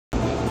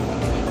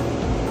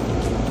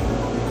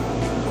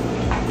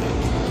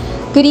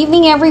Good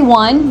evening,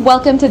 everyone.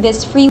 Welcome to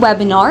this free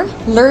webinar.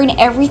 Learn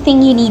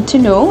everything you need to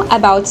know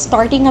about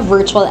starting a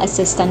virtual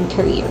assistant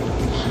career.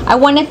 I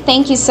want to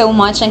thank you so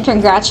much and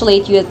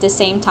congratulate you at the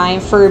same time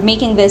for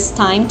making this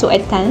time to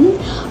attend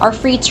our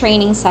free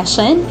training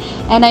session.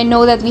 And I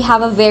know that we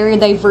have a very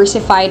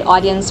diversified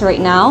audience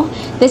right now.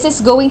 This is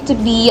going to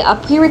be a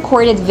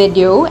pre-recorded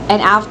video,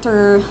 and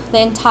after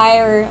the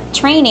entire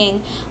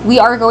training, we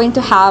are going to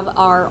have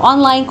our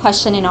online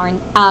question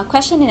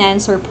and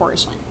answer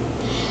portion.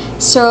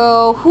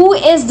 So who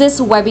is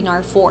this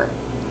webinar for?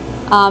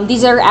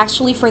 These are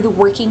actually for the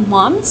working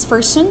moms,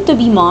 for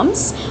soon-to-be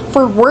moms,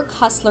 for work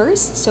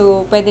hustlers,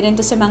 so pwede rin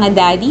to sa mga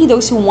daddy,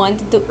 those who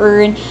wanted to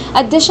earn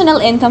additional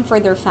income for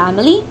their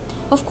family.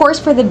 Of course,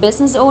 for the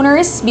business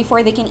owners,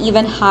 before they can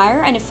even hire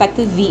an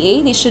effective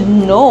VA, they should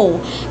know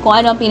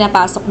kung ano ang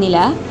pinapasok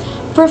nila.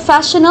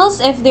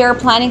 Professionals, if they're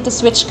planning to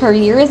switch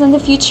careers in the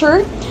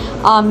future.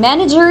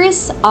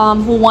 Managers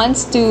who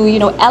wants to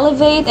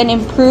elevate and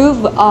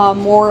improve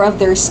more of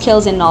their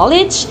skills and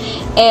knowledge,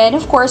 and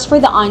of course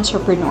for the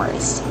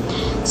entrepreneurs.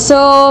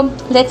 So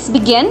let's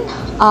begin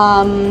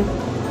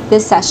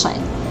this session.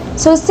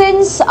 So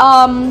since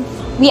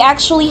we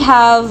actually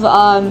have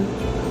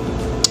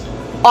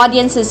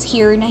audiences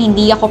here na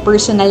hindi ako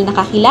personal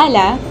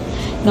nakakilala,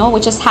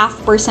 which is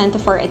 0.5%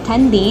 of our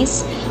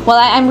attendees, well,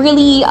 I'm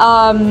really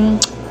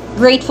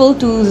grateful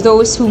to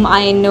those whom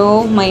I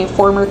know, my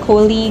former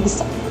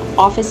colleagues,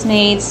 office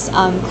mates,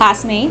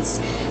 classmates,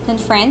 and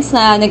friends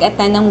na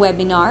nag-attend ng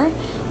webinar.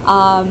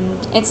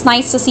 It's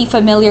nice to see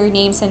familiar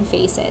names and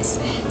faces.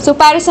 So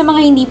para sa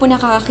mga hindi po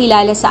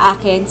nakakakilala sa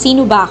akin,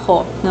 sino ba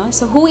ako?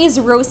 So who is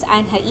Rose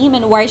Ann Haim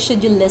and why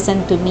should you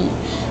listen to me?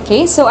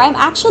 Okay, so I'm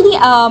actually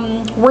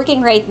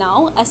working right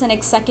now as an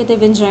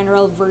executive and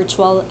general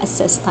virtual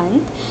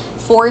assistant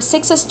for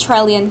 6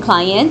 Australian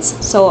clients.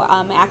 So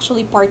I'm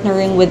actually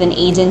partnering with an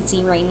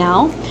agency right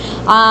now.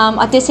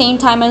 At the same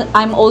time,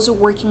 I'm also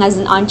working as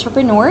an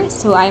entrepreneur.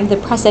 So I'm the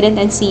president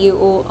and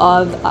CEO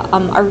of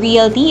a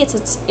realty.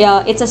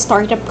 It's a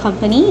startup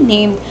company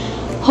named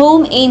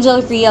Home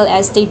Angel Real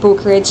Estate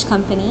Brokerage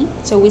Company.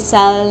 So we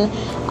sell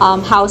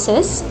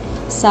houses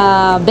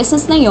sa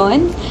business na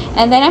yon.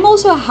 And then I'm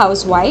also a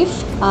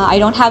housewife. I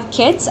don't have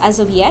kids as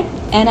of yet,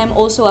 and I'm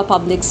also a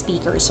public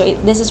speaker. So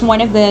this is one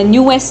of the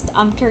newest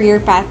career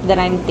path that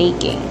I'm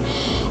taking.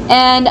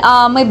 And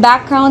my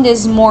background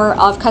is more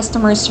of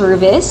customer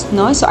service.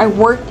 So I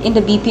worked in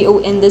the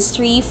BPO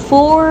industry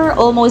for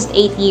almost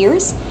 8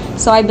 years.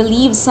 So I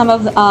believe some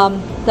of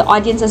the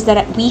audiences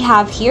that we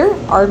have here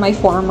are my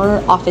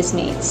former office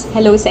mates.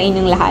 Hello sa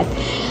inyong lahat.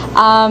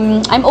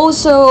 I'm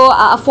also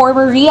a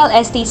former real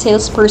estate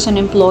salesperson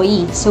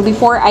employee. So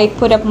before I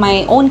put up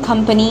my own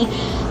company,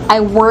 I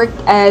worked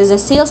as a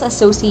sales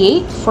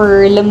associate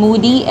for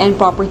Lamudi and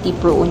Property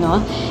Pro,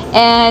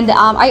 and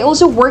I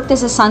also worked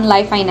as a Sun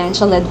Life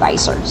financial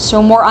advisor.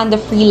 So more on the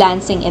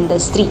freelancing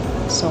industry.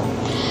 So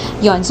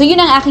yun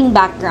ang aking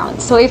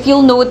background. So if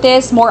you'll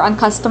notice, more on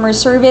customer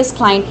service,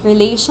 client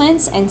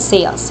relations, and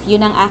sales.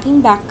 Yun ang aking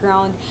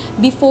background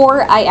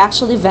before I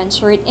actually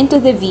ventured into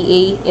the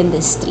VA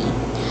industry.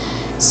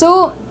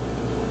 So,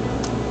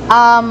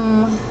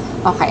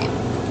 okay.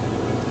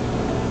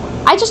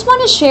 I just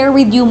want to share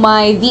with you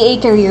my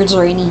VA career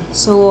journey.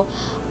 So,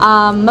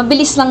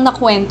 mabilis lang na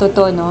kwento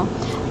to,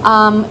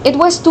 it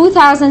was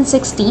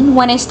 2016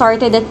 when I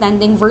started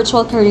attending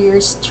Virtual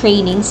Careers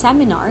Training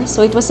Seminar.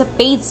 So it was a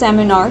paid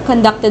seminar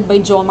conducted by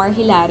Jomar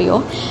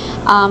Hilario.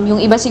 Yung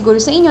iba siguro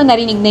sa inyo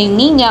narinig na yung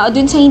name niya, o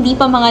dun sa hindi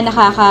pa mga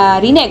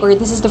nakakarinig, or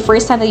this is the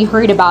first time that you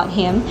heard about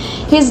him.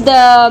 He's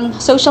the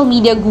social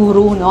media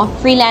guru,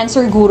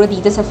 freelancer guru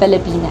dito sa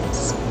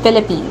Philippines.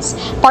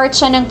 Part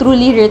siya ng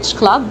Truly Rich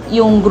Club,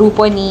 yung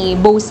grupo ni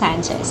Bo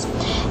Sanchez.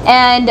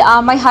 And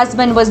my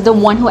husband was the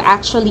one who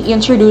actually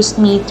introduced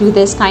me to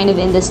this kind of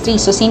industry.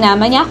 So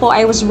sinama niya ako.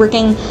 I was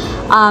working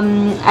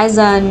as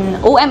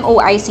an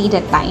OMOIC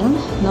that time.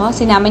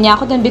 Sinama niya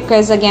ako dun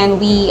because again,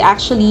 we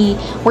actually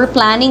were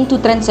planning to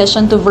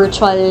transition to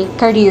virtual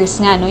careers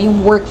nga,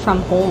 yung work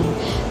from home.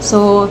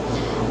 So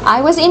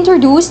I was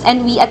introduced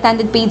and we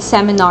attended paid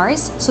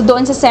seminars. So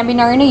doon sa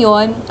seminar na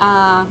yon,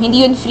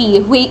 hindi yun free.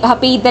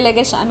 Paid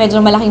talaga siya. Medyo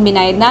malaking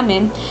binayad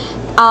namin.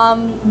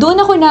 Doon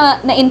ako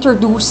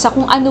na-introduce sa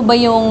kung ano ba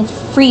yung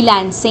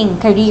freelancing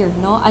career,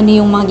 ano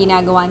yung mga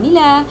ginagawa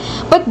nila.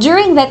 But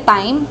during that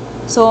time,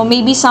 so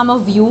maybe some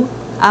of you,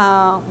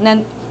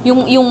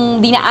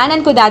 yung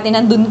dinaanan ko dati,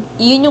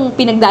 yun yung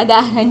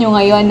pinagdadaanan nyo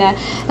ngayon na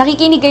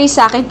nakikinig kayo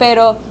sa akin,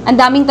 pero ang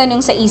daming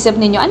tanong sa isip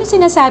ninyo, ano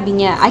sinasabi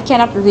niya? I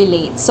cannot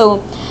relate.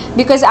 So,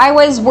 because I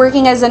was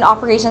working as an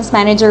operations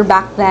manager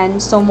back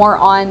then, so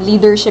more on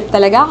leadership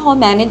talaga ako,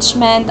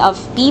 management of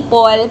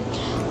people,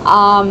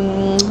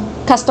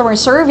 customer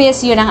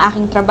service, yun ang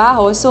aking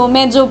trabaho. So,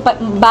 medyo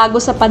bago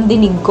sa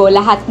pandinig ko,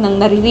 lahat ng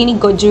naririnig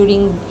ko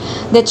during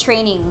the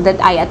training that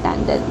I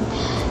attended.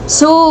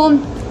 So,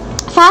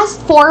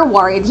 fast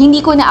forward,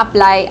 hindi ko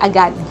na-apply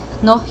agad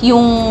no,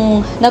 yung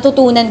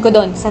natutunan ko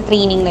doon sa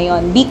training na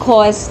yon,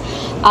 because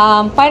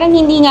parang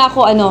hindi nga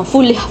ako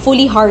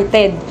fully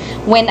hearted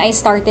when I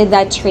started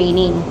that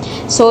training.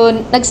 So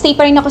nagstay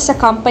pa rin ako sa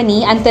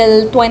company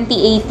until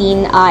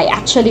 2018. I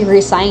actually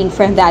resigned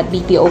from that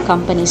BPO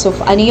company. So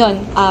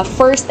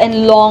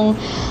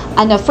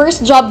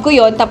first job ko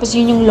yon, tapos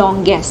yun yung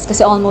longest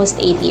kasi almost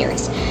 8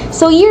 years.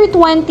 So year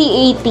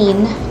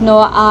 2018,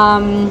 no,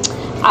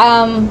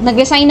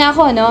 nag-resign na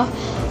ako, no.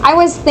 I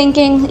was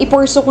thinking,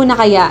 ipurso ko na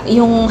kaya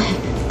yung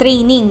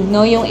training,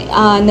 no, yung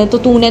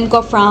natutunan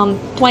ko from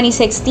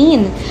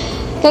 2016.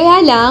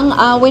 Kaya lang,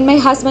 when my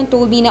husband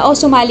told me na,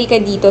 sumali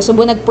ka dito, so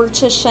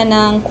nag-purchase siya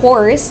ng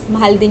course,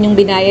 mahal din yung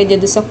binayad niya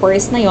doon sa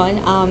course na yon.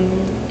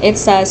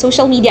 It's a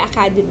social media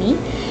academy.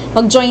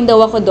 Mag-join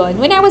daw ako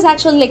doon. When I was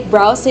actually like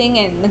browsing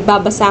and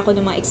nagbabasa ako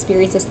ng mga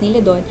experiences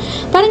nila doon,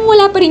 parang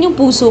wala pa rin yung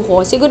puso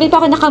ko. Siguro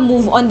pa ako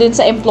naka-move on doon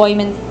sa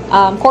employment,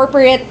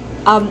 corporate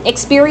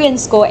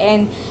experience ko,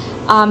 and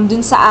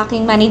dun sa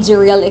aking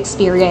managerial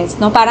experience,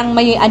 no? Parang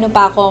may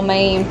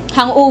may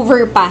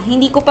hangover pa.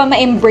 Hindi ko pa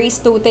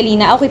ma-embrace totally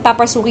na, okay,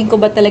 papasukin ko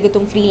ba talaga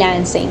tong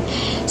freelancing.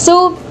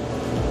 So,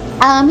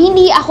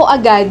 hindi ako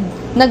agad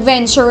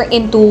nag-venture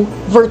into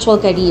virtual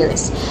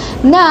careers.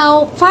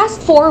 Now,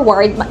 fast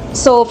forward,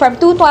 so from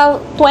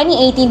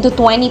 2018 to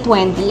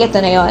 2020, ito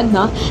na yun,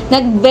 no?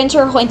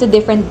 Nag-venture ako into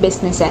different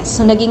businesses.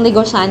 So, naging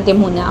negosyante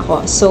muna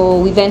ako. So,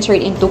 we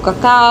ventured into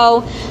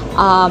cacao,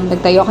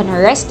 nagtayo ako ng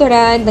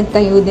restaurant,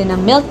 nagtayo din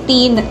ng milk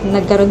tea,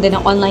 nagkaroon din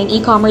ng online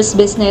e-commerce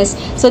business.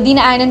 So,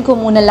 dinaanan ko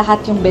muna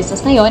lahat yung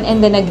business na yon,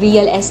 and then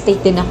nag-real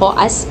estate din ako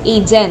as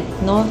agent,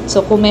 no?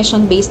 So,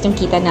 commission-based yung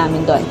kita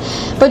namin doon.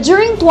 But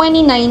during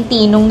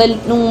 2019,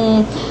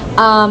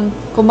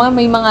 kung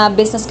may mga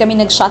business kami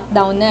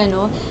nag-shutdown na,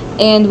 no?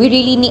 And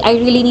I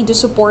really need to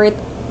support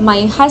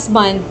my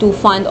husband to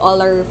fund all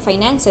our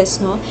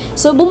finances, no?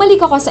 So,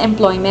 bumalik ako sa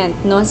employment,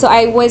 no? So,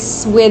 I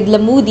was with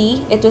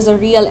Lamudi. It was a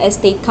real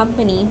estate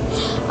company.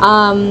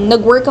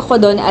 Nag-work ako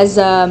doon as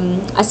a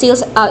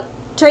sales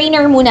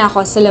trainer muna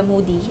ako sa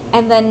Lamudi.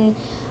 And then,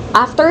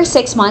 after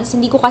 6 months,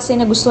 hindi ko kasi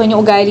nagustuhan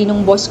yung ugali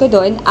ng boss ko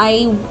doon.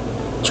 I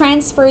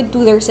transferred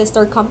to their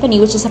sister company,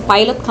 which is a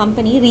pilot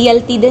company.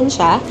 Realty din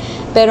siya,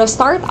 pero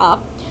startup.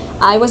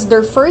 I was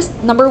their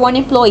number one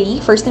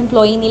employee, first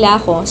employee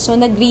nila ako. So,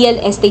 nag-real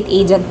estate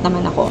agent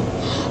naman ako.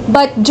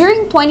 But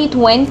during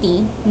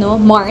 2020, no,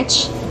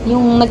 March,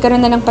 yung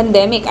nagkaroon na ng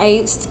pandemic,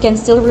 I can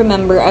still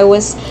remember, I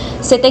was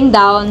sitting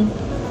down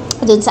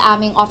dun sa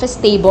aming office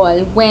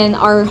table when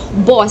our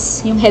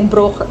boss, yung head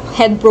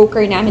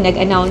broker namin,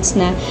 nag-announce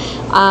na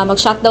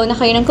mag-shutdown na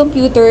kayo ng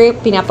computer,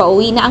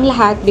 pinapauwi na ang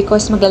lahat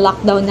because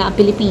magla-lockdown na ang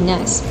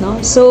Pilipinas,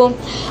 no? So,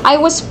 I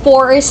was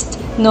forced,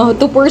 no,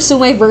 to pursue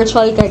my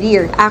virtual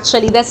career.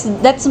 Actually,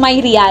 that's my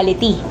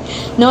reality,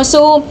 no?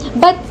 So,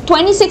 but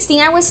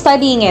 2016, I was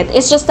studying it.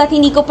 It's just that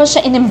hindi ko pa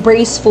siya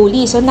in-embrace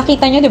fully. So,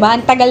 nakita nyo, di ba?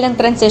 Ang tagal ng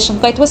transition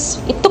ko. It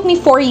took me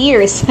 4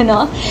 years,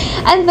 no?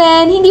 And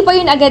then, hindi pa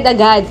yun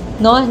agad-agad,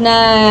 no, na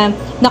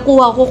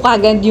nakuha ko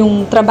kagad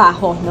yung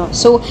trabaho, no?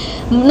 So,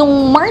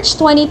 nung March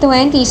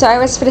 2020, so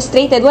I was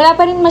frustrated. Wala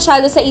pa rin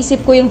masyado sa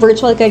isip ko yung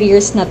virtual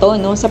careers na to,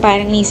 no? So,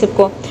 parang naisip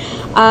ko,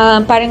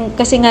 parang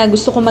kasi nga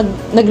gusto ko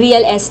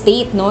nag-real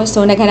estate, no?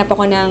 So, naghanap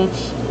ako ng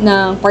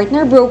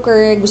partner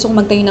broker. Gusto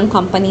ko magtayo ng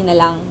company na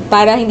lang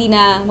para hindi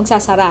na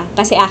magsasara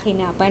kasi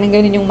akin na. Parang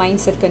ganun yung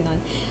mindset ko nun.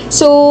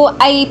 So,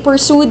 I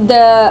pursued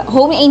the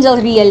Home Angel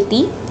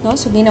Realty, no?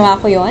 So, ginawa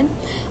ko yon.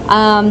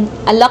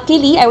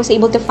 Luckily, I was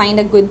able to find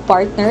a good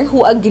partner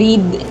who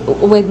agreed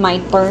with my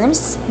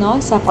terms,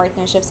 no, sa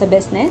partnership sa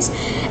business.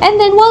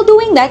 And then, while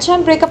doing that,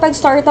 syempre, kapag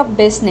startup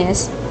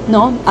business,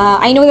 no,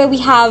 I know that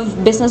we have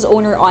business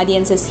owner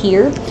audiences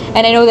here,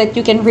 and I know that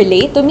you can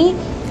relate to me.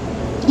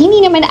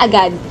 Hindi naman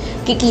agad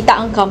kikita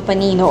ang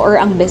company, no, or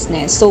ang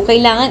business. So,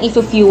 kailangan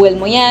i-fuel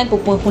mo yan,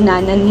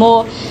 pupunanan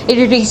mo,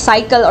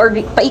 i-recycle or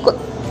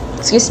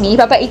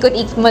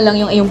papaikot-ikot mo lang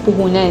yung iyong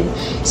puhunan.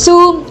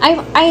 So,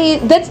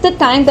 that's the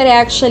time that I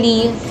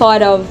actually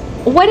thought of,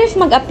 what if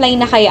mag-apply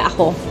na kaya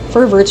ako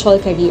for virtual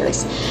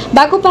careers?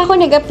 Bago pa ako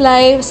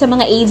nag-apply sa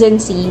mga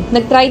agency,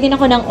 nag-try din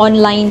ako ng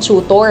online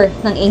tutor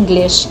ng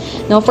English,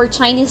 no, for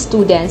Chinese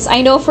students. I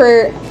know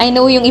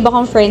yung iba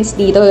kong friends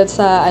dito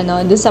sa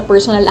dun sa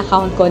personal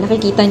account ko,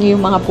 nakikita niyo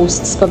yung mga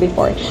posts ko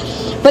before.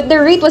 But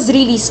the rate was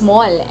really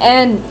small,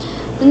 and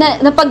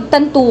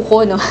napagtanto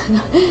ko, no.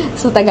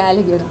 So,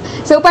 Tagalog yun.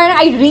 So, parang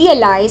I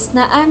realized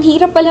na ang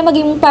hirap pala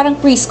maging parang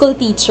preschool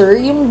teacher,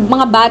 yung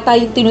mga bata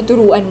yung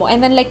tinuturuan mo,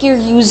 and then like you're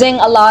using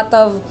a lot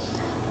of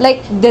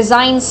like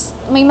designs,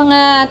 may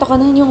mga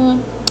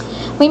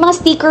may mga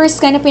stickers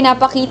ka na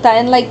pinapakita,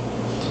 and like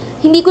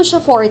hindi ko siya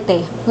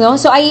forte, no?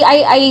 So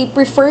I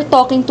prefer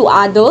talking to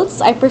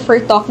adults, I prefer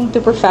talking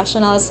to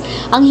professionals.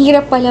 Ang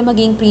hirap pala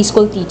maging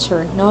preschool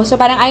teacher, no? So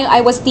parang I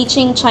was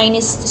teaching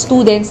Chinese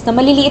students na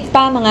maliliit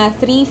pa, mga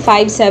 3,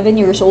 5, 7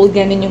 years old,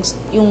 ganun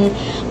yung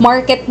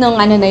market ng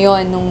na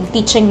yon, nung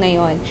teaching na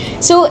yon.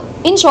 So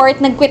in short,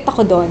 nag-quit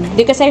ako doon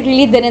because I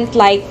really didn't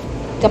like,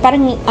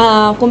 parang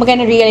kumbaga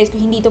na-realize ko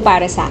hindi to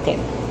para sa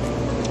akin.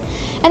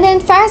 And then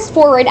fast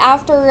forward,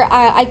 after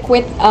I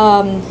quit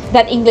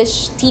that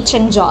English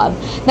teaching job,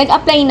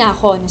 nag-apply na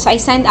ako. So I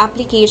sent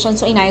application,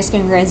 so inayos ko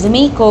yung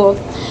resume ko.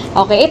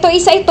 Okay, ito,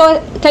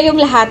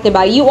 kayong lahat,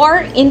 diba? You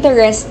are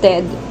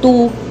interested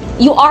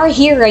you are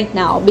here right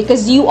now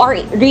because you are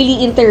really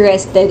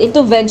interested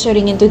into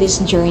venturing into this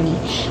journey.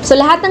 So,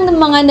 lahat ng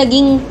mga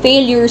naging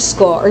failures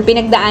ko or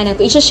pinagdaanan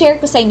ko, i-share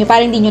ko sa inyo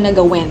para hindi nyo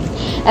nagawin.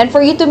 And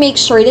for you to make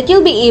sure that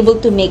you'll be able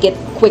to make it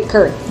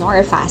quicker, no,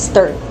 or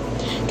faster.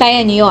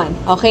 Kaya nyo yun.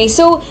 Okay?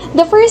 So,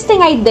 the first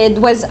thing I did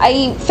was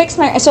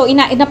so,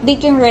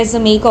 in-update ko yung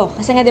resume ko.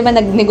 Kasi nga, di ba,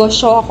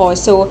 nagnegosyo ako.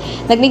 So,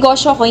 hindi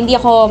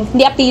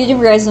updated yung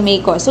resume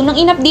ko. So, nung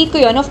in-update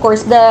ko yun, of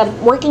course, the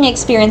working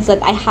experience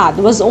that I had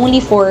was only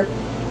for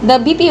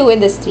the BPO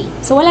industry.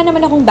 So, wala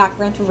naman akong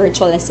background for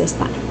virtual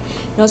assistant.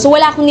 No? So,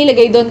 wala akong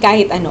nilagay doon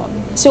kahit ano.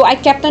 So, I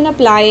kept on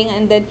applying,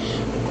 and then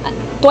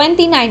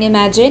 29,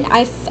 imagine,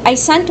 I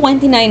sent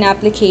 29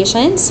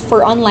 applications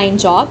for online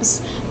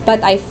jobs, but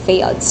I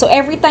failed. So,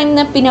 every time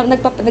na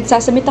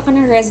nagsasubmit ako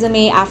ng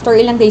resume, after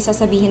ilang days,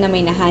 sasabihin na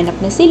may nahanap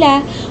na sila,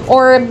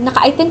 or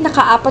I think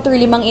naka-4 or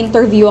 5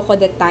 interview ako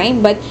that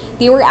time, but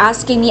they were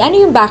asking me,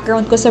 ano yung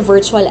background ko sa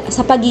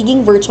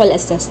pagiging virtual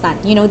assistant?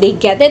 You know, they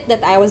get it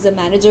that I was a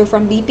manager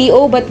from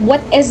BPO, but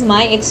what is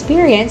my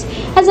experience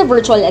as a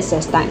virtual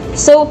assistant?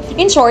 So,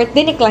 in short,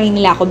 dinecline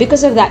nila ako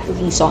because of that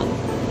reason.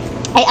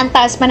 Ay, ang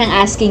taas pa ng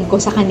asking ko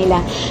sa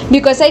kanila.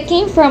 Because I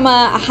came from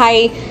a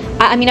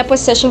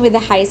position with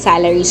a high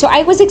salary. So,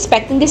 I was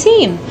expecting the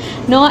same.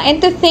 No?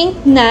 And to think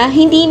na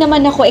hindi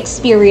naman ako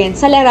experience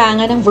sa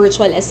larangan ng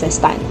virtual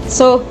assistant.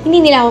 So,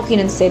 hindi nila ako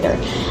kinonsider.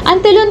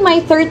 Until on my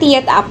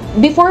 30th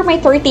before my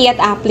 30th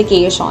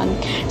application.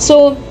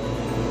 So,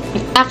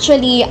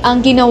 actually,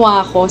 ang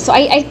ginawa ko, so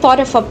I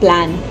thought of a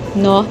plan.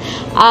 No?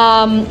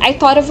 I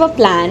thought of a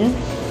plan.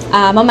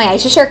 Mamaya,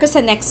 i-share ko sa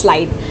next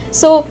slide.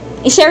 So,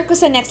 i-share ko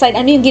sa next slide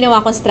ano yung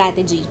ginawa kong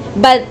strategy.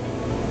 But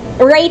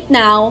right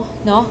now,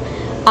 no,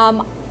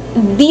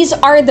 these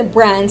are the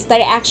brands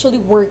that I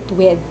actually worked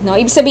with. No,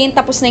 ibig sabihin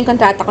tapos na yung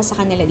kontrata ko sa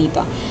kanila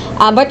dito.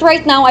 But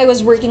right now, I was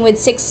working with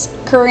 6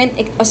 current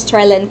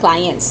Australian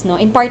clients, no,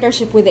 in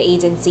partnership with the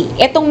agency.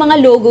 Etong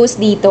mga logos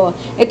dito,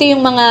 ito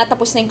yung mga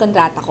tapos na yung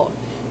kontrata ko.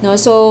 No,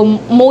 so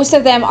most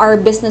of them are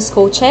business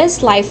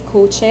coaches, life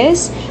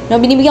coaches. No,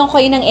 binibigyan ko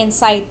kayo ng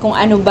insight kung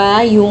ano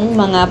ba yung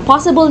mga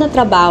possible na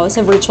trabaho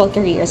sa virtual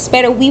careers.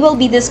 Pero we will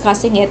be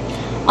discussing it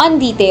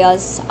in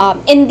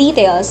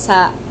details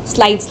sa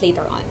slides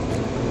later on.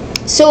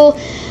 So,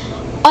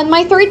 on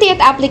my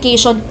 30th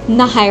application,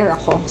 na-hire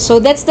ako.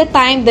 So, that's the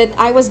time that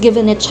I was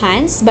given a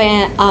chance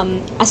by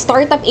a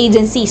startup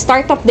agency.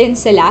 Startup din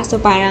sila. So,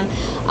 parang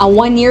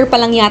 1 year pa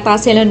lang yata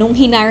sila nung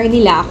hinire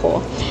nila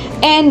ako.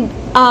 And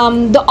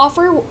the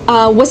offer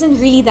wasn't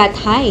really that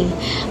high.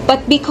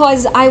 But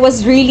because I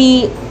was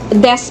really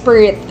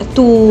desperate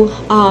to,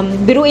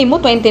 biruin mo,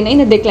 29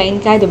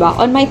 na-decline ka, diba?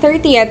 On my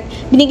 30th,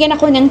 binigyan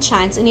ako ng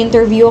chance,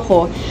 in-interview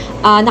ako.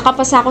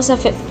 Nakapasa ako sa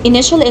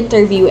initial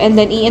interview and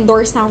then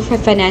i-endorse na ako for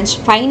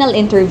final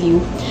interview.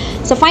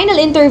 Sa final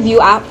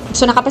interview,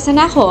 so nakapasa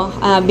na ako,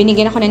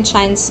 binigyan ako ng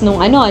chance nung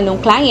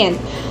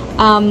client.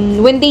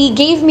 When they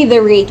gave me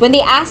the rate, when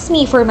they asked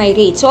me for my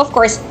rate, so of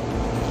course,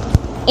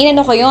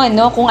 inano ko yun,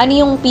 no? Kung ano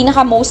yung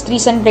pinaka-most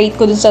recent rate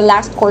ko dun sa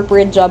last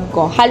corporate job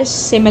ko, halos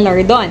similar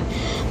doon.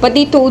 But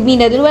they told me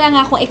na dun wala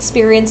nga akong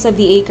experience sa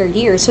VA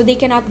career, so they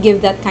cannot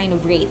give that kind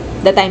of rate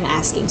that I'm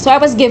asking. So I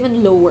was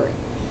given lower.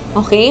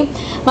 Okay?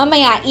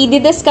 Mamaya,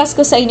 i-discuss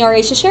ko sa inyo or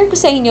i-share ko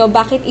sa inyo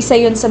bakit isa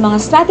yun sa mga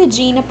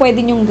strategy na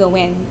pwede nyong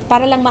gawin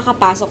para lang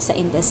makapasok sa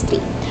industry.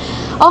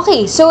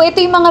 Okay, so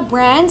ito yung mga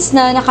brands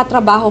na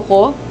nakatrabaho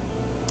ko.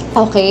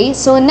 Okay,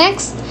 so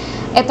next,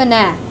 ito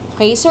na.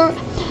 Okay, so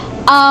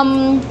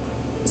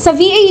sa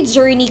VA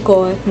journey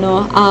ko,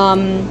 no,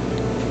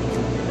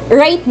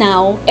 right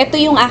now, ito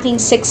yung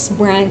aking 6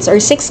 brands or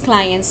 6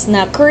 clients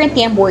na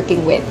currently I'm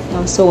working with.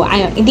 No? So,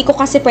 hindi ko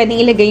kasi pwedeng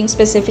ilagay yung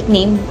specific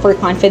name for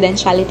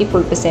confidentiality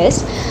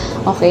purposes.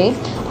 Okay?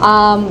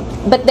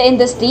 But the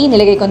industry,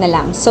 nilagay ko na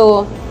lang.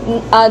 So,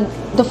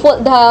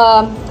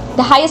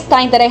 the highest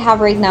client that I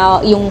have right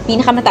now, yung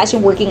pinakamataas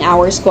yung working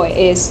hours ko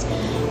is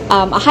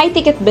a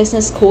high-ticket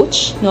business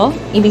coach, no?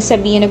 Ibig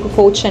sabihin,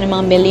 nag-coach siya ng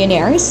mga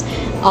millionaires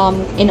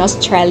in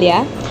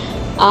Australia.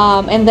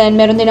 And then,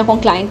 meron din akong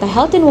client na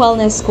health and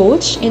wellness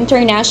coach,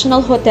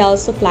 international hotel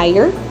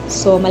supplier.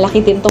 So,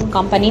 malaki din tong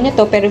company na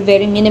to, pero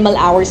very minimal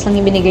hours lang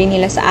yung binigay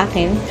nila sa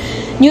akin.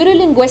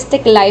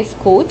 Neurolinguistic life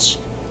coach,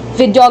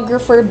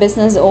 videographer,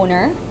 business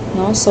owner,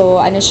 no?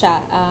 So, ano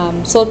siya,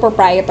 sole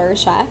proprietor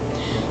siya.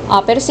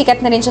 Pero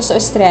sikat na rin siya sa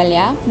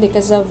Australia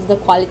because of the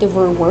quality of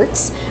her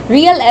works.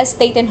 Real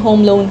estate and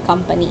home loan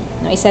company.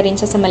 No, isa rin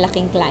siya sa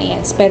malaking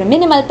clients. Pero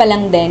minimal pa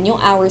lang din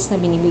yung hours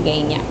na binibigay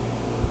niya.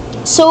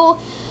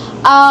 So,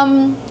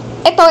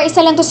 ito,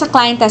 isa lang to sa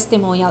client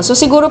testimonial. So,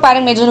 siguro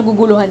parang medyo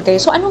naguguluhan kayo.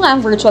 So, ano nga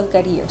ang virtual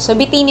career? So,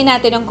 bitinin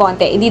natin ng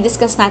konti.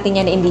 I-discuss natin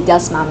yan in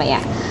details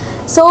mamaya.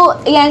 So,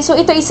 ayan. So,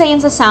 ito isa yan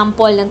sa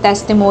sample ng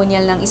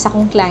testimonial ng isa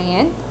kong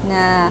client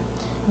na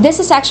this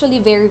is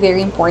actually very,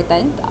 very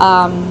important.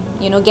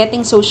 You know,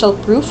 getting social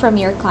proof from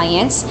your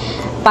clients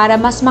para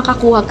mas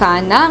makakuha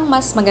ka ng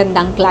mas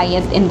magandang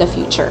client in the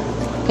future.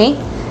 Okay?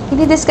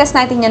 I-discuss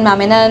natin yan,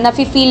 mami, na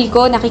nafe-feel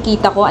ko,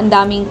 nakikita ko, ang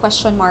daming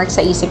question mark sa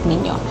isip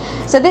ninyo.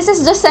 So, this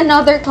is just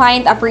another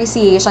client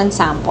appreciation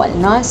sample,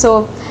 no?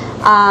 So,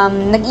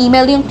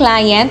 nag-email yung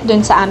client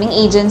dun sa aming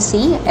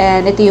agency,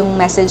 and ito yung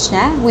message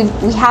niya. We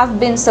have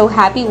been so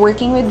happy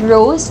working with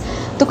Rose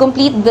to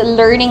complete the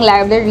learning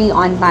library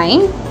on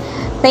time.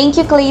 Thank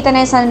you, Clayton.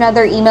 I sent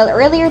another email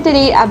earlier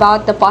today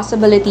about the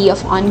possibility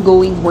of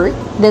ongoing work.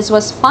 This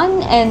was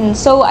fun, and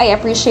so I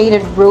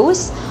appreciated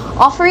Rose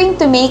offering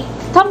to make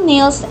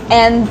thumbnails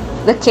and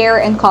the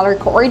care and color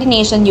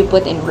coordination you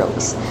put in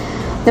Rose.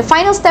 The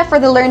final step for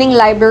the learning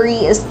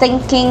library is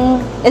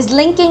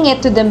linking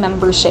it to the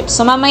membership.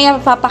 So,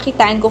 mamaya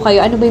papakitaan ko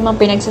kayo ano ba yung mga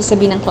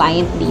pinagsasabi ng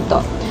client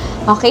dito.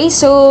 Okay,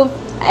 so,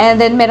 and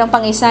then meron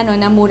pang isa, no,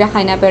 na mura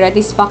ka na, pero at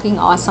least fucking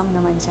awesome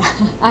naman siya.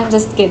 I'm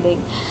just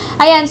kidding.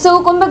 Ayan,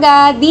 so,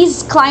 kumbaga,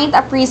 these client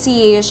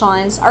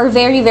appreciations are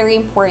very, very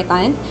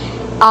important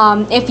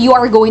if you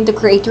are going to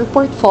create your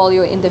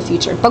portfolio in the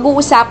future.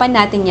 Pag-uusapan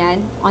natin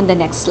yan on the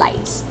next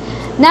slides.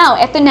 Now,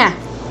 eto na.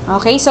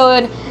 Okay, so,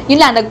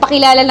 yun lang,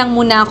 nagpakilala lang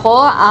muna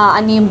ako,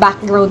 ano yung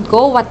background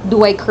ko, what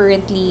I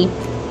currently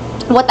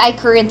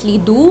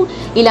do,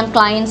 ilang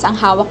clients ang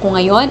hawak ko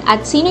ngayon,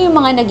 at sino yung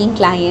mga naging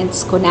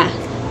clients ko na.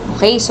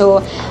 Okay,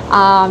 so,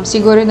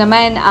 siguro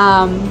naman,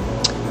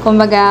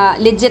 kumbaga,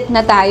 legit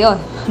na tayo,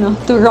 no,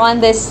 to run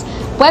this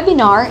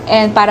webinar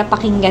and para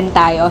pakinggan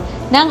tayo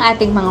ng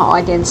ating mga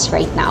audience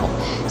right now.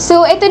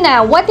 So, ito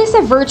na, what is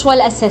a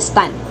virtual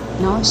assistant?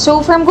 No? So,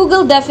 from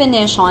Google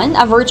definition,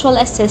 a virtual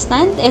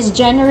assistant is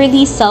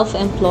generally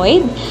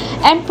self-employed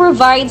and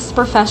provides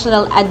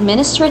professional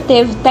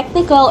administrative,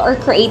 technical, or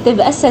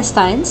creative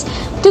assistance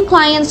to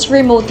clients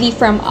remotely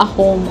from a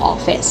home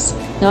office.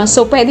 No?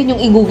 So, pwede nyong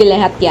i-google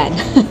lahat yan.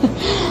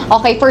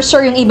 Okay, for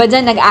sure, yung iba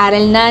dyan,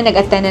 nag-aral na,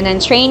 nag-attend na ng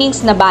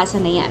trainings,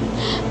 nabasa na yan.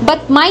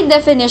 But my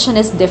definition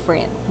is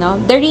different. No?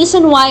 The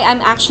reason why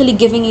I'm actually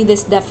giving you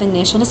this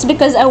definition is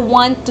because I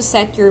want to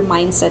set your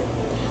mindset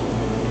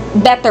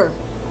better.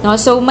 No,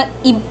 so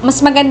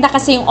mas maganda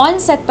kasi yung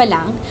onset pa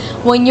lang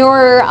when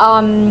you're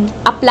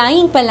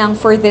applying pa lang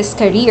for this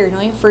career,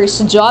 no, yung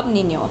first job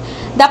ninyo,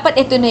 dapat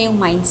ito na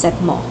yung mindset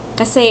mo.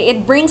 Kasi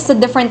it brings a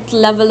different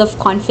level of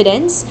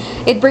confidence,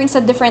 it brings a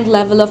different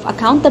level of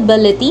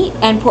accountability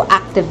and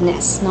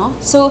proactiveness, no?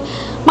 So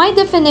my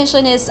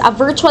definition is a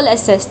virtual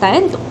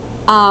assistant.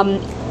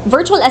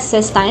 Virtual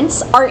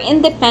assistants are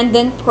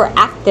independent,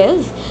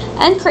 proactive,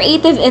 and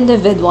creative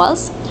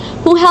individuals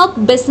who help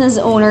business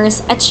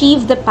owners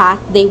achieve the path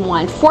they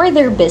want for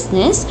their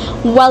business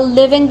while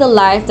living the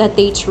life that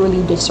they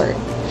truly deserve.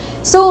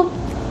 So,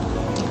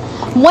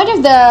 one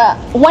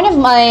of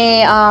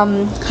my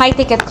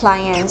high-ticket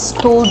clients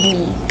told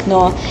me,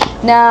 no,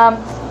 na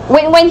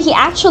when he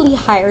actually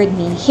hired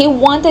me, he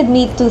wanted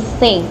me to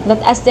think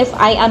that as if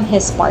I am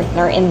his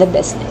partner in the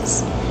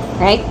business,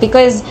 right?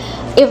 Because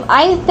if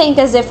I think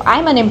as if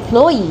I'm an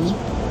employee,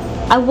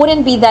 I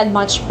wouldn't be that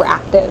much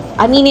proactive.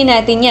 Aminin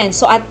natin yan.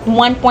 So, at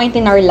one point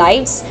in our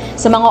lives,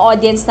 sa mga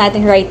audience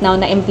natin right now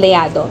na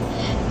empleyado,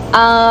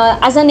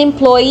 as an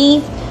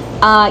employee,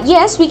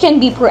 yes, we can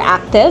be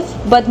proactive,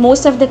 but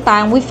most of the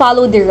time, we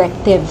follow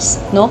directives,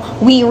 no?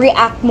 We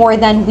react more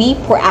than we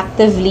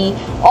proactively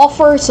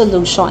offer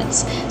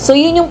solutions. So,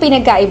 yun yung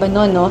pinagkaiba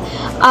nun, no?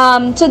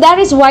 So, that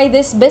is why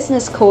this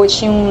business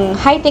coach, yung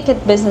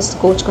high-ticket business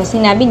coach ko,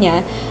 sinabi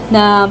niya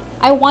na,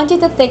 I want you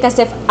to think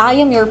as if I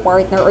am your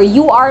partner or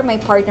you are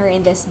my partner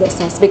in this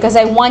business because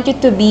I want you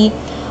to be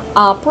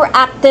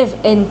proactive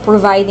in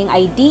providing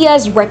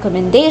ideas,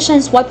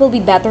 recommendations, what will be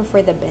better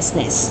for the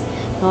business.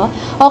 No?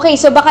 Okay,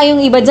 so baka yung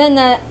iba dyan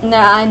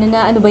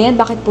ano ba yan?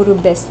 Bakit puro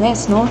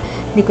business, no?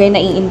 Hindi ko yan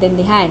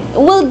naiintindihan.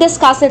 We'll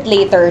discuss it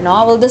later,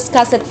 no? We'll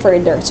discuss it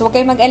further. So, huwag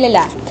kayong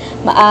mag-alala.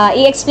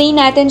 I-explain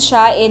natin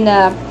siya in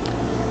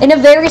a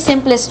very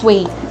simplest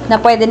way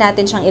na pwede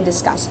natin siyang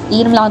i-discuss.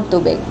 Iinom lang ang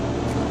tubig.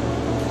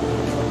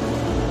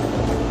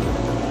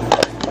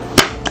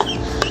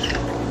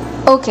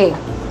 Okay.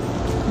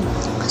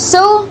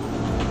 So,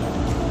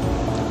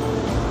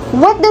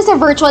 what does a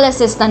virtual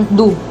assistant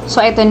do?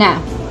 So, ito na.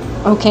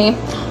 Okay?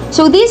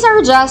 So, these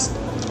are just,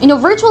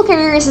 virtual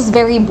careers is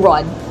very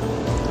broad.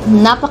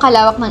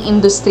 Napakalawak ng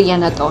industriya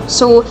na to.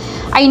 So,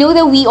 I know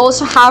that we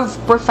also have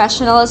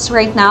professionals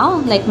right now.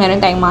 Like,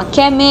 meron tayong mga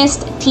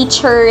chemists,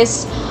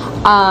 teachers,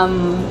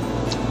 ano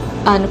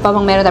pa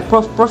bang meron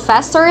tayo?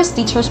 Professors,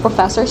 teachers,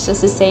 professors,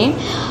 is the same.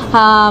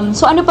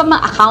 So, ano pa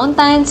mga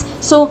accountants.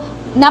 So,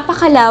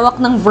 napakalawak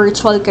ng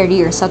virtual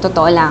career, sa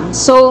totoo lang.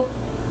 So,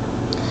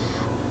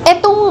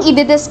 etong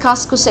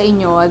i-discuss ko sa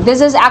inyo, this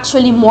is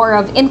actually more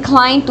of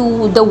inclined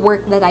to the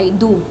work that I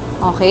do,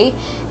 okay?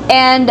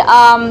 And,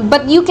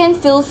 but you can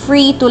feel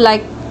free to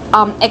like,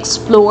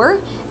 explore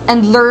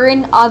and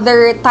learn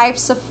other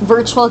types of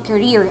virtual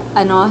career,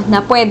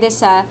 na pwede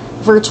sa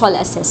virtual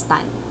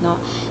assistant, no?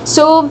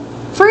 So,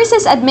 First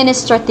is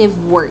administrative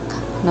work,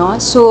 no?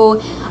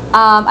 So,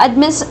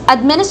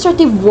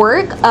 administrative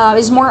work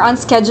is more on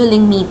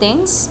scheduling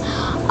meetings,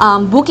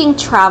 booking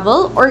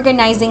travel,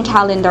 organizing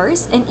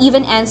calendars, and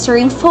even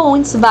answering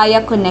phones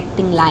via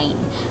connecting line.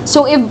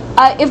 So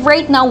if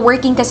right now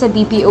working ka sa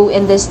BPO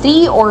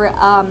industry or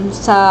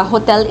sa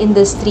hotel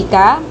industry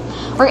ka,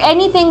 or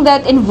anything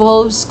that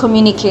involves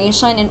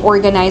communication and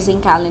organizing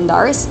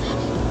calendars,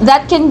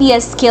 that can be a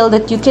skill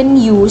that you can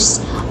use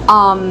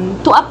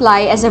to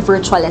apply as a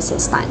virtual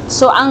assistant.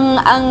 So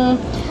ang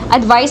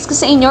advice ko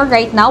sa inyo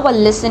right now while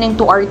listening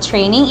to our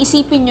training,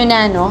 isipin nyo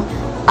na, no,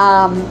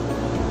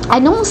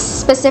 anong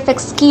specific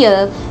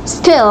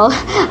skill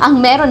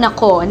ang meron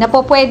ako na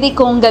po pwede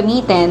kong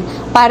gamitin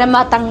para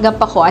matanggap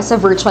ako as a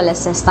virtual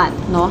assistant,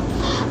 no?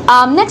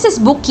 Next is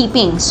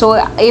bookkeeping. So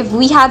if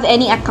we have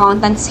any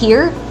accountants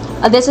here,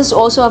 this is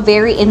also a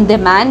very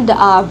in-demand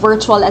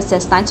virtual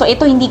assistant. So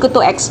ito hindi ko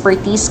to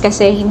expertise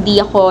kasi hindi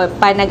ako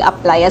pa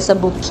nag-apply as a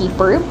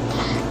bookkeeper.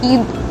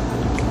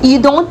 You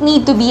don't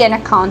need to be an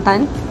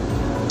accountant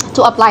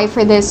to apply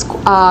for this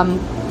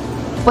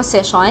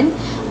position.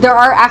 There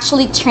are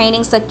actually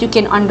trainings that you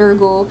can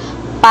undergo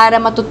para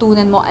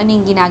matutunan mo ano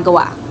yung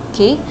ginagawa.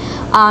 Okay?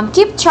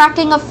 Keep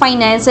tracking of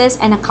finances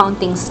and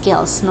accounting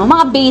skills. No?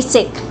 Mga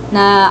basic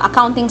na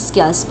accounting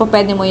skills, po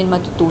pwede mo yun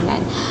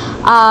matutunan.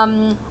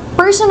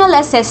 Personal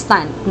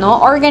assistant,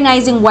 no?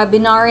 Organizing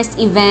webinars,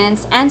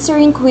 events,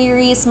 answering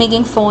queries,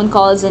 making phone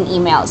calls and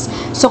emails.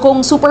 So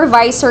kung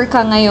supervisor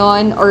ka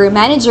ngayon or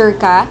manager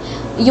ka,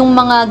 yung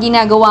mga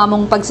ginagawa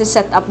mong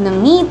pagsiset up ng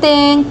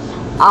meeting,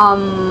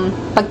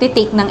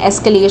 pagtitake ng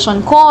escalation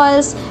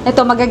calls,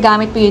 ito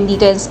magagamit po yun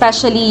dito,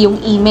 especially yung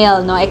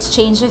email, no?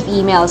 Exchange of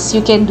emails,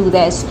 you can do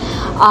this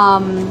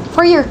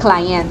for your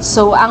clients.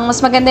 So ang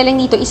mas maganda lang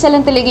dito, isa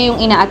lang talaga yung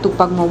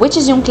inaatupag mo, which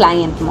is yung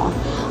client mo.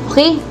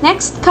 Okay,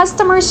 next,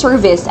 customer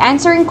service,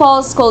 answering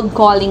calls, cold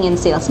calling, and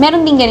sales.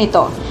 Meron din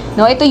ganito,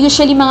 no? Ito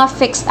usually mga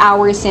fixed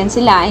hours yan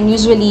sila and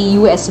usually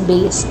US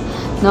based,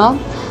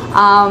 no?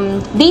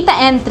 Data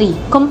entry,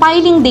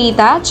 compiling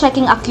data,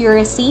 checking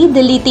accuracy,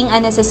 deleting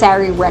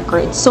unnecessary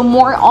records. So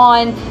more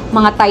on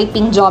mga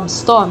typing jobs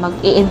to.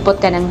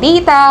 Mag-i-input ka ng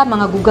data,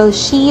 mga Google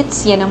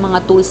Sheets, yan ang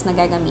mga tools na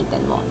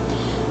gagamitin mo.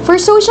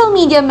 For social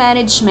media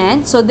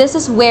management, so this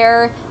is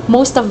where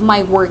most of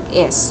my work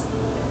is,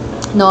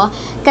 no?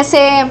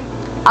 Kasi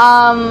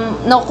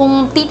no,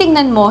 kung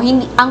titingnan mo,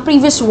 ang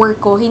previous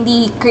work ko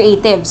hindi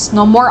creatives,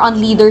 no, more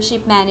on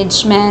leadership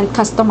management,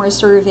 customer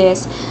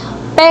service.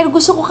 Pero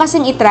gusto ko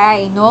kasing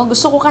i-try, no?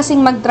 Gusto ko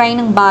kasing mag-try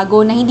ng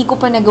bago na hindi ko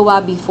pa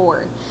nagawa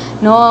before,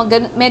 no?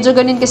 Medyo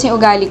ganun kasi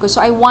ugali ko. So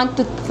I want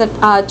to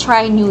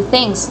try new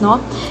things,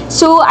 no?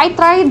 So I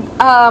tried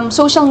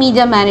social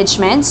media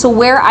management, so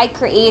where I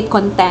create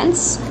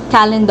contents,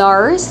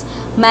 calendars,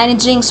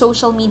 managing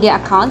social media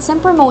accounts,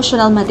 and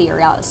promotional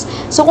materials.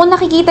 So kung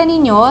nakikita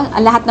ninyo,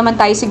 lahat naman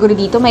tayo siguro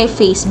dito, may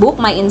Facebook,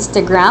 may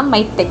Instagram,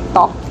 may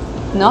TikTok,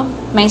 no?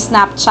 May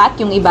Snapchat,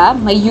 yung iba,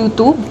 may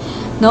YouTube,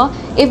 no?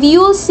 If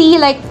you'll see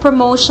like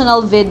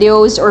promotional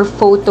videos or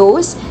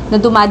photos na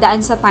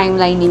dumadaan sa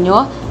timeline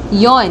ninyo,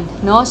 yon,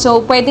 no? So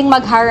pwedeng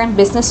mag-hire ang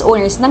business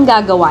owners nang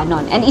gagawa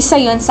nun. And isa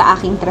yon sa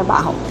aking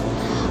trabaho.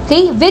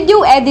 Okay?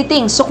 Video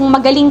editing. So kung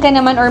magaling ka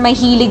naman or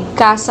mahilig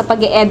ka sa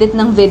pag-e-edit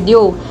ng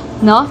video,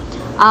 no?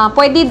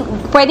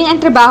 Pwedeng ang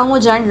trabaho mo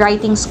dyan,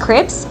 writing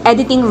scripts,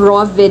 editing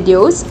raw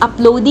videos,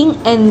 uploading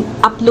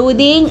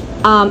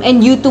and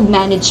YouTube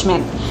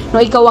management.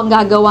 No, ikaw ang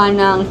gagawa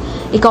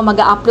ikaw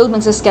mag-upload,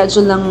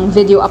 magsa-schedule ng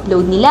video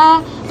upload nila.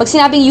 Pag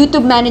sinabing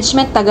YouTube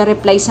management,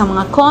 taga-reply sa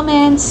mga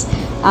comments.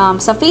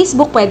 Sa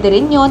Facebook, pwede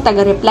rin yun,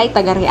 taga-reply,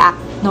 taga-react.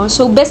 No?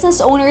 So,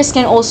 business owners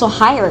can also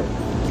hire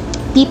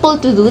people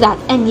to do that.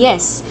 And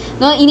yes,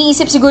 no,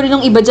 iniisip siguro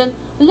ng iba dyan,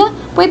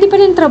 pwede pa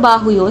rin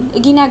trabaho yun.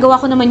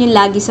 Ginagawa ko naman yun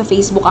lagi sa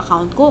Facebook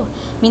account ko.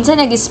 Minsan,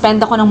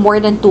 nag-spend ako ng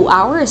more than 2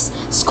 hours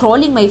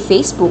scrolling my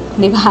Facebook,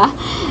 di ba?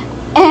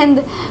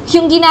 And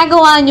yung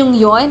ginagawa nyong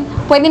yon,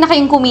 pwede na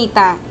kayong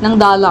kumita ng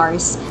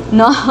dollars,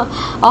 no?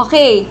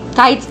 Okay,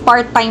 kahit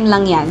part-time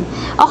lang yan.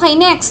 Okay,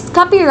 next,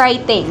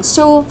 copywriting.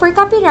 So, for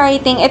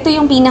copywriting, ito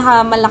yung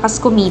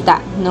pinakamalakas kumita,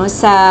 no,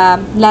 sa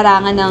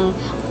larangan ng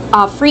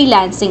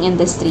freelancing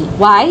industry.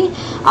 Why?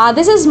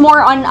 This is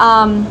more on,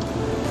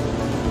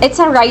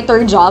 it's a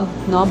writer job,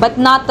 no, but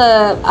not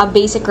a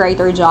basic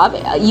writer job.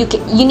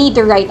 You need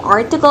to write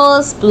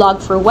articles,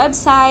 blog for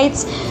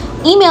websites,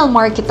 email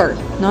marketer,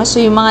 no?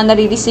 So yung mga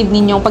nare-receive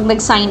ninyo pag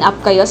nag-sign up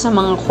kayo sa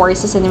mga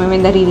courses na may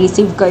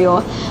nare-receive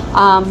kayo,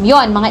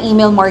 yon, mga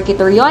email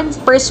marketer yon,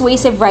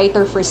 persuasive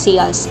writer for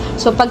sales.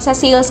 So pag sa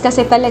sales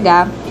kasi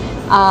talaga,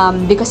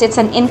 because it's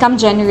an income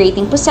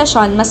generating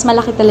position, mas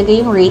malaki talaga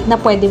yung rate na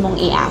pwede mong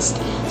i-ask.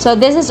 So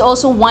this is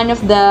also one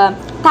of the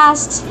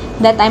tasks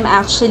that I'm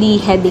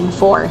actually heading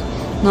for,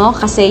 no?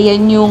 Kasi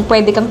yan yung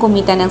pwede kang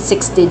kumita ng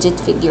 6-digit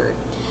figure.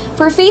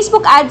 For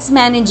Facebook Ads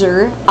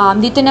Manager,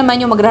 dito naman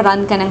yung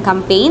magra-run ka ng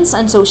campaigns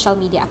on social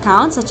media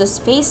accounts such as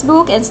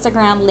Facebook,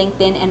 Instagram,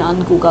 LinkedIn, and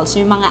on Google.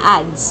 So yung mga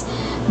ads,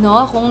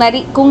 no?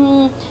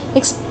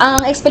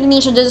 Ang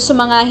explanation dyan sa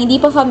mga hindi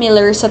pa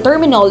familiar sa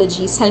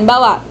terminologies,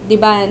 halimbawa, 'di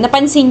ba?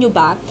 Napansin nyo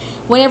ba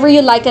whenever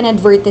you like an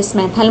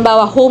advertisement,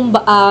 halimbawa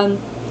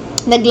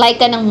nag-like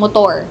ka ng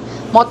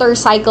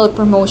motorcycle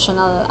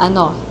promotional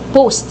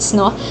posts,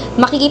 no?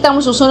 Makikita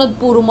mo susunod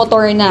puro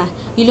motor na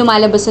yung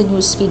lumalabas sa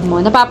newsfeed mo.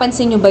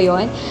 Napapansin nyo ba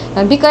yon?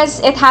 Because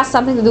it has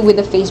something to do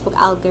with the Facebook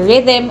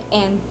algorithm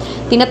and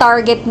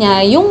tina-target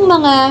niya yung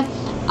mga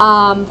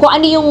kung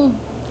ano yung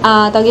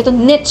tawag ito,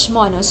 niche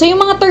mo, no? So, yung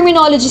mga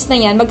terminologies na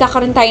yan,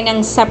 magkakaroon tayo ng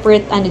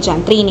separate,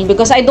 training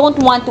because I don't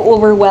want to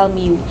overwhelm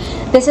you.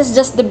 This is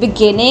just the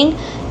beginning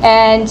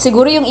and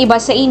siguro yung iba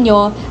sa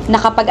inyo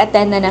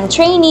nakapag-attend na ng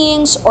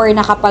trainings or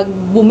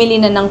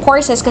nakapag-bumili na ng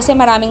courses kasi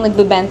maraming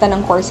nagbebenta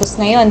ng courses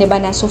ngayon, di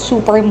ba, na so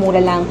super mura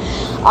lang.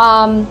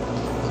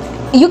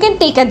 You can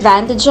take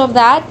advantage of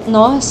that,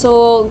 no?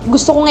 So,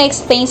 gusto ko nga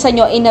explain sa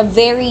inyo in a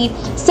very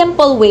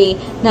simple way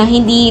na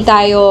hindi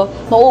tayo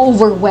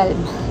ma-overwhelm,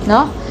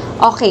 no?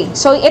 Okay,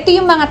 so ito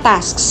yung mga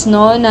tasks,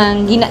 no, na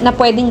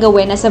pwedeng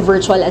gawin as a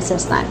virtual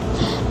assistant.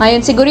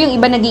 Ngayon, siguro yung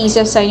iba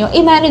nag-iisip sa inyo,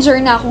 manager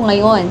na ako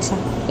ngayon.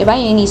 Diba?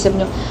 Yung inisip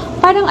nyo,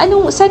 parang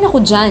saan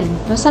ako dyan?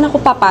 Saan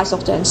ako papasok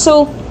dyan?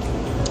 So,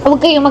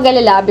 huwag kayong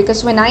mag-alala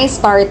because when I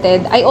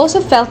started, I also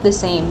felt the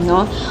same,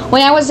 no?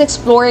 When I was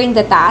exploring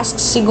the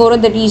tasks,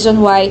 siguro the reason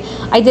why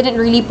I didn't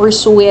really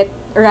pursue it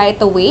right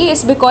away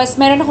is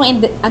because meron akong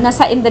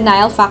nasa in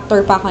denial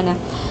factor pa ako na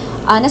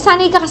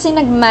nasanay ka kasi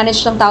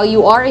nag-manage ng tao,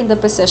 you are in the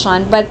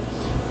position, but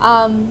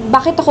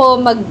bakit ako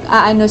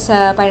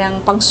sa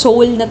parang pang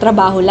soul na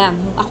trabaho lang,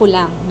 ako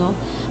lang, no?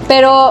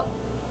 Pero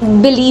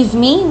believe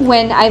me,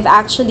 when I've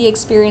actually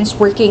experienced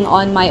working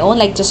on my own,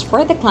 like just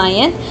for the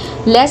client,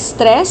 less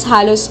stress,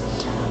 halos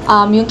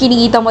yung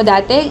kinikita mo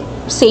dati,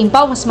 same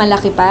pa, mas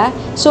malaki pa.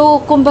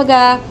 So,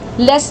 kumbaga,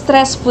 less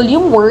stressful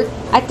yung work,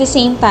 at the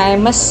same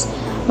time, mas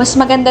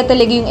maganda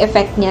talaga yung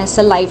effect niya sa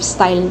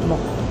lifestyle mo.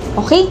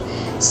 Okay?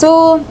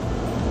 So,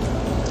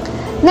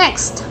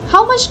 next,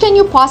 how much can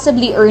you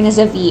possibly earn as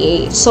a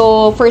VA?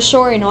 So, for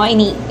sure, no,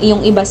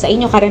 yung iba sa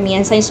inyo,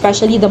 karamihan sa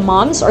especially the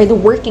moms or the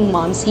working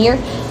moms here,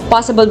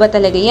 possible ba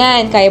talaga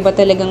yan? Kaya ba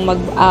talagang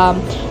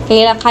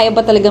kaya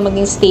ba talaga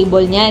maging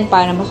stable niyan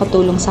para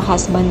makatulong sa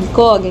husband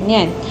ko?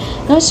 Ganyan.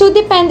 No? So,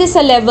 depende sa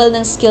level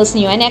ng skills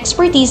niyo and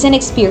expertise and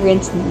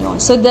experience niyo.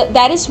 So,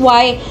 that is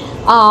why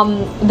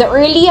the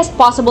earliest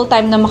possible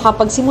time na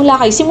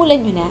makapagsimula kayo, simulan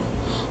nyo na.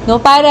 No,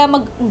 para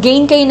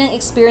mag-gain kayo ng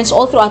experience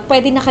all throughout,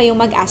 pwede na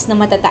kayong mag-ask na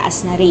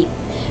matataas na rate.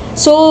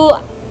 So,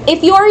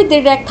 if you are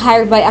direct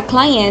hired by a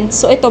client,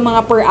 so ito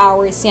mga per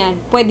hours yan,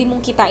 pwede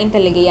mong kitain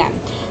talaga yan.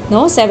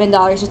 No,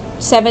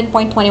 $7.21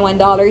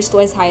 to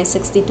as high as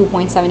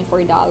 $62.74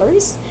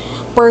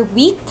 per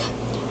week.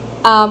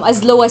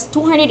 As low as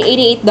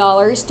 $288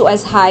 to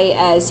as high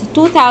as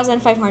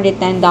 $2,510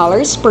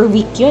 per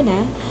week yun,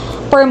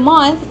 per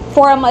month,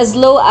 from as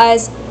low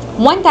as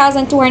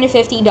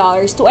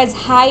 $1,250 to as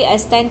high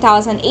as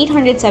 $10,875,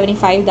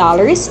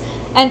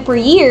 and per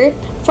year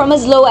from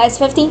as low as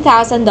 $15,000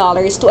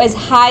 to as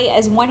high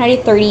as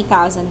 $130,000.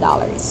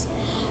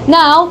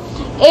 Now,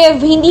 if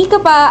hindi ka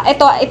pa,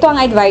 ito ang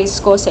advice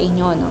ko sa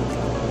inyo, no?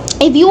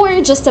 If you are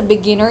just a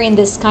beginner in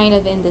this kind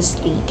of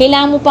industry,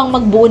 kailangan mo pang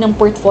magbuo ng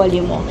portfolio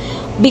mo.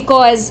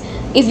 Because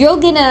if you're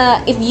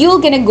gonna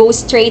go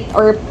straight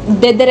or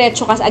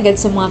dediretso ka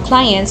agad sa mga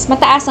clients,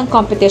 mataas ang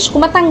competition.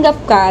 Kung matanggap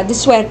ka,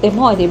 diswerte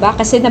mo, di ba?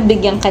 Kasi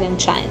nabigyan ka ng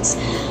chance.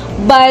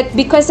 But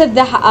because of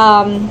the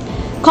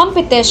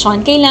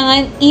competition,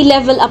 kailangan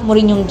i-level up mo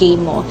rin yung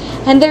game mo.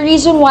 And the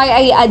reason why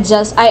I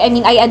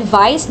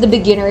advise the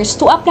beginners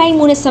to apply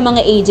muna sa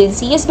mga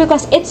agency is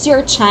because it's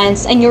your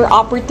chance and your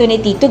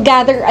opportunity to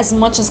gather as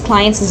much as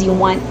clients as you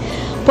want.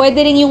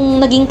 Pwede rin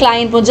yung naging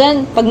client mo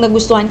dyan, pag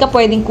nagustuhan ka,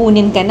 pwedeng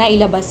kunin ka na,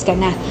 ilabas ka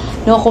na.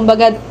 No?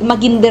 Kumbaga,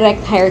 maging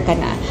direct hire ka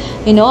na.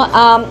 You know?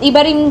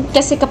 Iba rin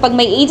kasi kapag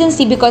may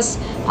agency because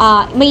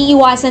may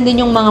iwasan din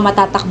yung mga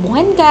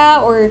matatakbuhan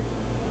ka or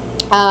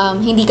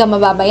hindi ka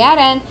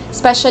mababayaran,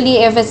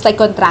 especially if it's like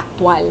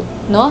contractual,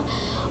 no?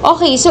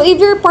 Okay, so if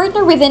you're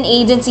partner with an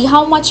agency,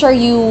 how much are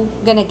you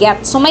gonna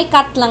get? So may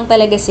cut lang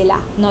talaga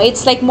sila, no?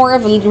 It's like more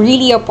of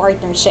really a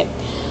partnership.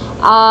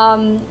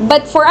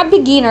 But for a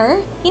beginner,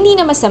 hindi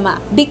na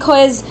masama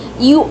because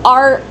you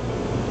are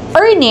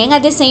earning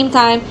at the same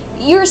time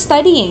you're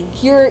studying,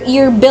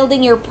 you're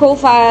building your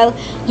profile,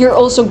 you're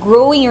also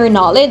growing your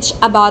knowledge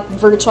about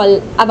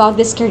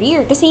this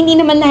career. Kasi hindi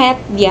naman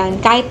lahat yan,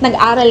 kahit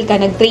nag-aral ka,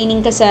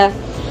 nag-training ka sa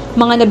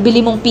mga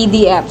nabili mong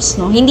PDFs,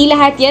 no? Hindi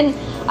lahat yan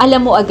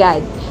alam mo agad.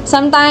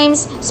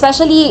 Sometimes,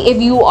 especially if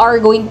you are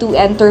going to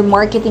enter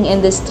marketing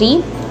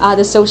industry,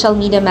 the social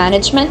media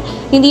management,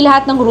 hindi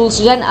lahat ng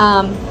rules dyan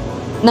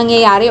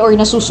nangyayari or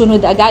nasusunod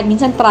agad.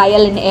 Minsan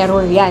trial and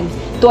error yan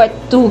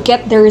to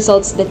get the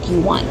results that you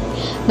want.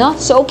 No?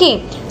 So,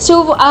 okay.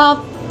 So,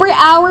 per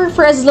hour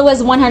for as low as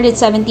 170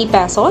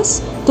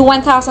 pesos to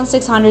 1,600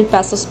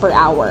 pesos per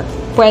hour.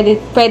 Pwede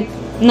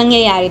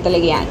nangyayari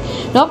talaga yan.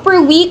 No?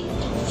 Per week,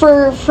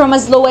 from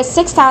as low as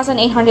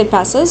 6,800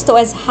 pesos to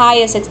as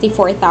high as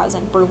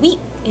 64,000 per week.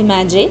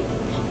 Imagine.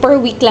 per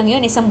week lang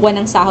yun, isang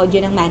buwan ng sahod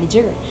yun ng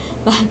manager.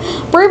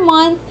 Per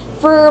month,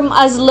 from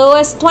as low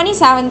as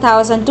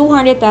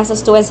 27,200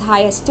 pesos to as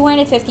high as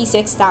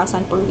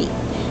 256,000 per week.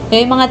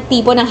 Yung mga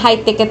tipo ng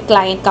high-ticket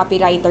client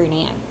copywriter na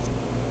yan.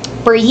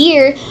 Per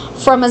year,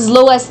 from as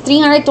low as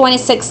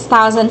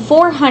 326,400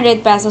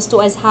 pesos to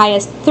as high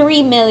as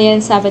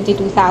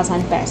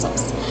 3,072,000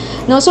 pesos.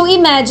 No, so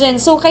imagine,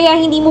 so kaya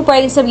hindi mo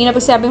pwedeng sabihin na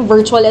pag sabing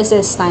virtual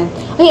assistant,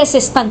 ay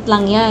assistant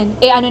lang yan.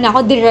 Ano na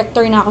ako,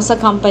 director na ako sa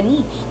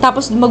company.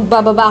 Tapos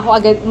mabababa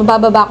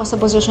ako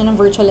sa posisyon ng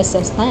virtual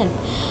assistant.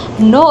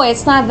 No,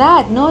 it's not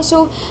that. No,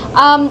 so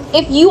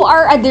if you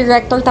are a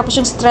director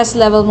tapos yung stress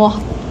level mo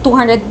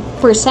 200%,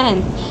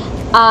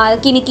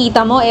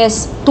 kinikita mo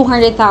is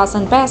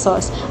 200,000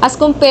 pesos. As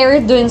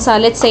compared dun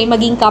sa, let's say,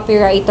 maging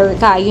copywriter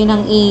ka, yun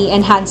ang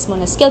i-enhance mo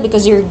na skill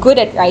because you're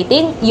good at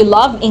writing, you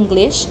love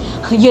English,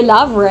 you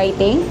love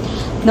writing,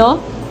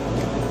 no?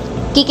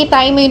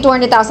 Kikitain mo yung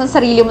 200,000,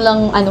 sarili mo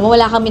lang,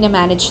 wala kang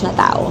minamanage na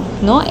tao,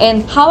 no?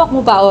 And hawak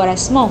mo pa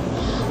oras mo,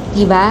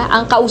 diba?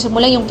 Ang kausap mo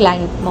lang yung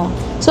client mo.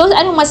 So,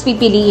 anong mas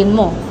pipiliin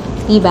mo?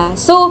 Diba?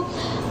 So,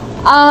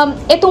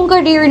 itong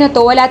career na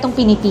to, wala tong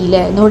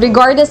pinipili. No?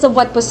 Regardless of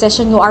what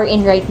position you are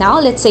in right now,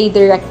 let's say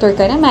director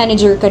ka na,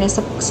 manager ka na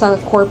sa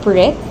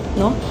corporate,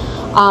 no?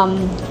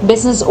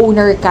 Business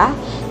owner ka,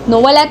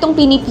 no? Wala tong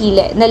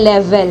pinipili na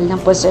level ng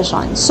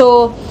position.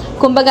 So,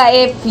 kumbaga,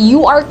 if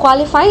you are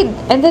qualified,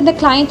 and then the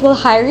client will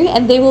hire you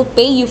and they will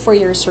pay you for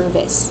your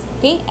service.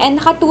 Okay? And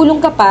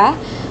nakatulong ka pa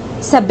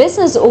sa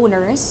business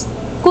owners,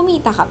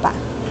 kumita ka pa.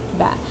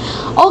 Diba?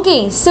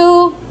 Okay,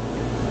 so,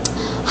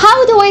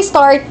 how do I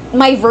start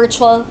my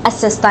virtual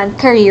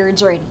assistant career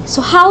journey?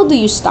 So how do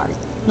you start?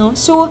 No,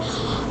 so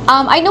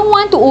I don't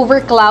want to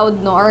overcloud,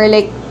 no, or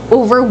like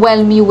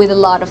overwhelm you with a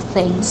lot of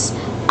things.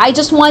 I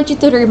just want you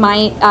to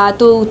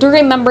to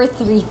remember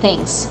three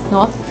things,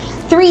 no,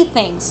 three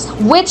things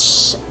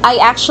which I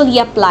actually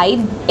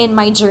applied in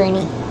my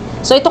journey.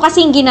 So ito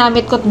kasi yung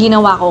ginamit ko at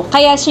ginawa ko,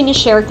 kaya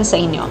sinishare ko sa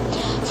inyo.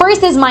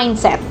 First is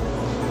mindset.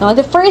 No,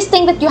 the first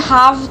thing that you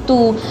have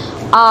to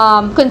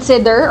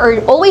consider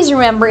or always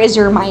remember is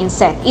your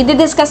mindset.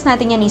 I-discuss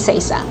natin yan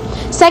isa-isa.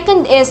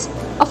 Second is,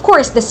 of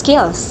course, the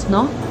skills,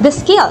 no? The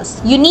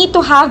skills. You need to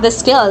have the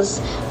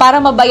skills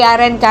para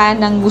mabayaran ka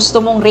ng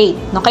gusto mong rate,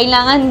 no?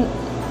 Kailangan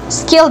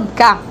skilled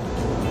ka.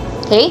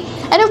 Okay?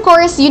 And of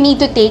course, you need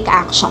to take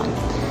action.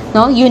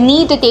 No? You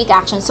need to take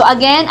action. So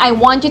again, I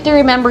want you to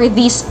remember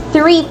these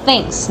three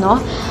things, no?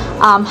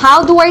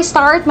 How do I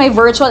start my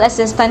virtual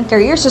assistant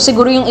career? So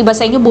siguro yung iba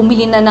sa inyo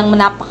bumili na ng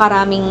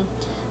napakaraming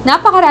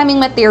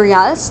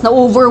materials, na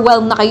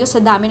overwhelmed na kayo sa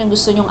dami ng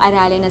gusto nyong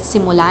aralin at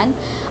simulan.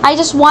 I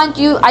just want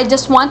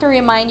to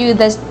remind you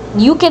that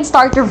you can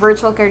start your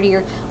virtual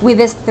career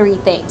with these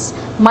three things: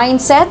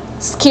 mindset,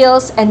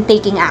 skills, and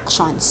taking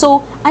action.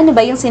 So, ano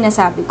ba yung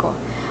sinasabi ko?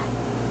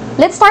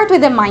 Let's start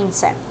with the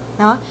mindset.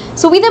 No?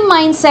 So, with the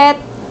mindset,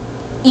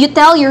 you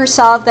tell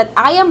yourself that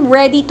I am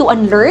ready to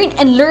unlearn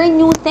and learn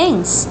new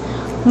things.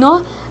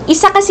 No?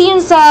 Isa kasi yun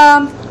sa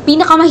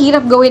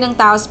pinakamahirap gawin ng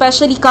tao,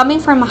 especially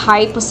coming from a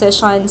high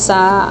position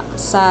sa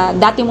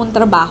dati mong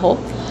trabaho.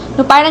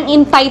 No, parang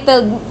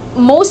entitled,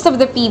 most of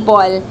the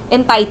people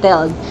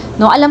entitled.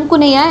 No, alam ko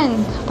na yan.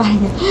 Parang,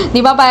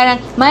 'di ba,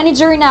 parang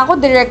manager na ako,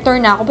 director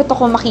na ako, ba't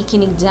ako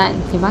makikinig diyan?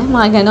 'Di ba?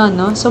 Mga ganon,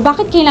 no? So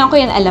bakit kailangan ko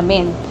yan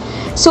alamin?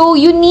 So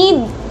you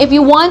need, if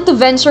you want to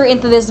venture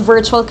into this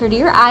virtual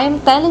career, I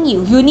am telling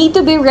you, you need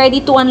to be ready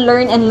to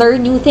unlearn and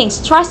learn new things.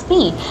 Trust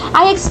me,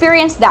 I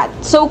experienced that.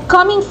 So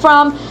coming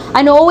from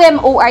an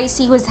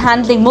OMOIC who's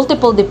handling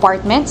multiple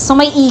departments, so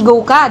may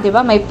ego ka, di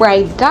ba? May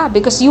pride ka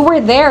because you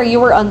were there,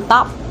 you were on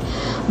top.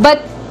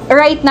 But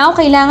right now,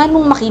 kailangan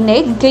mong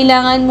makinig,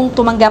 kailangan mong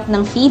tumanggap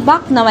ng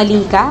feedback na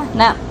mali ka,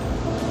 na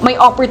may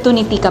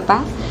opportunity ka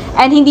pa,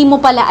 and hindi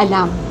mo pala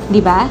alam.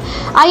 Diba?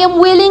 I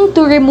am willing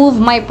to remove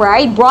my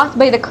pride brought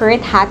by the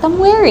current hat I'm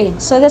wearing.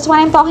 So that's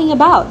what I'm talking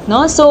about,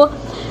 no? So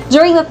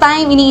during the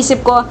time, iniisip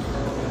ko,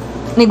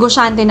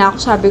 negosyante na ako,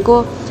 sabi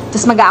ko,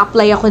 tapos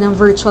mag-a-apply ako ng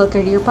virtual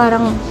career,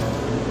 parang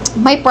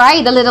may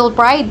pride, a little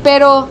pride,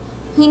 pero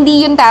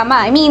hindi yun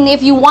tama. I mean,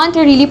 if you want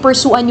to really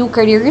pursue a new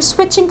career, you're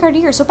switching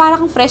career. So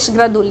parang fresh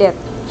grad ulit.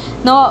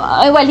 No,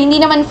 well, hindi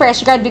naman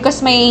fresh grad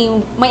because may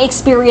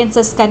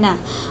experiences ka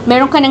na.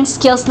 Meron ka ng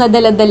skills na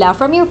dala-dala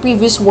from your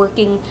previous work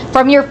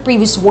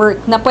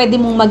na pwede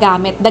mong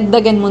magamit,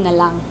 dagdagan mo na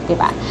lang, di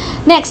ba?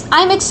 Next,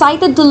 I'm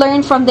excited to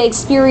learn from the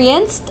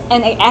experienced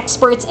and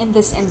experts in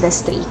this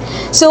industry.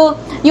 So,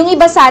 yung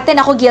iba sa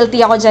atin, ako guilty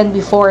ako dyan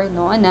before,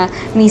 no, na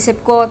inisip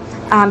ko,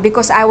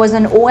 because I was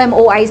an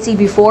OMOIC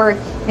before,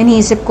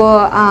 inisip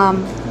ko,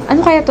 ano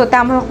kaya to?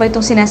 Tama ba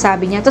itong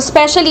sinasabi niya? So,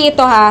 especially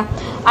ito ha,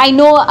 I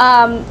know,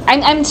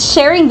 I'm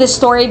sharing this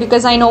story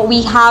because I know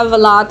we have a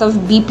lot of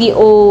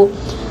BPO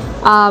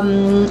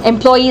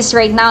employees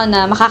right now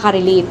na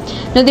makaka-relate.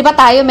 No, di ba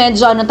tayo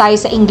medyo tayo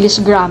sa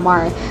English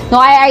grammar? No,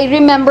 I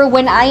remember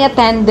when I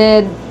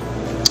attended,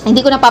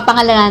 hindi ko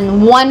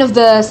napapangalanan, one of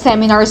the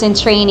seminars and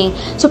training.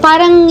 So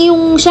parang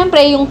syempre,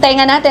 yung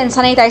tenga natin,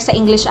 sanay tayo sa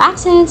English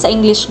accent, sa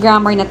English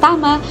grammar na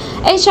tama.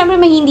 Eh, syempre,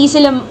 hindi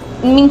sila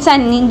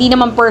minsan hindi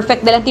naman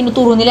perfect dahil ang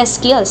tinuturo nila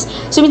skills.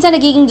 So minsan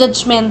nagiging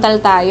judgmental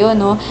tayo,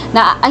 no?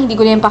 Na hindi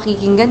ko na yung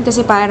pakikinggan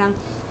kasi parang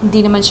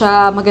hindi naman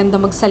siya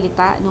maganda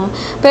magsalita, no?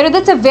 Pero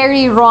that's a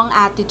very wrong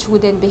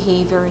attitude and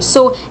behavior.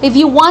 So if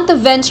you want to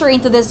venture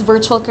into this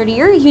virtual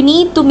career, you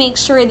need to make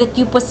sure that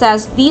you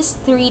possess these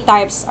 3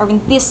 types or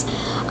this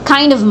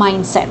kind of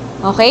mindset.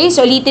 Okay?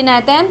 So ulitin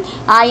natin,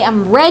 I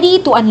am ready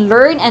to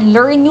unlearn and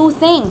learn new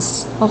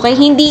things. Okay?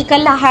 Hindi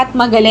ka lahat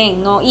magaling,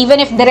 no? Even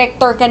if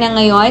director ka na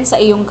ngayon sa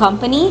iyong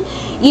company,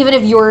 even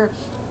if you're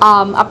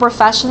a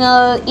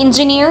professional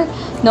engineer,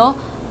 no?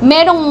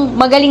 Merong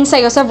magaling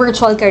sa'yo sa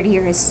virtual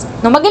careers.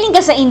 No, magaling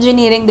ka sa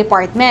engineering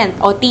department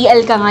o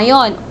TL ka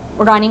ngayon,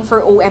 running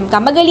for OM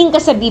ka. Magaling ka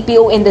sa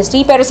BPO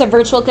industry pero sa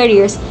virtual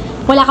careers,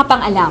 wala ka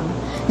pang alam.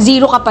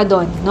 Zero ka pa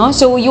doon, no?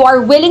 So you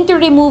are willing to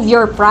remove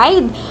your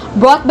pride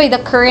brought by the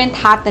current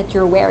hat that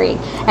you're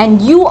wearing. And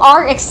you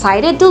are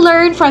excited to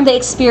learn from the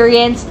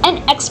experience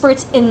and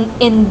experts in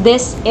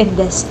this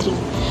industry.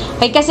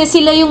 Okay, kasi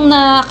sila yung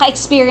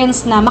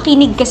naka-experience na,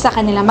 makinig ka sa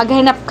kanila,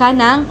 maghanap ka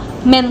ng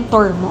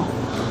mentor mo.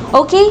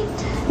 Okay?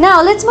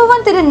 Now, let's move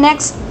on to the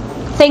next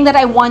thing that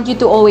I want you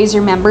to always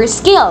remember,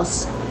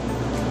 skills.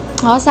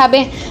 Oh,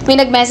 sabi, may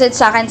nag-message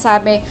sa akin,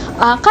 sabi,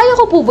 kaya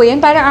ko po ba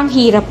yan? Parang ang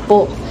hirap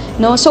po.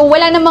 No? So,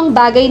 wala namang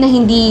bagay na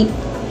hindi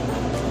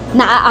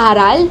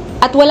naaaral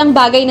at walang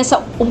bagay na sa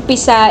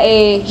umpisa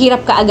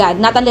hirap ka agad.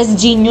 Not unless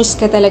genius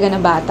ka talaga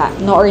na bata,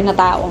 no? Or na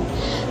tao.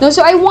 No?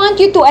 So, I want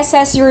you to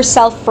assess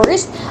yourself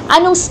first.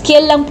 Anong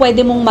skill lang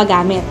pwede mong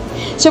magamit?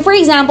 So, for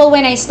example,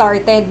 when I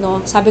started,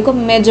 no, sabi ko,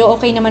 medyo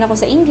okay naman ako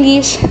sa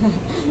English.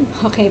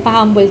 Okay,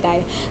 pa-humble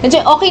tayo.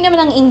 Medyo okay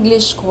naman ang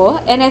English ko,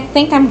 and I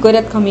think I'm good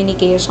at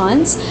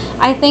communications.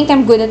 I think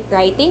I'm good at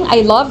writing.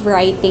 I love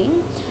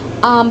writing.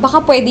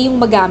 Baka pwede yung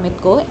magamit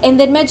ko. And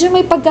then, medyo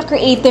may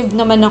pagka-creative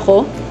naman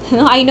ako.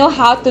 I know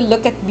how to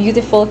look at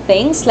beautiful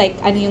things, like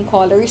ano yung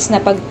colors na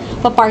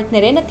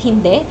pagpapartnerin at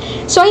hindi.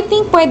 So, I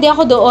think pwede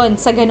ako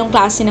doon sa ganong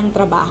klase ng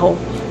trabaho.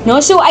 No,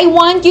 so I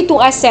want you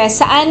to assess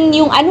saan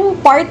yung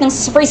anong part ng,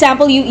 for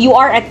example, you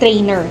are a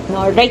trainer,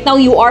 no? Right now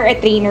you are a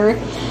trainer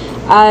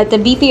at the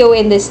BPO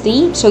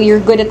industry, so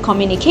you're good at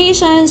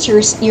communications,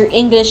 your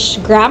English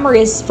grammar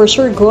is for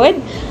sure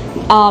good.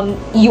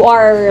 You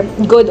are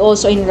good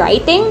also in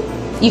writing.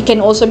 You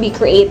can also be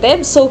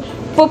creative. So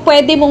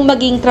pwede mong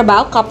maging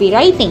trabaho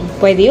copywriting.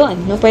 Pwede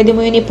 'yon, no? Pwede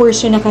mo 'yun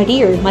i-pursue na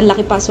career.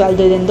 Malaki pa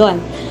sweldo din doon.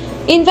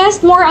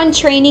 Invest more on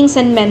trainings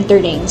and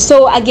mentoring.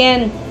 So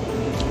again,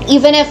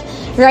 even if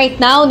right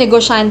now,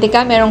 negosyante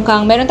ka, meron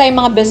tayong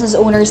mga business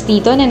owners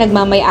dito na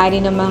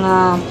nagmamay-ari ng mga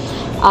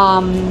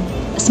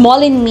small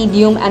and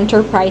medium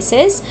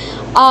enterprises,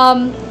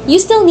 you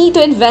still need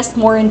to invest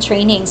more in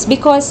trainings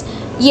because,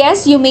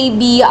 yes, you may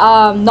be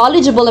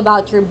knowledgeable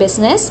about your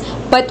business,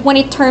 but when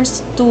it comes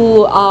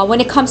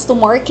to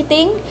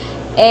marketing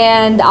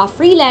and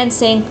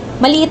freelancing,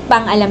 maliit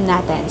pang alam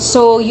natin.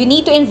 So, you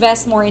need to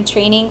invest more in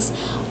trainings.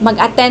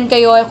 Mag-attend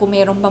kayo kung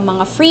mayroon pang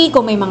mga free,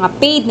 kung may mga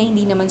paid na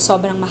hindi naman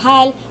sobrang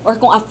mahal, or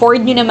kung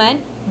afford nyo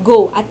naman,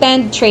 go,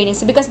 attend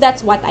trainings because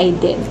that's what I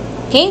did.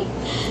 Okay?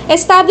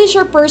 Establish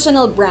your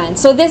personal brand.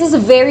 So, this is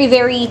very,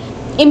 very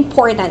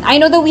important. I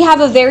know that we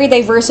have a very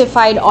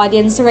diversified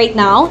audience right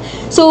now.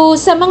 So,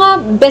 sa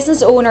mga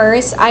business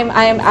owners,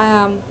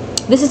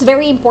 this is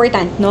very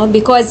important, no?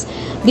 Because,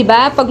 di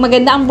ba, pag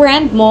maganda ang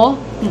brand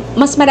mo,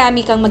 mas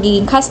marami kang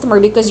magiging customer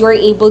because you are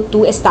able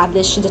to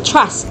establish the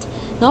trust,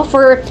 no?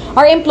 For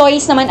our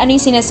employees naman, ano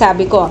yung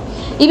sinasabi ko?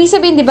 Ibig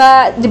sabihin, di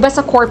ba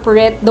sa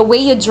corporate, the way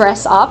you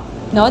dress up,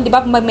 no? Di ba,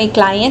 pag may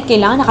client,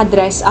 kailangan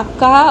naka-dress up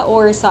ka,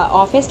 or sa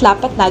office,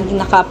 dapat laging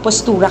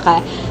naka-postura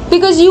ka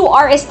because you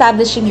are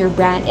establishing your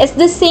brand. It's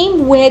the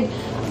same with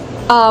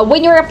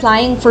when you're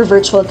applying for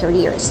virtual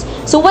careers.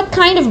 So, what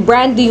kind of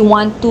brand do you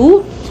want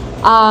to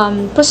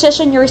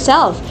position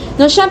yourself?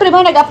 No, syempre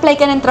ba nag-apply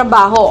ka ng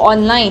trabaho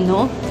online,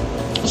 no?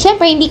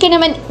 Syempre, hindi ka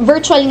naman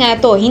virtual nga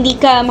to. Hindi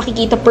ka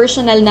makikita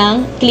personal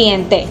ng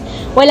kliyente.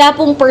 Wala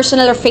pong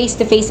personal or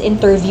face-to-face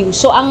interview.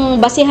 So, ang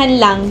basihan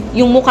lang,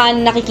 yung mukha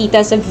na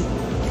nakikita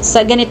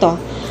sa ganito,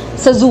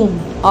 sa Zoom.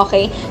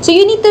 Okay? So,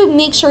 you need to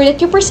make sure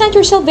that you present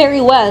yourself very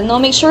well, no?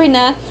 Make sure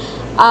na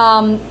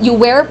you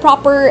wear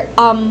proper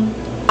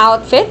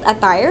outfit,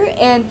 attire,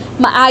 and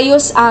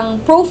maayos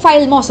ang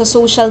profile mo sa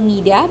social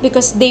media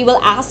because they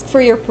will ask for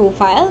your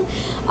profile.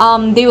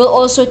 They will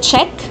also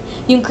check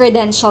yung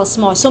credentials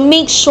mo. So,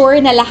 make sure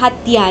na lahat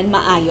yan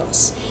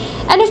maayos.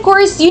 And of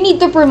course, you need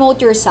to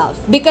promote yourself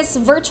because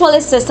virtual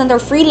assistant or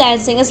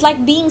freelancing is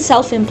like being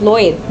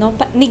self-employed, no?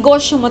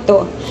 Negosyo mo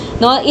to,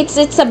 no? It's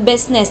a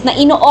business na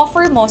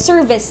ino-offer mo,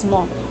 service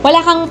mo. Wala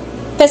kang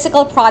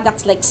physical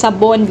products like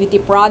sabon, beauty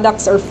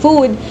products, or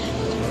food,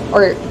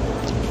 or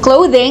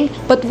clothing,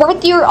 but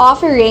what you're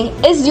offering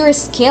is your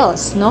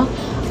skills, no?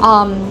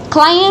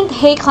 Client,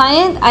 hey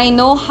client, I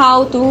know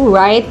how to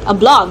write a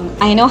blog.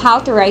 I know how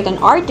to write an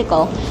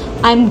article.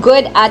 I'm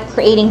good at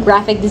creating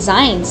graphic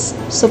designs.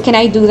 So can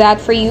I do that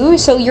for you?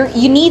 So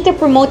you need to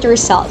promote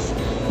yourself,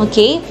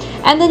 okay?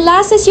 And then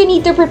last is you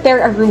need to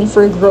prepare a room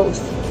for growth.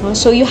 No?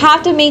 So you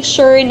have to make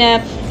sure na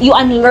you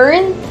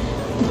unlearn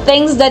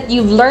things that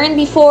you've learned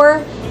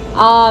before,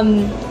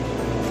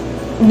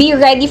 be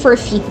ready for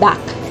feedback,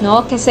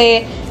 no?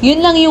 Kasi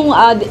yun lang yung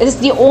is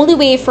the only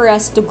way for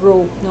us to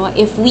grow, no?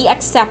 If we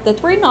accept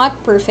that we're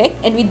not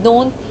perfect and we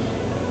don't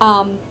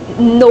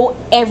know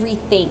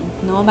everything,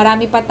 no?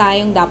 Marami pa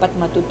tayong dapat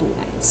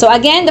matutunan. So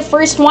again, the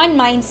first one,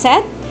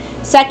 mindset.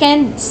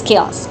 Second,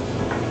 skills.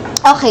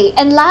 Okay,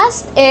 and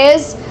last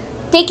is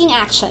taking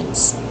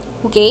actions.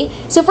 Okay?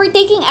 So for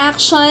taking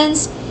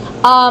actions,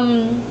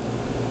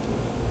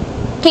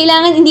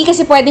 kailangan, hindi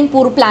kasi pwedeng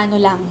puro plano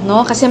lang,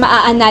 no? Kasi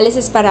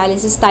maa-analysis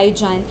paralysis tayo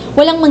dyan.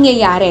 Walang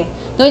mangyayari.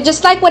 No?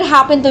 Just like what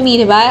happened to me,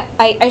 di ba?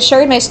 I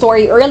shared my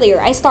story earlier.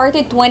 I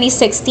started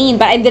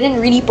 2016, but I didn't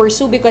really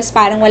pursue because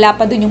parang wala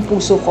pa dun yung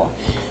puso ko.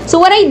 So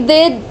what I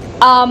did,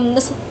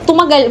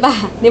 tumagal ba?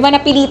 Di ba?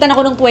 Napilitan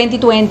ako ng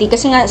 2020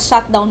 kasi nga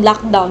shutdown,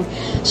 lockdown.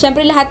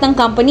 Siyempre lahat ng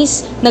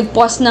companies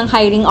nag-pause ng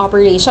hiring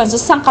operations. So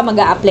saan ka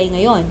mag-a-apply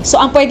ngayon? So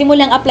ang pwede mo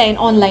lang apply in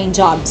online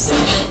jobs.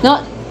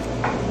 No?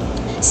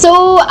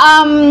 So,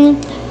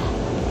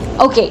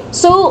 okay.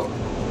 So,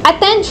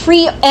 attend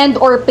free and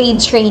or paid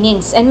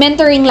trainings and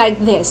mentoring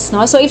like this,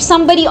 no? So, if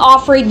somebody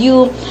offered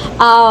you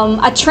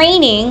a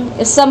training,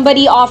 if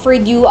somebody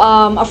offered you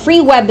a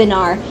free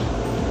webinar,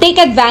 take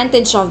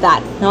advantage of that,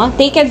 no?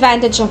 Take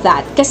advantage of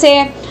that.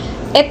 Kasi,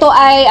 ito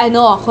ay,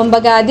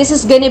 kumbaga, this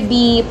is gonna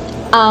be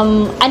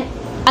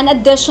an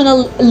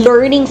additional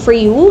learning for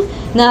you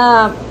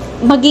na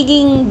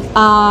magiging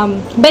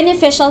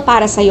beneficial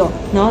para sa'yo,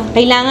 no?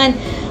 Kailangan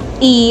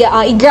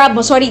i-grab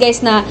mo. Sorry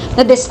guys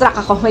na-distract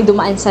ako. May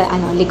dumaan sa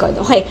likod.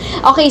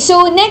 Okay,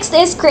 so next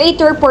is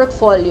create your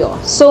portfolio.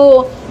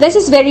 So, this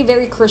is very,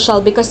 very crucial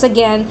because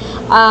again,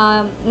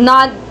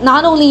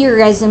 not only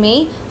your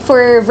resume,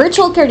 for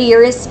virtual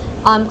careers,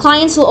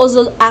 clients will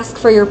also ask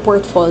for your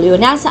portfolio.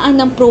 Nasaan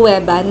ng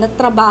pruweba na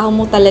trabaho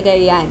mo talaga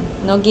yan,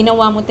 no?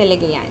 Ginawa mo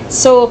talaga yan.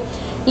 So,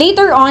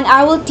 later on,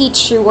 I will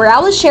teach you or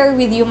I will share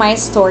with you my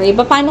story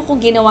paano ko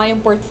ginawa yung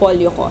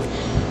portfolio ko.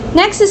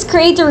 Next is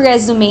create your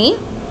resume.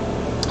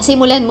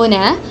 Simulan mo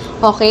na.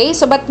 Okay?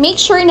 So, but make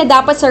sure na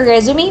dapat sa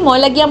resume mo,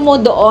 lagyan mo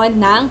doon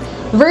ng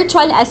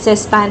virtual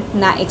assistant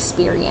na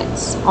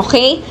experience.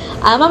 Okay?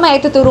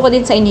 Mamaya ituturo ko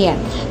din sa inyo yan.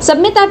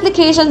 Submit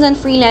applications and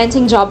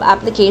freelancing job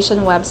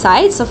application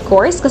websites, of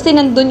course, kasi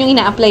nandun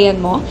yung ina-applyan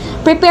mo.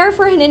 Prepare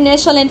for an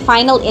initial and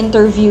final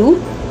interview.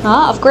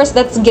 Of course,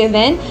 that's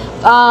given.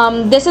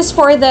 This is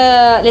for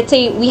the, let's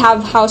say, we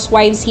have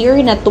housewives here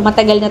na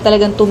tumatagal na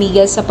talagang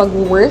tumigil sa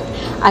pag-work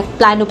at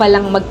plano pa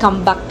lang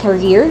mag-comeback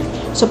career.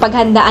 So,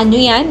 paghandaan nyo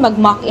yan,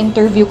 mag-mock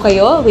interview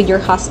kayo with your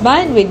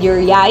husband, with your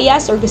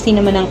yayas, or kasi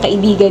naman ng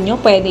kaibigan nyo,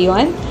 pwede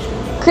yon.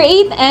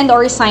 Create and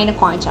or sign a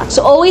contract.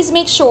 So, always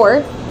make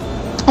sure,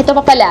 ito pa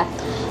pala,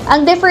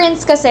 ang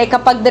difference kasi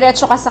kapag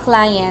diretso ka sa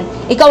client,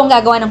 ikaw ang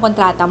gagawa ng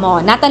kontrata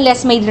mo. Not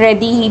unless may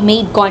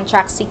ready-made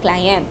contract si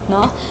client,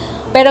 no?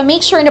 Pero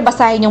make sure na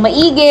basahin yung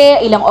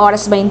maigi, ilang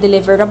oras ba yung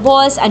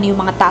deliverables, ano yung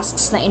mga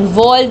tasks na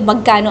involved,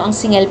 magkano ang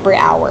singil per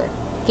hour.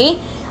 Okay?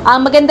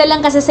 Maganda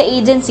lang kasi sa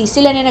agency,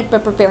 sila na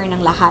nagpe-prepare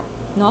ng lahat,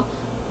 no?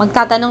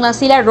 Magtatanong lang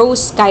sila,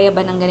 Rose, kaya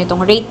ba ng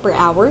ganitong rate per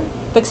hour?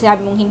 Pag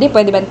sinabi mong hindi,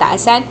 pwede ba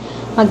taasan?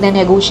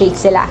 Magna-negotiate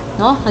sila,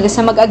 no? Hanggang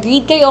sa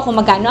mag-agree kayo kung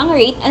magkano ang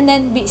rate, and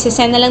then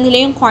sisend na lang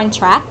nila yung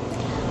contract,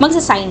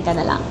 magsasign ka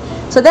na lang.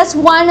 So that's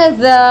one of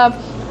the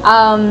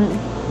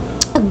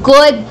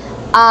good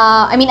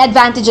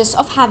advantages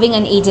of having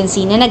an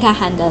agency na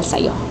nagha-handle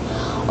sa'yo.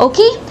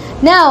 Okay?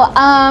 Now,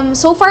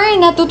 so far,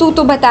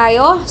 natututo ba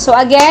tayo? So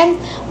again,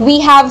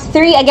 we have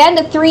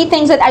the three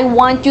things that I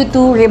want you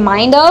to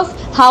remind of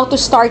how to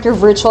start your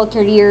virtual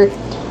career,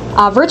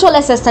 virtual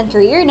assistant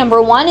career.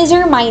 Number one is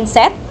your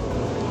mindset.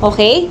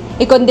 Okay?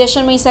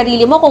 I-condition mo yung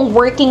sarili mo kung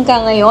working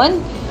ka ngayon,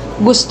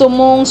 gusto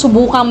mong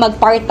subukang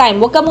mag-part-time.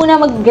 Huwag ka muna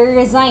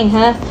mag-resign,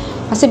 ha?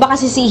 Kasi baka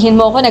sisihin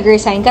mo ako,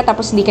 nag-resign ka,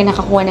 tapos hindi ka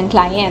nakakuha ng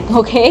client.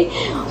 Okay?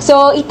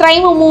 So,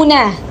 i-try mo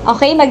muna.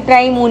 Okay?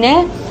 Mag-try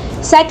muna.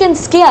 Second,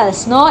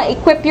 skills, no?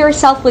 Equip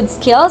yourself with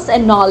skills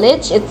and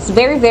knowledge. It's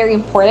very, very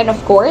important, of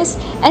course.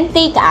 And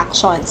take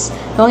actions.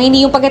 No?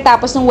 Hindi yung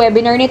pagkatapos ng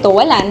webinar nito,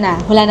 wala na.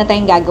 Wala na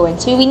tayong gagawin.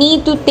 So, we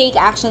need to take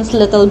actions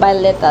little by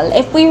little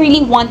if we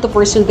really want to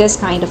pursue this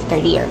kind of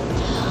career.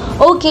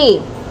 Okay.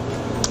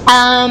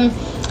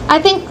 I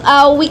think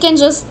we can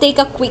just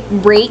take a quick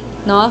break,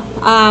 no?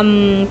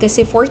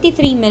 Kasi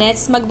 43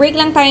 minutes. Mag-break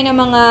lang tayo ng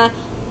mga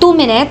 2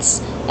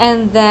 minutes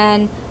and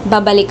then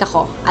babalik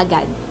ako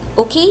agad.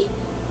 Okay?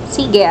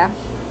 Sige.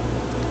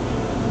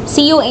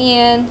 See you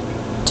in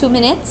 2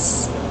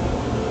 minutes.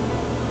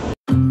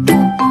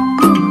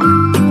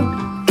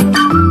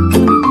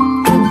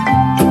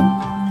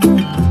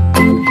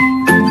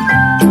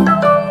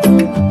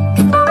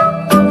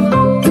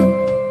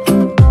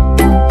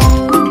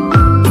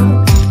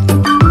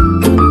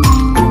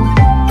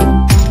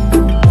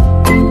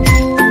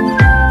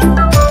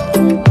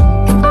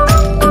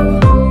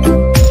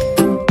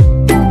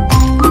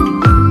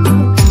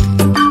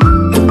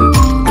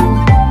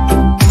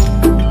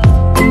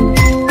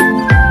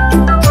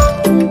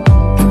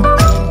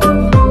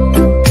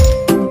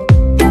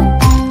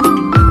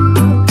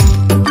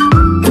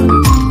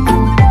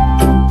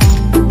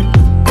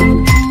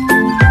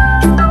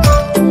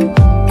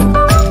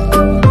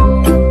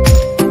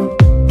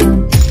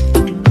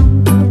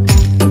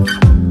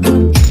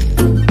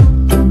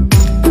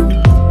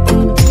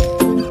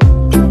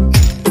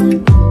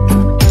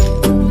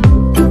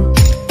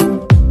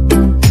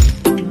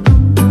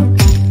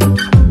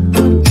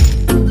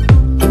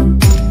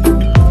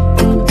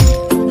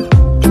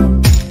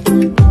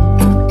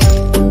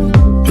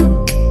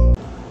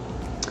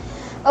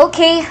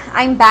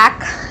 I'm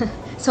back.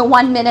 So,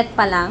 1 minute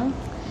pa lang.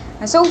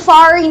 So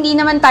far, hindi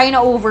naman tayo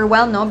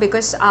na-overwhelm, no?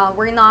 Because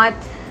we're not,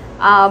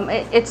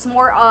 it's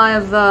more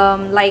of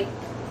like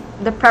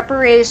the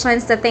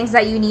preparations, the things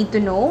that you need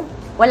to know.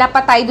 Wala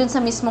pa tayo dun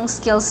sa mismong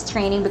skills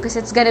training because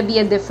it's gonna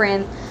be a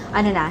different,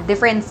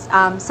 different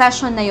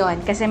session na yon.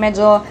 Kasi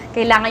medyo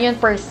kailangan yun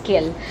per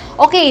skill.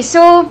 Okay,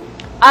 so,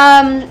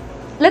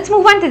 let's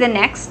move on to the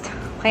next.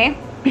 Okay?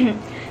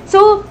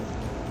 So,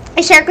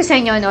 i-share ko sa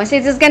inyo, no? So,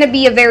 it's gonna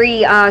be a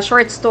very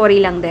short story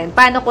lang din.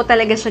 Paano ko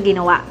talaga siya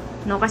ginawa?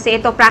 No? Kasi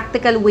ito,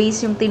 practical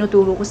ways yung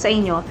tinuturo ko sa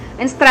inyo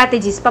and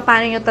strategies,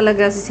 paano nyo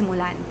talaga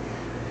sisimulan.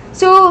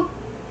 So,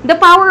 the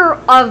power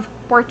of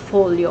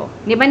portfolio.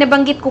 Di ba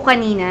nabanggit ko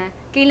kanina,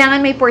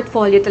 kailangan may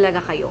portfolio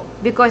talaga kayo.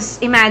 Because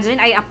imagine,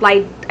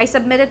 I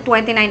submitted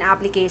 29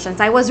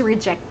 applications. I was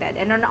rejected.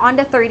 And on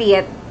the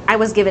 30th, I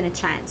was given a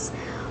chance.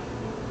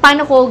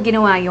 Paano ko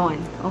ginawa yon?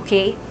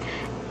 Okay?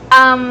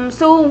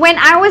 So,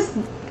 when I was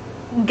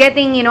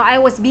getting, I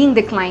was being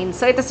declined.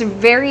 So, it was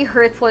very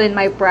hurtful in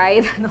my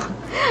pride.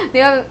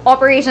 Di ba,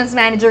 operations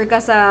manager ka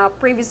sa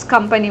previous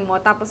company mo,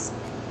 tapos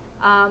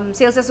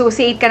sales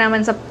associate ka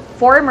naman sa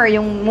former,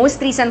 yung most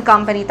recent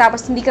company,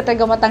 tapos hindi ka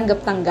talaga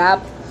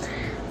matanggap-tanggap.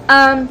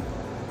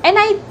 And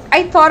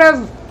I thought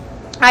of,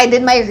 I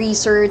did my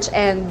research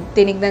and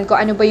tinignan ko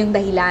ano ba yung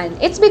dahilan.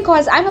 It's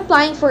because I'm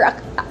applying for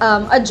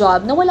a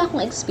job na wala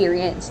akong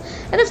experience.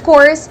 And of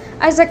course,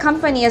 as a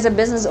company, as a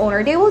business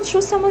owner, they will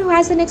choose someone who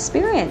has an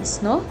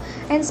experience, no?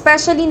 And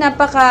especially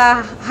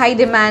napaka high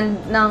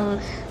demand ng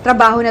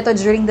trabaho na to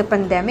during the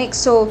pandemic.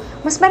 So,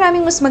 mas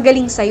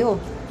magaling sa'yo.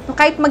 No,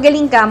 kahit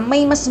magaling ka,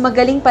 may mas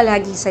magaling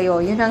palagi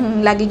sa'yo. Yun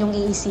ang lagi nyong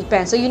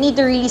iisipin. So, you need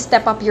to really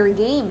step up your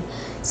game.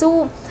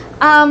 So,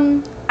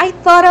 I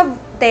thought of,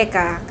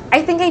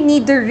 I think I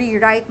need to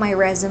rewrite my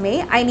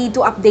resume. I need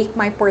to update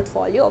my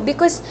portfolio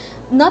because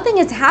nothing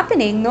is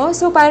happening, no?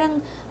 So, parang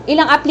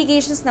ilang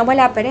applications na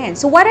wala pa rin.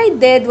 So, what I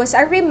did was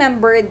I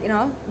remembered,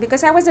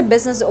 because I was a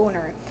business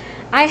owner,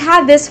 I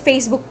had this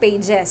Facebook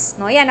pages,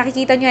 no? Yan,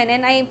 nakikita nyo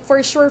yan. And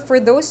for sure, for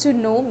those who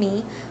know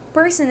me,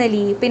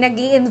 personally,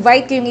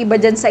 pinag-i-invite ko yung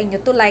iba dyan sa inyo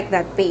to like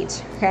that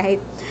page,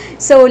 right?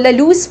 So, La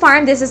Luz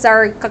Farm, this is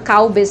our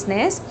cacao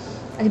business.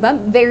 Diba?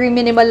 Very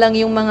minimal lang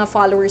yung mga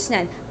followers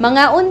niyan.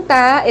 Mga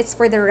Unta, it's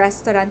for the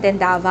restaurant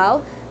in Davao.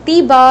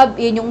 T-Bob,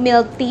 yun yung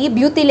milk tea.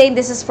 Beauty Lane,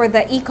 this is for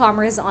the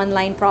e-commerce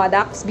online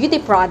products, beauty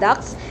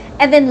products.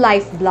 And then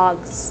Life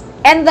Vlogs.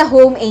 And the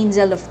Home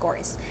Angel, of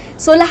course.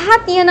 So,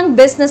 lahat yan ng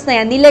business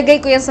na yan,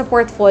 nilagay ko yan sa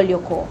portfolio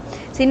ko.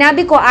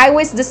 Sinabi ko, I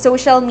was the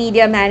social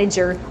media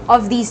manager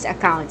of these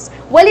accounts.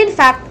 Well, in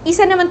fact,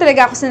 isa naman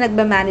talaga ako sa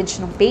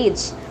nagba-manage ng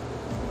page.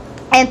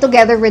 And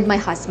together with my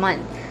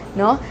husband.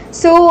 No?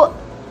 So,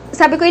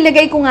 sabi ko,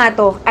 ilagay ko nga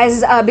to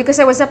as, because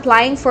I was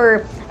applying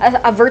for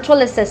a virtual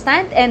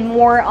assistant and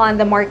more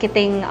on the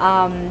marketing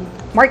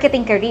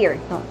career.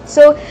 No?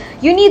 So,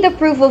 you need the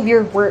proof of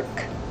your work.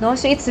 No?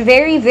 So, it's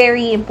very,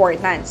 very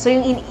important. So,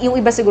 yung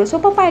iba siguro, so,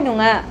 paano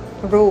nga,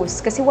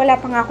 Rose? Kasi wala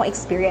pa nga akong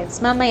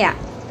experience. Mamaya,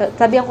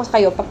 sabihan ko sa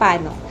kayo,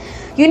 paano?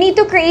 You need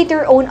to create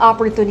your own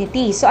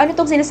opportunity. So, ano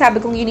tong sinasabi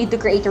kong you need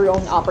to create your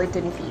own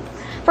opportunity?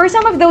 For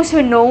some of those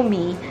who know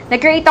me,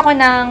 nag-create ako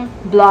ng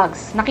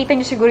blogs. Nakita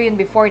nyo siguro yun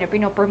before na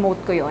pinopromote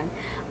ko yun.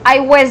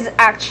 I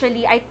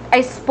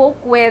spoke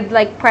with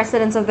like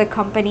presidents of the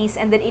companies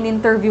and then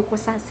in-interview ko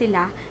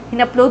sila,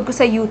 in-upload ko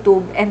sa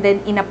YouTube, and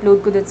then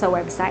in-upload ko dun sa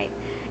website.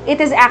 It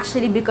is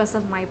actually because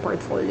of my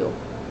portfolio.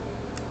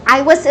 I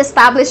was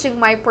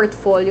establishing my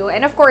portfolio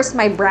and of course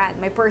my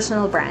brand, my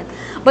personal brand.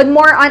 But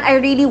more on,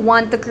 I really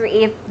want to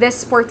create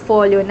this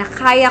portfolio na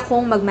kaya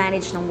kong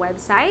mag-manage ng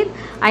website.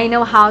 I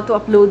know how to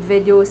upload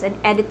videos and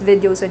edit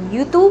videos on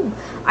YouTube.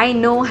 I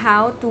know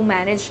how to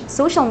manage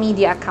social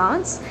media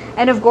accounts.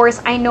 And of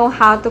course, I know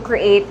how to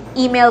create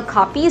email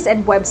copies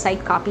and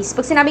website copies.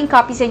 Pag sinabing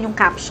copies, yan yung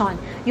caption,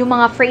 yung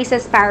mga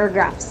phrases,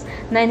 paragraphs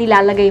na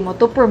nilalagay mo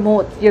to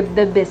promote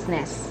the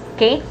business.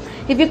 Okay?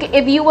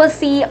 If you will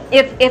see,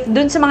 if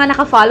dun sa mga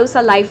naka-follow sa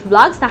live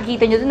vlogs,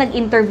 nakikita nyo dun,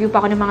 nag-interview pa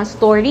ako ng mga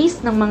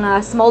stories ng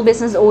mga small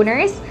business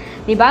owners.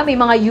 Diba? May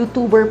mga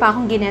YouTuber pa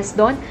akong gines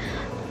doon.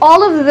 All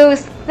of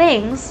those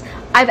things,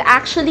 I've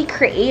actually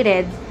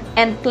created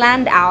and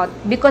planned out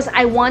because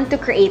I want to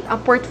create a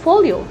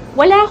portfolio.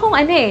 Wala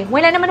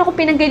naman akong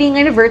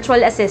pinanggalingan na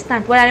virtual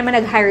assistant. Wala naman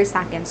nag-hire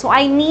sa akin. So,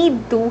 I need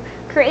to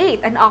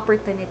create an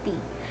opportunity.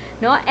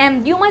 No?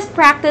 And you must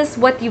practice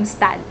what you've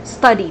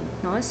studied.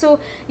 No?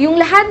 So,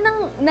 yung lahat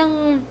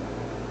ng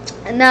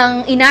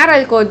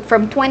inaral ko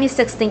from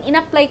 2016,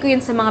 in-apply ko yun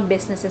sa mga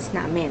businesses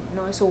namin.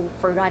 No? So,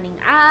 for running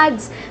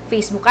ads,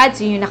 Facebook ads,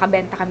 yun yung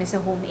nakabenta kami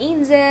sa Home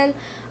Angel.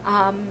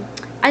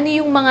 Ano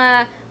yung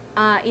mga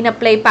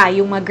in-apply pa?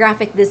 Yung mga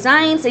graphic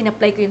designs,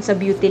 in-apply ko yun sa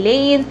Beauty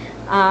Lane.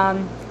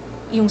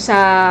 Yung sa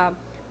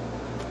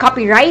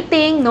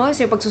copywriting, no?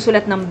 So, yung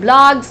pagsusulat ng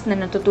blogs na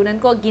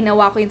natutunan ko,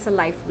 ginawa ko yun sa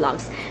live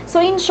vlogs.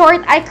 So, in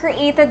short, I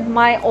created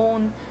my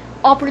own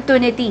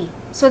opportunity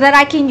so that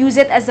I can use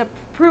it as a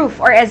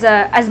proof or as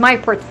my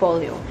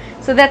portfolio.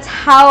 So, that's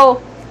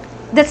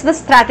the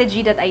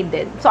strategy that I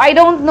did. So, I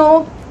don't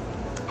know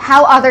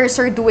how others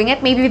are doing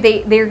it. Maybe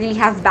they really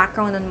have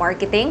background on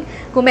marketing.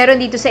 Kung meron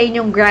dito sa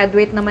inyong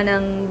graduate naman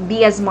ng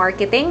BS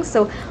Marketing.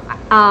 So,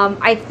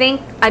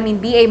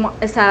 BA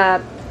sa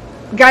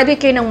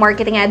graduate kayo ng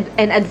Marketing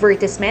and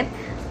Advertisement,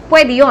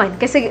 pwede yon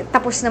kasi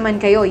tapos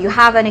naman kayo. You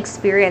have an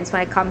experience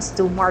when it comes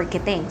to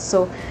marketing.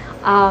 So,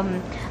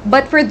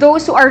 but for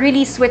those who are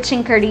really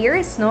switching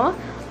careers, no?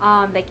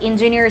 Like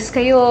engineers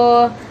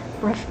kayo,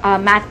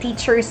 math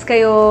teachers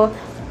kayo,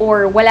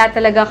 or wala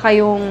talaga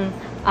kayong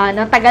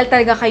natagal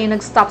talaga kayo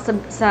nag-stop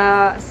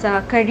sa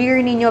career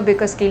ninyo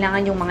because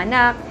kailangan yung mga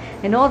anak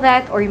and all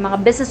that, or yung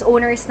mga business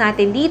owners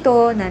natin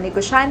dito na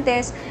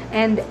negosyantes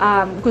and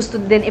gusto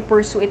din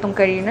i-pursue itong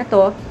career na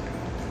to,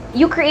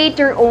 you create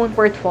your own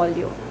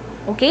portfolio.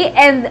 Okay?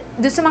 And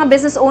doon sa mga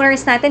business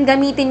owners natin,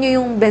 gamitin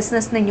nyo yung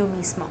business ninyo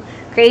mismo.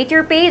 Create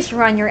your page,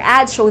 run your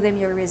ads, show them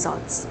your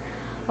results.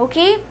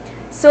 Okay?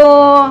 So,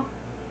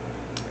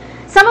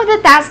 some of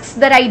the tasks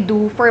that I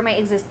do for my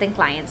existing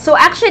clients. So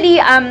actually,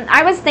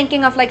 I was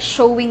thinking of like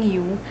showing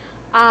you,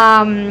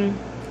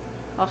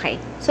 okay.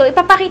 So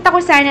ipapakita ko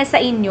sana sa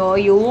inyo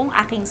yung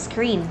aking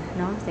screen,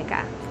 no?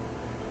 Teka.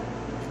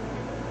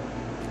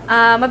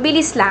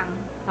 Mabilis lang.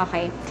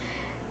 Okay.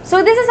 So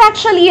this is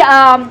actually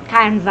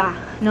Canva,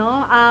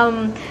 no?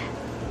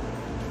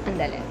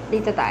 Andali.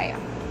 Dito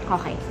tayo.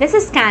 Okay. This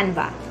is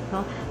Canva,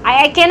 no?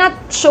 I cannot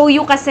show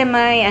you kasi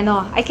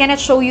I cannot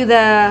show you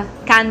the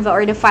Canva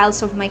or the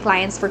files of my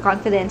clients for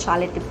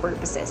confidentiality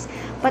purposes.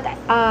 But,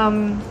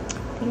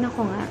 tingnan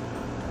ko nga.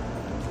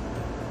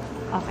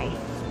 Okay.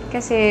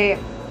 Kasi,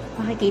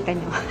 makikita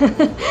nyo.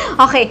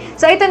 Okay.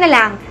 So, ito na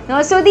lang.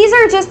 No? So, these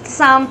are just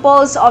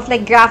samples of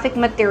like graphic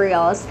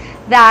materials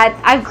that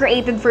I've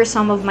created for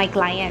some of my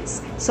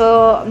clients.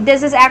 So,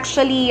 this is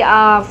actually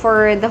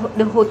for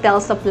the hotel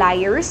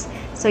suppliers.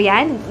 So,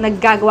 yan,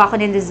 naggagawa ko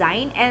ng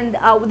design. And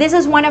this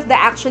is one of the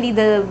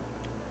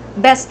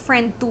best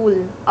friend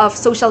tool of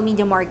social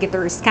media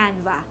marketers,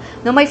 Canva.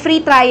 No, may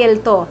free trial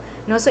to.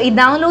 No, so,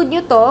 i-download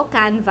nyo to,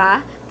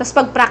 Canva, tapos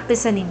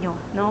pag-practicean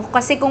ninyo. No?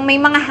 Kasi kung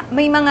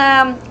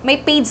may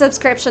paid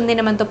subscription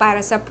din naman to para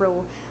sa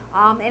pro.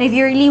 And if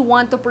you really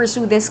want to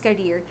pursue this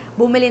career,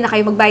 bumili na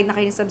kayo, magbayad na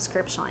kayo ng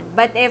subscription.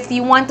 But if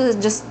you want to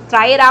just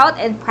try it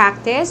out and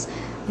practice,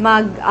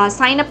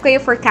 sign up kayo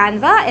for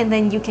Canva and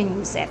then you can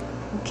use it.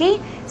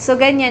 Okay? So,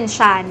 ganyan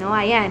siya, no?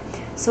 Ayan.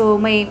 So,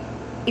 may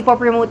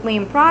ipopromote mo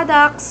yung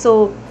product.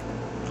 So,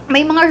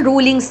 may mga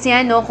rulings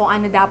yan, no? Kung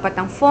ano dapat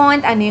ang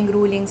font, ano yung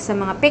rulings sa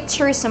mga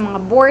pictures, sa mga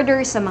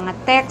borders, sa mga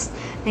text,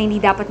 na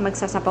hindi dapat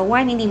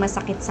magsasapawan, hindi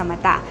masakit sa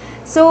mata.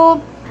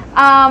 So,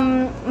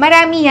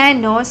 marami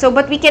yan, no? So,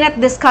 but we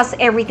cannot discuss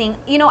everything.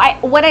 You know,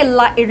 what I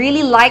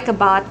really like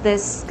about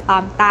this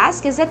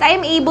task is that I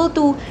am able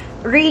to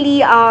really,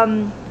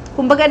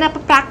 kumbaga,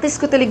 napapractice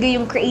ko talaga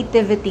yung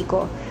creativity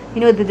ko. You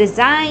know, the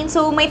design.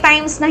 So, may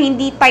times na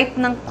hindi type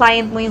ng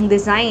client mo yung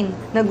design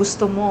na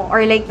gusto mo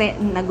or like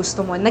na gusto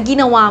mo, na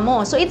ginawa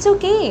mo. So, it's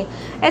okay.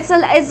 It's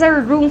a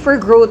room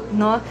for growth,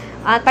 no?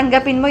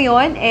 Tanggapin mo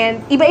yon, and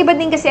iba-iba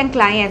din kasi ang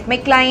client.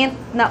 May client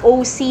na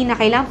OC na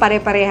kailangan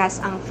pare-parehas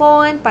ang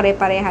font,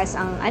 pare-parehas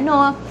ang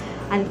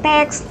ang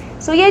text.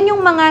 So, yan yung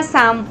mga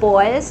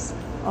samples.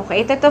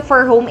 Okay, ito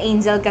for Home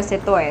Angel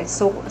kasi to eh.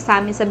 So, sa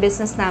amin, sa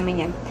business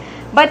namin yan.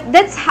 But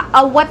that's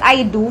what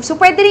I do. So,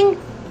 pwede rin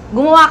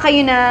gumawa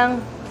kayo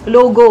ng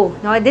logo.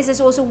 No? This is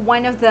also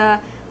one of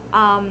the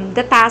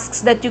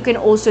tasks that you can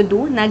also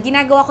do na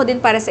ginagawa ko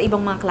din para sa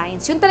ibang mga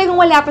clients. Yung talagang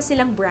wala pa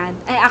silang brand.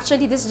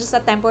 Actually, this is just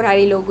a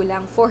temporary logo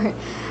lang for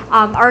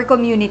our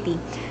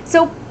community.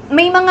 So,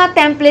 may mga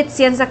templates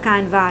yan sa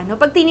Canva. No?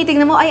 Pag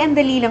tinitignan mo, ay,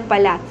 andali lang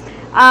pala.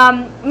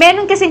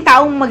 Meron kasing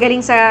taong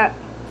magaling sa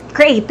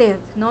creative.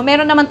 No?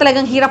 Meron naman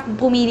talagang hirap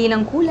pumili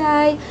ng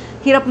kulay,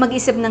 hirap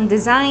mag-isip ng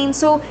design.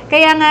 So,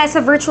 kaya nga sa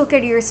virtual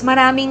careers,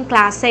 maraming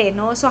klase,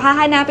 no? So,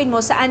 hahanapin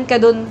mo saan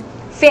ka dun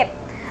fit.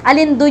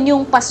 Alin dun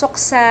yung pasok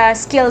sa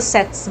skill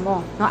sets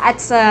mo, no? At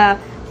sa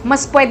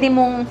mas pwede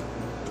mong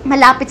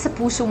malapit sa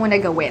puso mo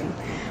na gawin.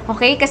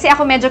 Okay? Kasi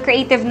ako medyo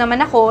creative naman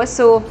ako.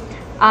 So,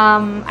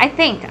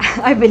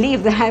 I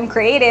believe that I'm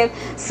creative.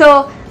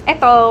 So,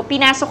 eto,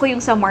 pinasok ko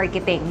yung sa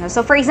marketing. No?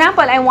 So, for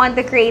example, I want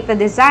to create a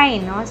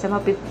design. No? So,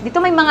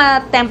 dito may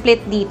mga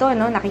template dito.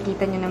 No?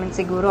 Nakikita nyo naman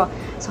siguro.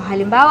 So,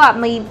 halimbawa,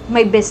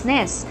 may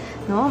business.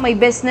 No? May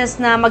business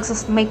na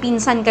may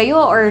pinsan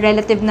kayo or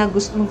relative na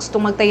gusto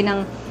magtayo ng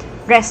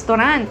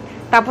restaurant.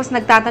 Tapos,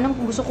 nagtatanong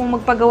kung gusto kong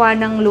magpagawa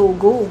ng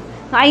logo.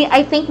 No,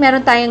 I think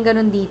meron tayong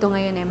ganun dito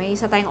ngayon eh. May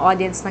isa tayong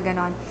audience na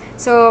ganun.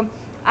 So,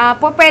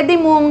 pwede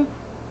mong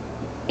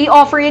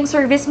i-offer yung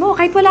service mo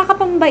kahit wala ka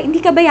pang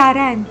hindi ka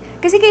bayaran.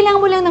 Kasi kailangan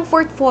mo lang ng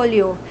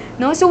portfolio,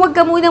 no? So, wag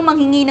ka munang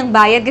manghingi ng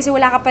bayad kasi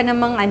wala ka pa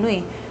namang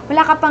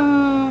wala ka pang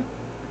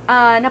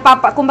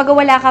kumbaga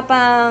wala ka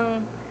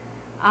pang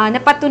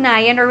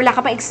napatunayan or wala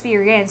ka pang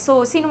experience.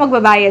 So, sino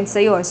magbabayad sa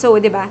iyo? So,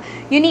 'di ba?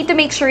 You need to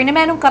make sure na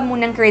meron ka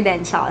munang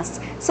credentials.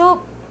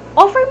 So,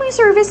 offer mo yung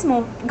service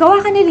mo.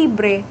 Gawa ka na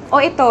libre.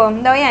 O ito,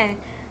 daw yan.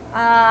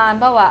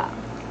 Bawa,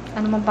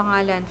 ano mang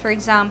pangalan? For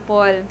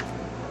example,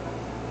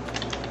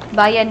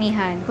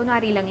 Bayanihan.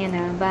 Kunwari lang yan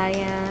ha.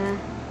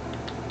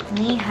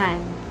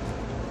 Nihan.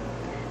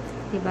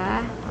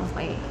 Diba?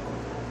 Okay.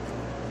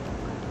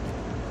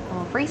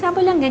 Oh, for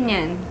example lang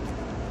ganyan.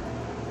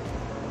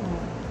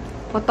 Oh,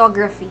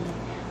 photography.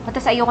 O,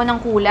 tas ayoko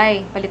ng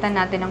kulay. Palitan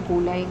natin ng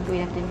kulay.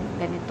 Gawin natin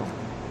ganito.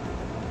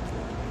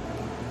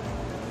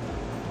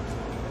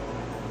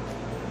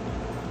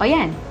 O,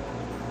 yan.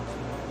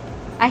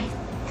 Ay.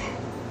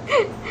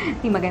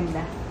 Hindi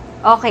maganda.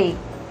 Okay.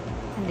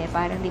 Hindi,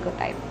 parang hindi ko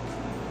type.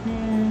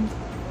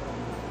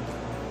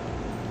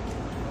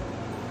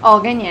 O,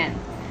 ganyan.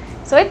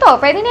 So, ito,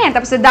 pwede na yan.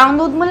 Tapos,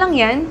 download mo lang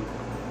yan.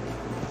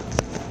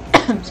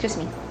 Excuse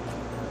me.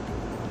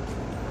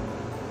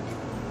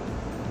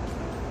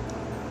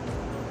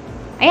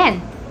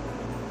 Ayan.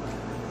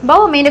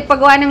 Bawa, may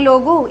nagpagawa ng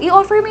logo.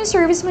 I-offer mo yung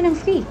service mo ng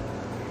free.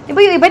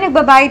 Diba yung iba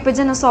nagbabayad pa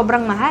dyan ng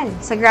sobrang mahal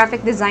sa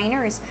graphic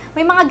designers.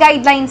 May mga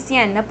guidelines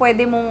yan na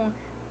pwede mong,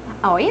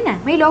 yan na,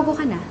 may logo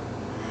ka na.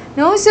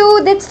 No?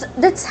 So,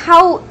 that's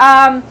how,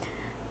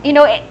 you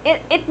know,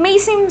 it may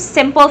seem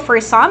simple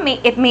for some,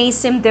 it may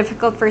seem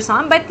difficult for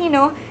some, but, you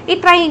know,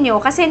 i-try nyo.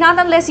 Kasi not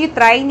unless you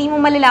try, hindi mo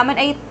malalaman,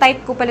 ay,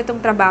 type ko pala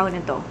itong trabaho na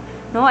to.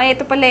 No? Ay,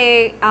 ito pala,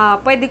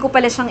 pwede ko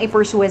pala siyang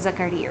i-pursue as a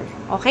career.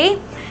 Okay?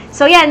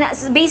 So, yan,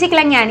 basic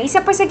lang yan.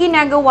 Isa pa sa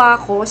ginagawa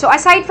ko, so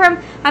aside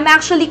from, I'm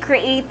actually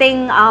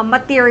creating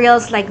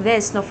materials like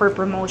this, no, for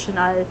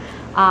promotional.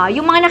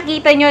 Yung mga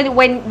nakita nyo,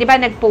 when, di ba,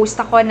 nag-post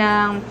ako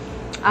ng,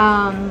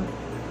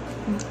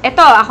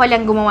 ito, ako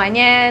lang gumawa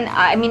niyan.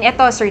 I mean,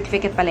 ito,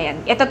 certificate pala yan.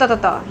 Ito,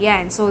 to.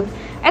 Yan. So,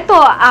 ito,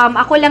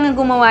 ako lang ang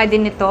gumawa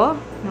din nito.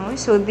 No?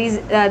 So,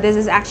 this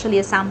is actually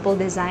a sample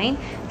design.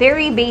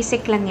 Very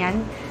basic lang yan.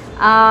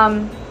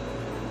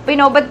 You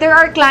know, but there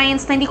are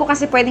clients na hindi ko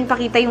kasi pwedeng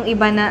pakita yung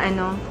iba na,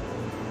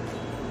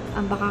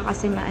 baka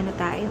kasi maano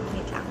tayo.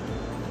 Wait lang.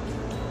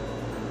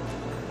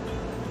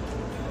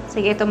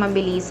 Sige, ito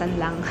mabilisan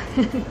lang.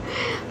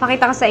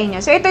 Pakita ko sa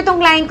inyo. So,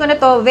 itong client ko na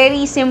to,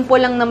 very simple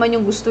lang naman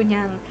yung gusto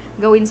niyang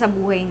gawin sa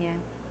buhay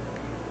niya.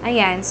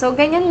 Ayan. So,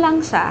 ganyan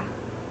lang siya.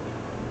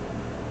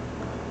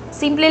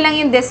 Simple lang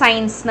yung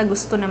designs na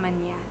gusto naman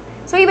niya.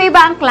 So,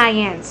 iba-iba ang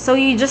clients. So,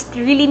 you just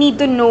really need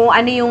to know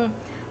ano yung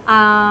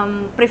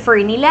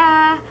prefer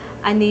nila,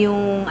 ano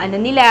yung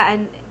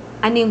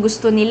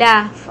gusto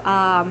nila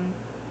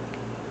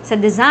sa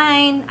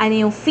design, ano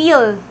yung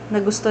feel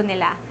na gusto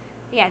nila.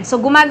 Yan.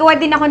 So, gumagawa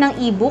din ako ng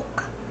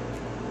ebook,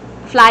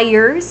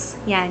 flyers.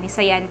 Yan,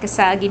 isa yan kasi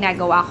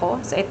ginagawa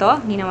ko. So, ito,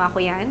 ginawa ko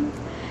yan.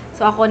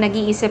 So, ako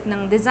nag-iisip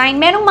ng design.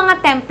 Merong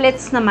mga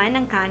templates naman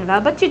ng Canva,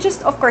 but you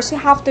just, of course,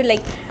 you have to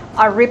like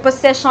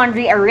reposition,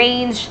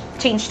 rearrange,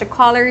 change the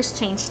colors,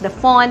 change the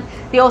font.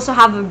 They also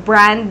have a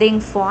branding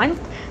font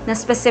na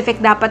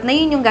specific dapat na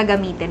yun yung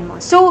gagamitin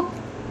mo. So,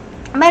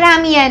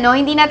 marami yan, no?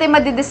 Hindi natin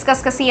madidiscuss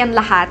kasi yan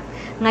lahat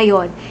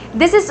ngayon.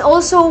 This is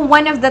also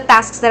one of the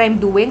tasks that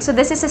I'm doing. So,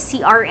 this is a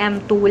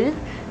CRM tool,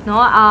 no?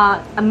 A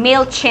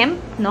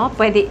Mailchimp, no?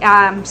 Pwede,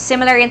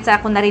 similar yan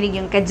sa kung narinig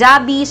yung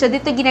Kajabi. So,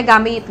 dito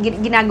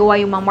ginagawa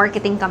yung mga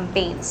marketing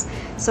campaigns.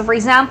 So, for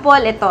example,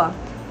 ito.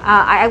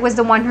 I was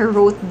the one who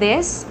wrote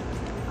this.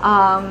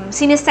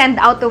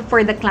 Sinesend out to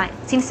for the client.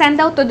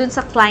 Sinesend out to dun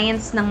sa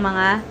clients ng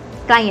mga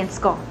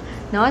clients ko.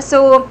 No?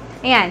 So,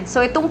 ayan.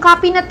 So, itong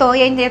copy na to,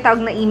 yan yung tinatawag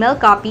na email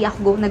copy.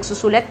 Ako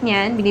nagsusulat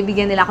niyan.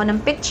 Binibigyan nila ako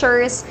ng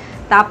pictures.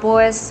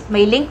 Tapos,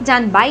 may link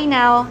dyan, buy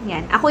now.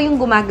 Yan. Ako yung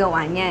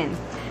gumagawa niyan.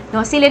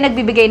 No? Sila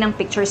nagbibigay ng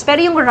pictures. Pero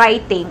yung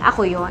writing,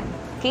 ako yon.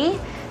 Okay?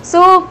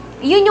 So,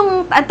 yun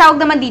yung, ang tawag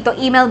naman dito,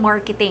 email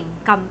marketing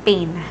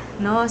campaign.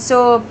 No?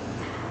 So,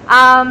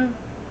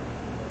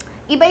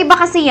 iba-iba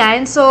kasi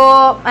yan. So,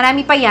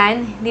 marami pa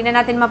yan. Hindi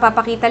na natin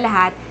mapapakita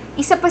lahat.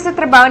 Isa pa sa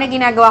trabaho na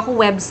ginagawa ko,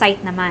 website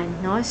naman,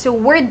 no? So,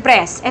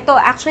 WordPress. Ito,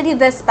 actually,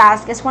 this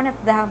task is one of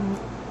the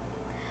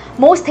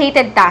most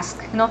hated task,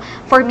 no?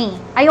 For me.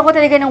 Ayoko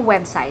talaga ng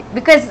website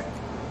because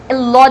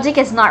logic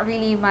is not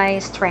really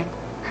my strength.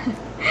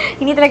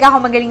 Hindi talaga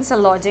ako magaling sa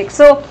logic.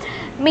 So,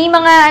 may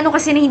mga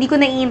kasi na hindi ko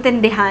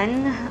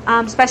naiintindihan.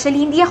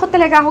 Especially, hindi ako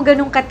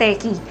ganun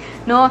ka-techy,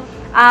 no?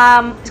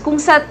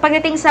 Kung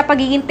pagdating sa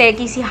pagiging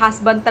techy, si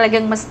husband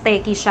talagang mas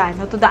techy siya,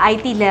 no? To the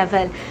IT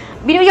level.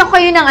 Binigyan ko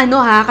kayo ng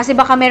kasi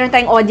baka meron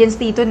tayong audience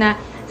dito na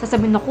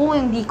sasabihin ako,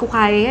 hindi ko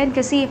kaya yan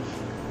kasi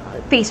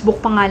Facebook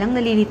pa nga lang,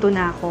 nalilito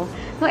na ako.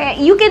 No,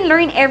 you can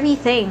learn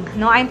everything.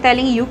 No, I'm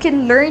telling you, you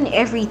can learn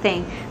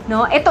everything.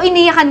 No, ito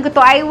iniyakan ko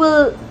to, I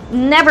will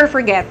never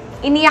forget.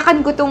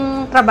 Iniyakan ko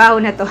tong trabaho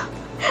na to.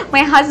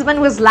 My husband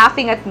was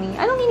laughing at me.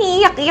 Anong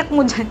iniiyak-iyak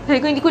mo dyan? Sabi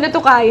ko, hindi ko na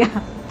to kaya.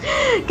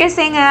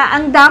 Kasi nga,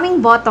 ang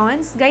daming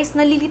buttons. Guys,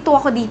 nalilito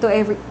ako dito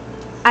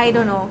I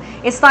don't know.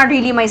 It's not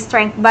really my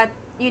strength, but,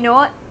 you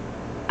know,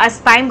 as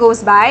time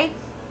goes by,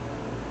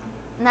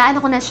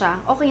 ko na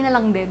siya. Okay na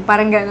lang din.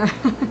 Parang gano'n.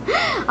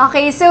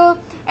 Okay, so,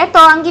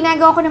 eto, ang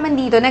ginagawa ko naman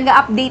dito,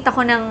 nag-update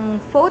ako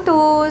ng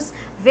photos,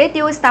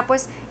 videos,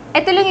 tapos,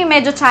 eto lang yung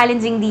medyo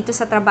challenging dito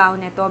sa trabaho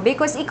nito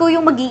because ikaw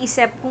yung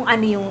mag-iisip kung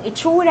ano yung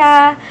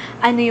itsura,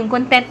 ano yung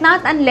content,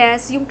 not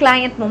unless yung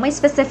client mo may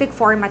specific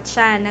format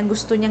siya na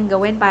gusto niyang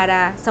gawin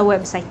para sa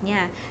website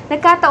niya.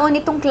 Nagkataon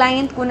itong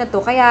client ko na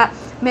to, kaya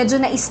medyo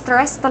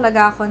na-stress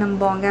talaga ako ng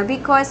bongga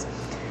because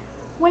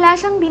wala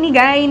siyang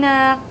binigay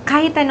na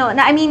kahit ano,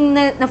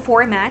 na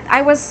format.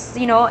 I was,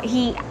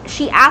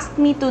 she asked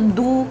me to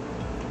do,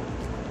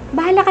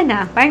 bahala ka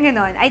na, parang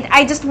ganon.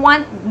 I just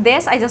want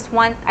this, I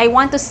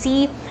want to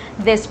see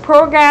these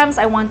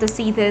programs, I want to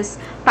see this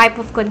type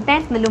of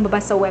content na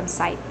lumabas sa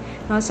website.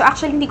 No? So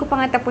actually, hindi ko pa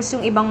nga tapos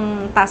yung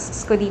ibang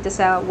tasks ko dito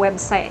sa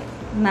website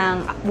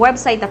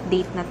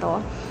update na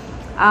to.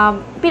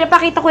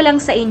 Pinapakita ko lang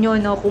sa inyo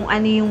kung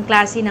ano yung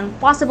klase ng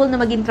possible na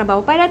maging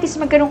trabaho para at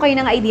least magkaroon kayo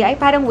ng idea. Ay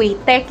parang wait,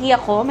 techie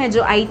ako,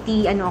 medyo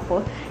IT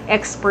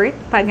expert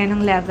pa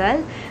ganong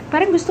level.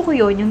 Parang gusto ko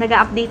yun, yung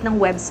nag-update ng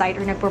website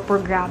or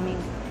nagpo-programming.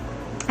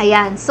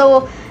 Ayan,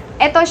 so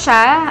eto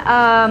siya.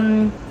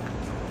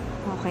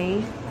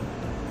 Okay.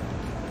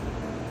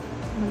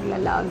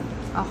 Maglalag.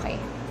 Okay.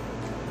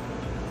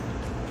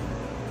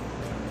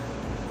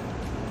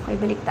 Okay,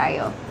 balik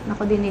tayo.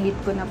 Naku, dinilit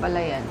ko na pala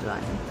yan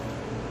dyan.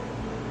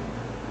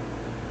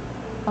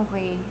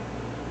 Okay.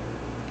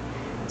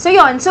 So,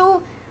 yun.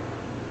 So,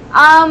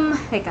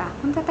 teka.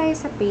 Punta tayo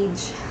sa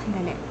page.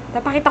 Dali.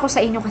 Tapakita ko sa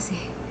inyo kasi.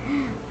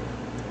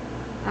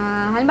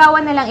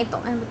 Halimbawa na lang ito.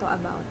 Ano to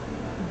about?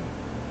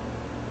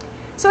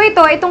 So,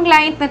 itong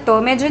client na to,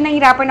 medyo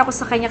nahirapan ako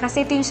sa kanya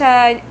kasi ito yung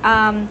sa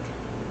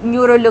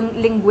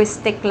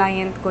neuro-linguistic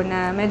client ko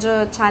na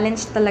medyo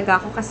challenged talaga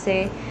ako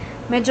kasi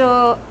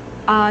medyo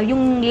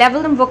yung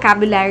level ng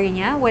vocabulary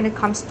niya when it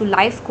comes to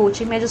life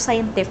coaching, medyo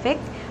scientific.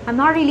 I'm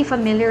not really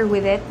familiar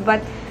with it, but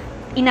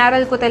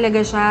inaral ko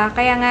talaga siya.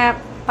 Kaya nga,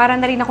 para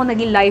na rin ako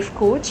naging life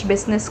coach,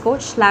 business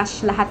coach, /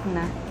 lahat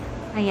na.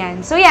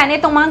 Ayan. So, yan.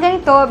 Itong mga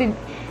ganito,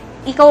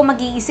 ikaw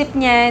mag-iisip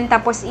niyan,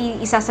 tapos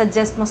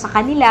isasuggest mo sa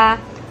kanila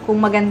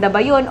kung maganda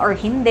ba yun or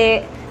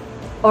hindi.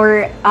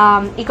 Or,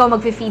 ikaw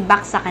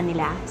mag-feedback sa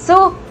kanila.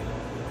 So,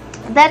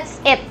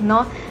 that's it,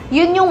 no?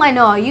 Yun yung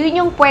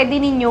pwede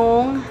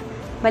ninyong,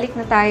 balik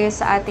na tayo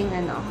sa ating,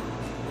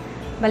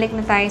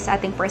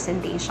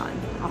 presentation.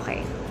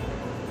 Okay.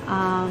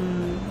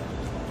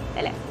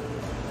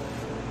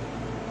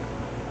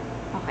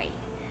 Okay.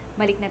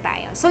 Balik na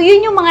tayo. So,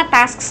 yun yung mga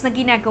tasks na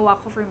ginagawa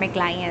ko for my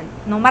client.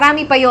 No,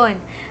 marami pa yon.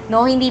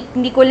 No,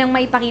 hindi ko lang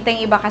maipakita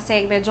yung iba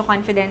kasi medyo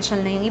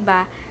confidential na yung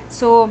iba.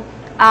 So,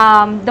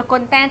 the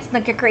contents,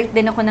 nagka-create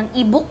din ako ng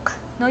ebook.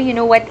 No, you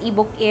know what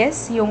ebook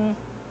is? Yung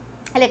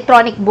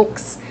electronic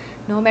books.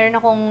 No, meron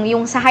akong,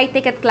 yung sa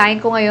high-ticket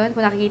client ko ngayon,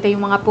 kung nakikita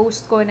yung mga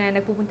post ko na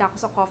nagpupunta ako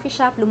sa coffee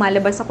shop,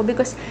 lumalabas ako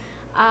because,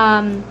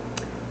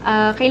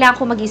 kailangan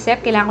ko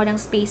mag-isip, kailangan ko ng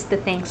space to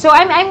think. So,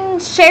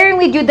 I'm sharing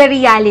with you the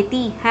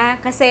reality, ha?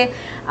 Kasi,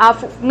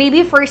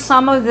 maybe for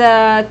some of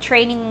the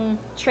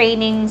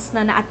trainings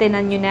na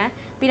na-attenan nyo na,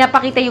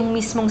 pinapakita yung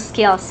mismong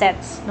skill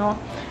sets, no?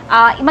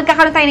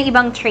 Magkakaroon tayo ng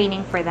ibang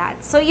training for that.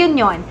 So, yun.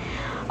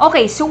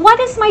 Okay, so what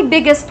is my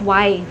biggest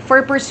why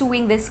for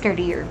pursuing this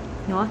career?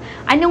 No?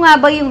 Ano nga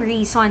ba yung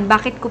reason?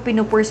 Ba't ko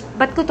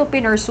to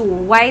pinursue?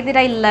 Why did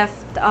I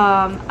left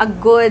a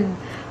good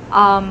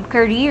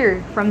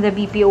career from the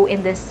BPO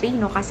industry,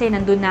 no? Kasi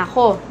nandun na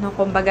ako, no?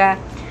 Kumbaga,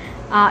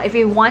 if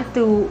you want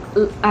to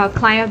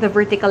climb the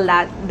vertical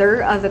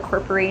ladder of the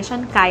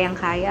corporation,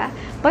 kayang-kaya.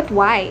 But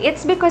why?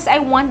 It's because I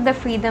want the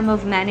freedom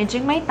of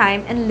managing my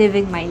time and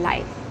living my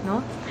life,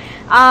 no?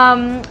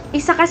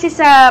 Isa kasi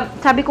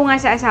sabi ko nga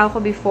sa asawa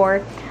ko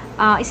before,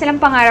 isa lang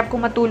pangarap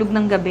ko matulog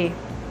ng gabi.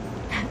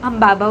 Ang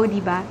babaw, di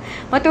ba?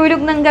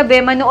 Matulog ng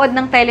gabi, manood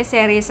ng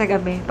teleserye sa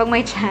gabi, pag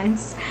may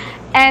chance.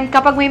 And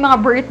kapag may mga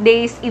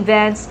birthdays,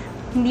 events,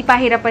 hindi pa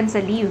hirapan sa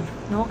leave,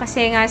 no?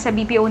 Kasi nga sa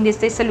BPO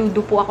industry,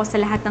 saludo po ako sa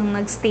lahat ng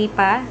nagstay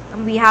pa.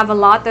 We have a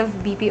lot of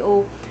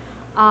BPO,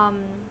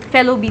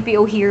 fellow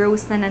BPO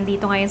heroes na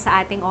nandito ngayon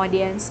sa ating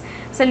audience.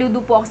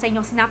 Saludo po ako sa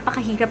inyo kasi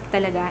napakahirap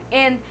talaga.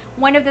 And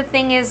one of the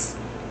thing is,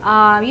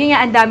 yun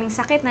nga, ang daming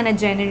sakit na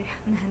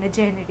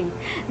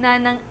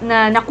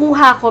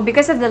nakuha ko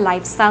because of the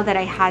lifestyle that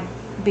I had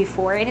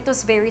before. And it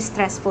was very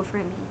stressful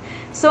for me.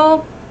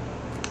 So,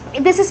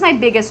 this is my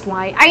biggest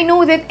why. I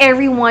know that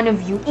every one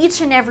of you, each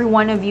and every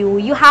one of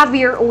you, you have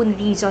your own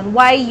reason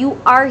why you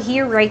are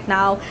here right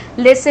now,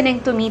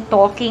 listening to me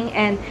talking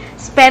and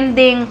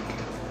spending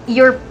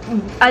your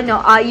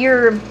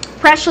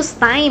precious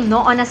time,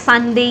 no, on a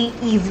Saturday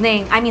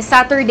evening,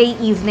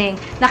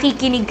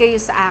 nakikinig kayo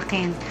sa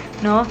akin,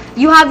 no?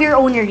 You have your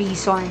own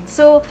reason.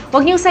 So,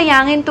 wag niyong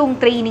sayangin tong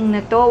training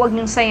na to, wag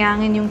niyong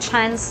sayangin yung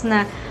chance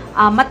na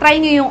matry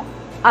niyo yung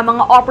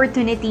mga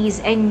opportunities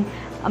and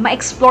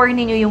ma-explore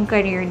niyo yung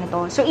career na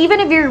to. So,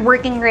 even if you're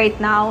working right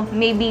now,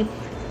 maybe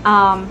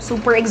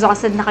super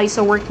exhausted na kayo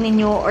sa work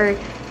niyo or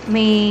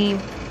may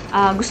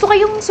gusto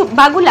kayong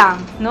bago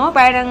lang, no?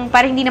 Parang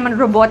hindi naman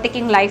robotic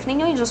yung life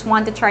niyo, you just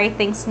want to try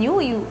things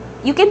new,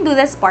 you can do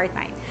this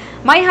part-time.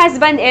 My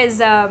husband is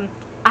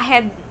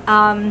head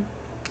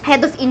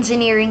of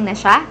engineering na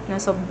siya, no?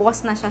 So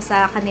boss na siya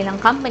sa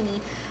kanilang company,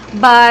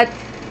 but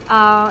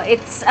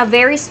it's a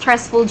very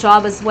stressful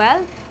job as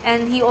well,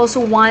 and he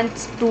also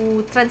wants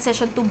to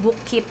transition to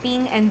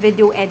bookkeeping and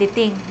video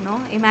editing,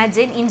 no?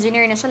 Imagine,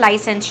 engineer na siya,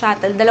 license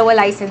siya, dalawa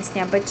license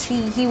niya, but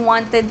he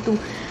wanted to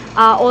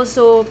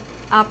also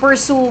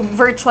pursue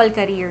virtual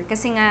career.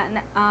 Kasi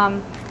nga,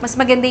 mas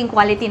maganda yung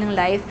quality ng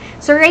life.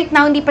 So right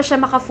now, hindi pa siya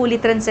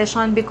maka-fully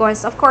transition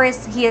because of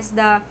course, he is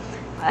the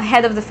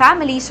head of the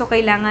family. So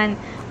kailangan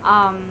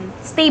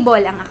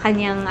stable ang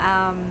kanyang,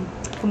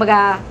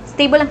 kumbaga,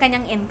 stable ang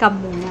kanyang income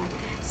muna.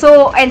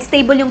 So, and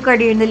stable yung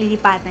career na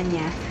lilipatan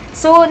niya.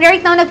 So,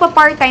 right now,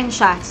 nagpa-part-time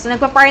siya. So,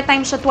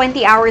 nagpa-part-time siya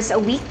 20 hours a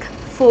week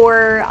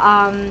for,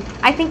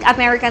 I think,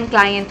 American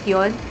client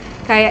yun.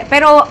 Kaya,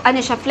 pero,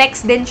 ano siya,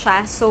 flex din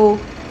siya. So,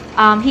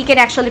 he can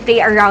actually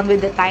play around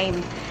with the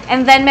time.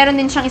 And then, meron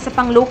din siyang isa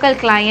pang local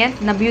client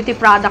na beauty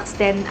products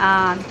din.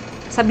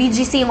 Sa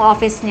BGC yung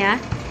office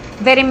niya.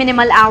 Very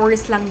minimal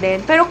hours lang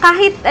din. Pero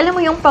kahit, alam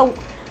mo yung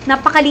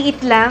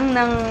napakaliit lang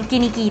ng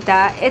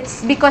kinikita,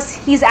 it's because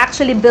he's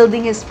actually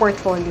building his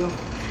portfolio.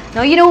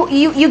 No, you know,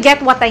 you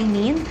get what I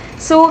mean?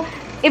 So,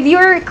 if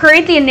you're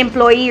currently an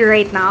employee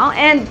right now,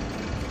 and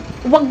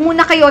wag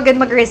muna kayo agad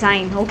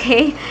mag-resign,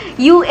 okay?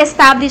 You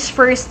establish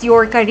first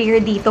your career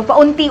dito,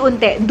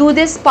 paunti-unti. Do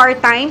this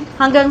part-time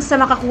hanggang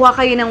sa makakuha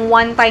kayo ng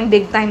one-time,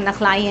 big-time na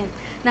client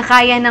na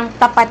kaya ng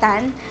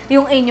tapatan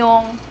yung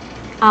inyong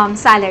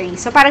salary.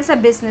 So, parang sa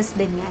business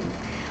din yan.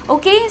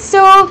 Okay?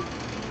 So,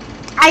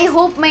 I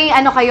hope may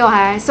ano kayo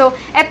ha. So,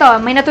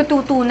 eto, may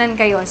natututunan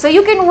kayo. So,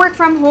 you can work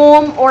from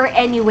home or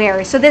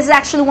anywhere. So, this is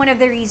actually one of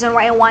the reasons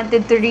why I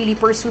wanted to really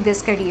pursue this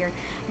career.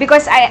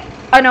 Because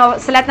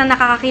sa lahat na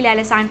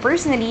nakakakilala sa akin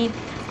personally,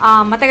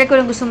 matagal ko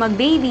lang gusto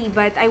mag-baby,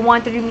 but I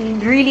want to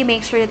really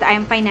make sure that I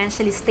am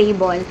financially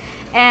stable.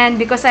 And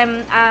because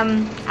I'm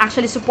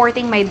actually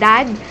supporting my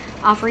dad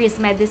for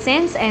his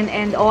medicines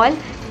and all,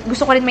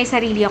 gusto ko rin may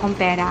sarili akong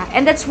pera.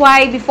 And that's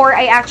why before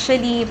I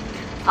actually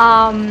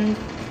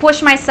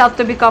push myself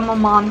to become a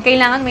mom,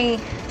 kailangan may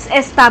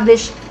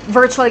established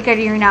virtual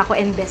career na ako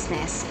in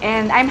business.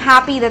 And I'm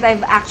happy that I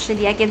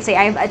can say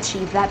I've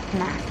achieved that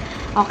na.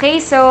 Okay,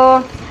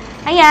 so,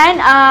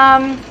 ayan,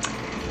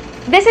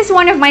 this is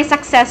one of my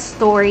success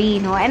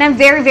story, no? And I'm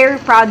very, very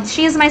proud.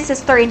 She is my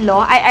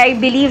sister-in-law. I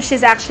believe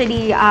she's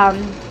actually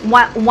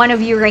one of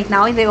you right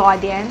now in the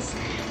audience.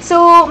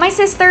 So, my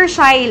sister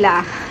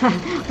Shaila,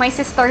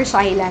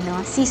 no?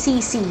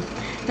 CCC.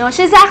 No,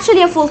 she's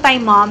actually a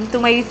full-time mom to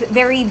my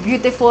very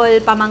beautiful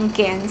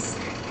pamangkins,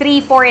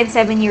 3, 4, and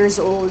 7 years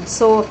old.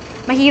 So,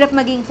 mahirap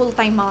maging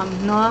full-time mom,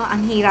 no?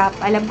 Ang hirap,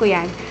 alam ko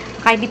yan.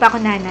 Kahit di pa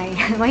ako nanay.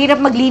 Mahirap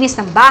maglinis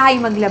ng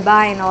bahay,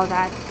 maglaba, and all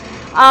that.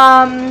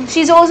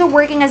 She's also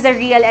working as a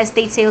real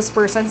estate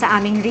salesperson sa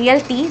aming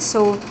realty.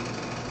 So,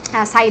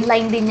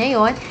 sideline din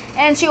niya yun.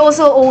 And she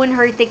also own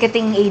her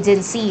ticketing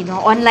agency, no?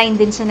 Online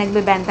din siya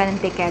nagbebenta ng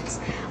tickets.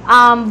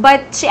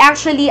 But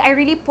I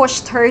really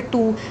pushed her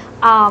to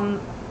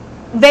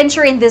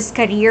venture in this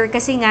career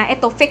kasi nga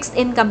ito fixed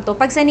income to.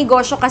 Pag sa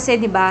negosyo kasi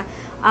 'di ba,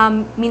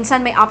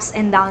 minsan may ups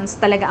and downs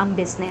talaga ang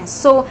business.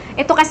 So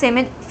ito kasi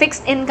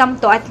fixed income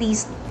to, at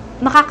least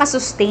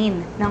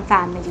makakasustain ng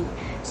family.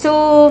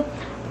 So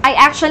I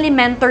actually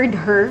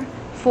mentored her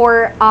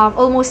for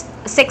almost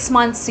 6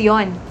 months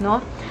 'yon,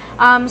 no?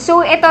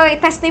 So ito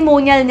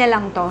testimonial niya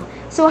lang to.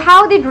 So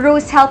how did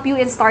Rose help you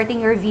in starting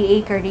your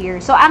VA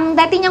career? So ang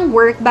dati niyang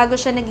work bago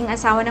siya naging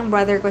asawa ng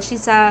brother ko,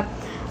 she's a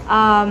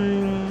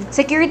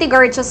security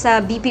guard siya sa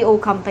BPO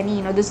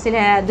company, no?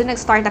 Doon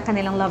nag-start ang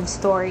kanilang love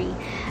story.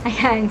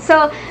 Ayan.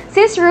 So,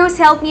 Sis Rose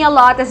helped me a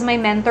lot as my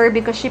mentor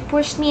because she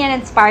pushed me and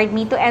inspired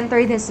me to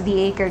enter this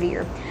VA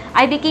career.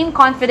 I became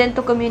confident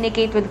to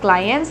communicate with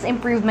clients,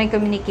 improve my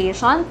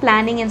communication,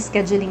 planning, and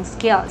scheduling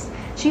skills.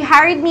 She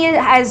hired me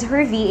as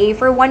her VA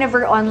for one of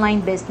her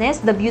online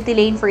business, The Beauty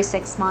Lane, for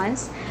 6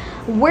 months,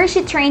 where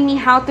she trained me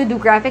how to do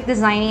graphic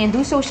designing and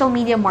do social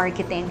media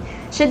marketing.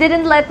 She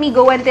didn't let me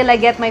go until I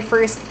get my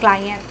first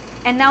client.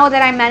 And now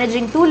that I'm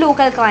managing 2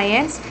 local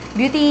clients,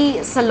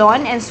 beauty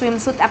salon and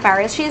swimsuit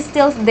apparel, she is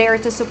still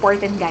there to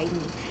support and guide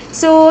me.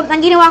 So,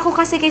 ang ginawa ko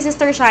kasi kay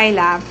Sister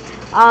Shaila,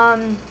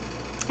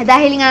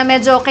 dahil nga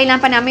medyo kailangan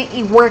pa namin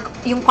i-work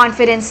yung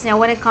confidence niya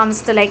when it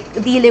comes to like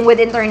dealing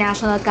with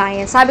international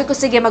clients. Sabi ko,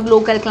 sige,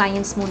 mag-local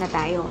clients muna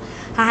tayo.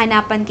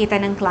 Hahanapan kita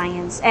ng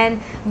clients.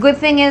 And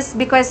good thing is,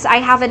 because I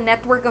have a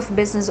network of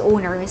business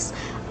owners,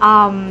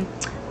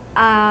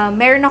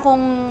 meron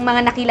akong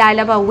mga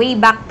nakilala pa way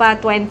back pa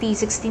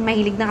 2016.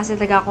 Mahilig na kasi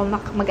talaga ako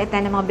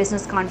mag-attend ng mga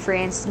business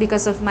conference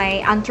because of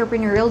my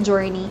entrepreneurial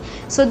journey.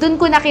 So,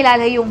 dun ko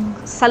nakilala yung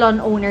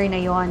salon owner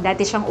na yon.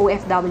 Dati siyang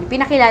OFW.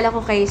 Pinakilala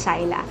ko kay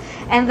Shaila.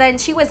 And then,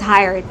 she was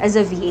hired as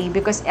a VA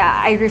because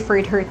I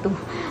referred her.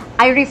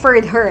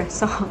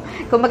 So,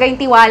 kung yung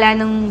tiwala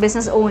ng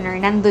business owner,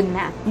 nandun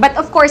na. But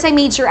of course, I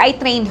made sure I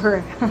trained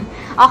her.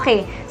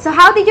 Okay, so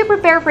how did you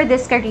prepare for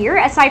this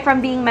career? Aside from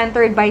being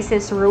mentored by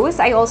Sis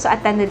Rose, I also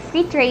attended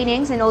free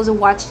trainings and also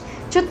watched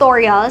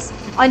tutorials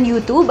on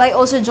YouTube. I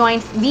also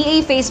joined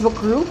VA Facebook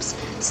groups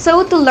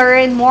so to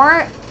learn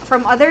more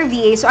from other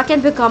VAs so I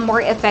can become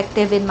more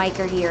effective in my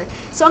career.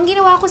 So, ang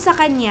ginawa ko sa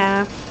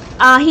kanya,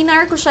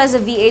 hinar ko siya as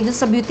a VA dun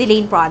sa Beauty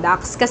Lane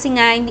products kasi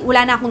nga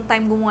wala na akong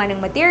time gumawa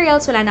ng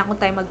materials, wala na akong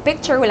time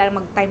mag-picture, wala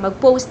na time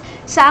mag-post.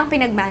 Siya ang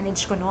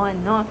pinag-manage ko noon,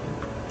 no?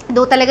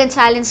 Though talagang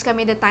challenge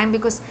kami the time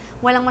because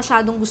walang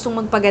masyadong gustong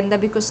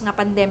magpaganda because nga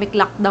pandemic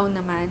lockdown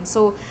naman.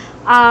 So,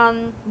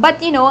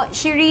 but you know,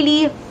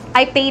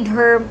 I paid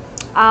her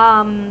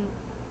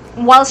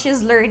while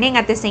she's learning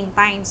at the same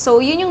time. So,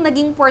 yun yung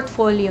naging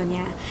portfolio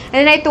niya.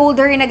 And then I told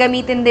her na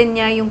gamitin din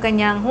niya yung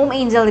kanyang Home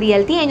Angel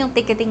Realty and yung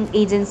ticketing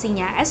agency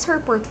niya as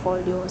her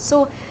portfolio.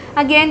 So,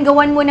 again,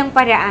 gawan mo ng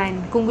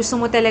paraan kung gusto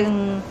mo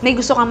talagang may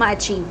gusto kang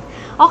ma-achieve.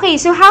 Okay,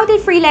 so how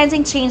did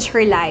freelancing change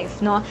her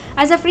life? No?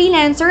 As a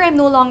freelancer, I'm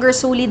no longer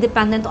solely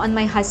dependent on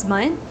my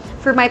husband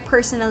for my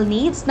personal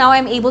needs. Now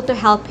I'm able to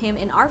help him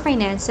in our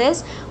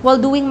finances while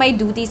doing my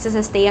duties as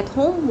a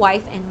stay-at-home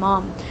wife and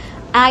mom.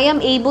 I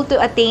am able to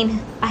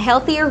attain a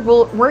healthier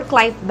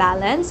work-life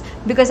balance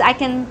because I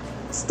can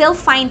still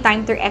find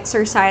time to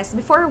exercise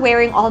before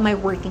wearing all my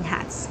working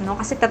hats. No?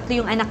 Kasi 3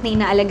 yung anak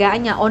na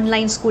inaalagaan niya.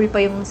 Online school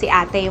pa yung si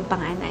ate, yung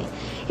panganay.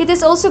 It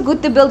is also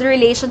good to build a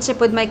relationship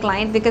with my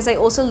client because I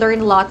also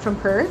learn a lot from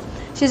her.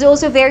 She's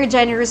also very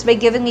generous by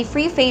giving me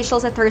free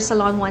facials at her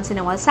salon once in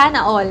a while.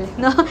 Sana all.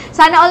 No?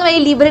 Sana all may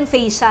libreng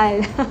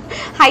facial.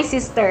 Hi,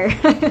 sister.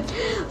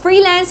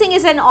 Freelancing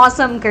is an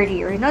awesome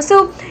career. No?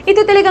 So,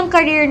 ito talagang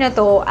career na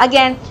to.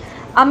 Again,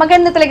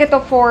 maganda talaga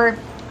to for...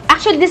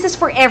 Actually, this is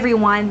for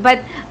everyone,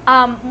 but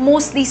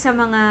mostly sa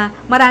mga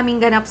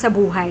maraming ganap sa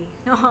buhay.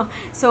 No?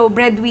 So,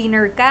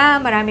 breadwinner ka,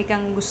 marami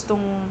kang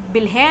gustong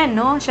bilhin.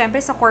 No?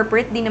 Siyempre, sa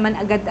corporate, di naman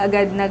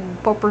agad-agad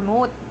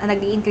nagpo-promote,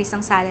 nag-i-increase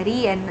ang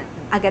salary, and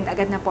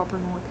agad-agad na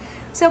po-promote.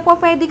 So,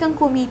 pwede kang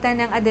kumita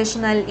ng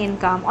additional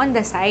income on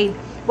the side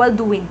while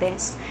doing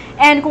this.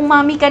 And kung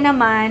mami ka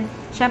naman,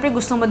 siyempre,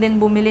 gusto mo din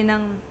bumili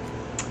ng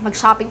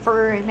mag-shopping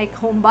for like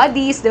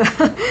homebodies, diba?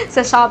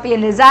 Sa Shopee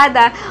and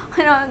Lazada.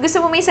 Ano,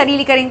 gusto mo may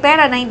sarili ka ring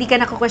pera na hindi ka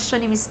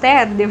nako-question ni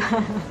Mister, di ba?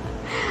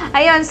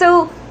 Ayun,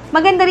 so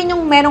maganda rin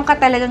yung meron ka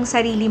talagang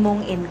sarili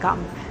mong income,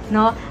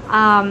 no?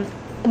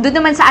 Doon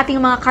naman sa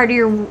ating mga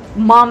career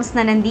moms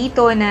na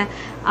nandito na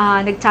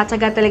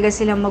nagtsatsaga talaga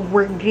sila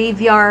mag-work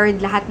graveyard,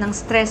 lahat ng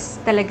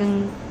stress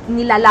talagang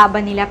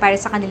nilalaban nila para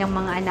sa kanilang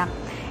mga anak.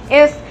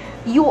 If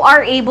you are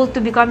able to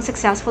become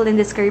successful in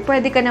this career,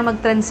 pwede ka na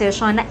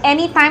mag-transition na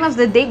any time of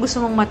the day gusto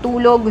mong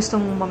matulog,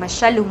 gusto mong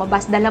mamasyal,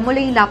 lumabas, dala mo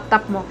lang yung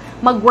laptop mo,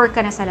 mag-work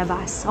ka na sa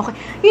labas. Okay.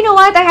 You know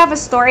what? I have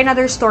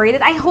another story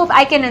that I hope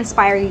I can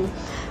inspire you.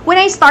 When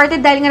I started,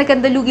 dahil nga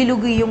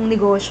nagkandalugi-lugi yung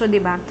negosyo, di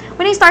ba?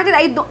 When I started,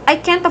 I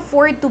can't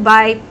afford to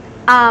buy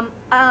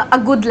a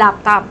good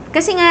laptop.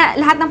 Kasi nga,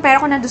 lahat ng pera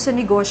ko nandun sa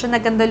negosyo,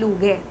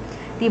 nagkandalugi.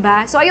 Di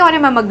ba? So, ayoko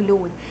naman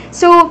mag-loan.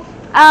 So,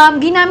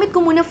 ginamit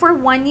ko muna for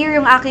 1 year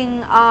yung aking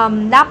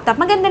laptop.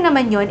 Maganda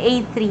naman yon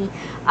A3.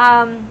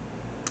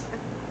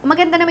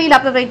 Maganda naman yung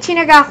laptop.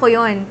 Chinaga ko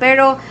yon.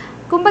 Pero,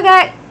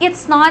 kumbaga,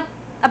 it's not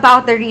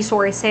about the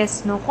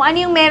resources, no? Kung ano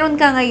yung meron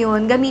ka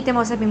ngayon, gamitin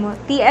mo, sabi mo,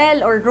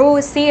 TL or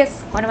Rose, sis,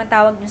 kung ano man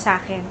tawag nyo sa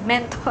akin,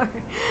 mentor,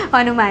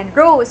 ano man,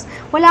 Rose,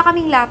 wala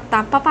kaming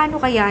laptop, paano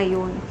kaya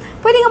yun?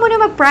 Pwede ka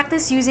muna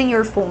mag-practice using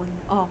your phone.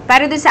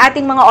 Pero dun sa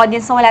ating mga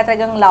audience na wala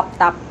talagang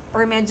laptop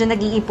or medyo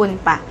nag-iipon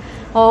pa,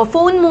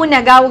 phone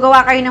muna,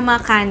 gawa kayo ng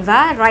mga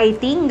Canva,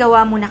 writing,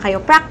 gawa muna kayo.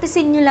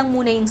 Practicein nyo lang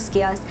muna yung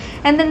skills.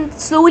 And then,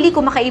 slowly,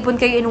 kung makaipon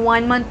kayo in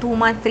 1 month, 2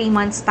 month, 3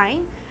 months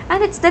time, and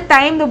it's the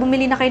time na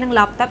bumili na kayo ng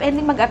laptop and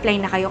then mag-apply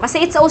na kayo.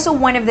 Kasi it's also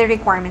one of the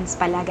requirements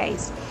pala,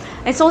 guys.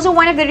 It's also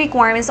one of the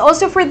requirements.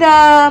 Also for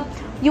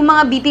yung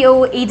mga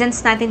BPO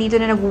agents natin dito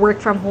na nag-work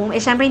from home,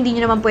 syempre hindi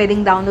nyo naman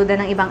pwedeng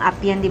downloadan ng ibang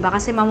app yan, di ba?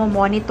 Kasi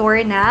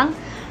mamamonitor ng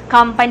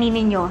company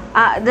ninyo.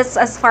 That's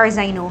as far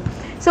as I know.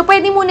 So,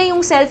 pwede muna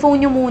yung cellphone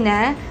nyo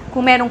muna,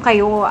 kung meron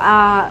kayo,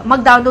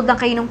 mag-download lang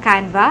kayo ng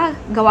Canva,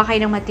 gawa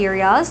kayo ng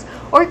materials,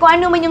 or kung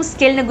ano man yung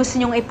skill na gusto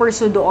nyong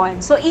i-pursue doon.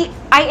 So,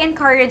 I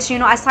encourage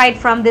you, aside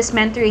from this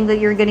mentoring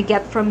that you're gonna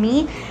get from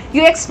me,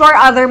 you explore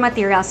other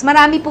materials.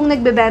 Marami pong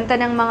nagbebenta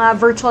ng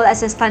mga virtual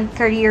assistant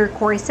career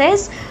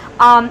courses.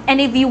 And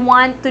if you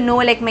want to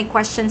know, like, may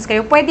questions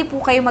kayo, pwede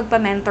po kayo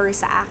magpa-mentor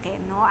sa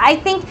akin, no? I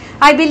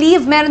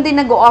believe, meron din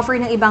nag-o-offer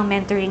ng ibang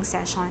mentoring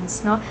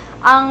sessions, no?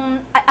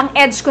 Ang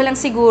edge ko lang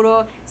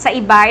siguro sa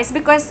iba is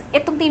because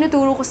itong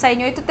tinuturo ko sa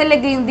inyo, ito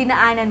talaga yung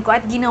dinaanan ko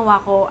at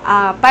ginawa ko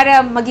para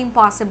maging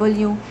possible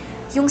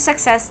yung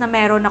success na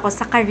meron ako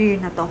sa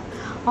career na to.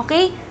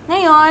 Okay?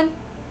 Ngayon,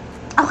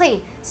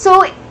 okay,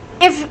 so,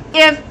 if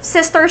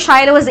Sister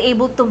Shyla was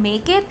able to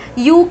make it,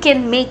 you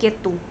can make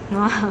it too.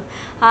 No?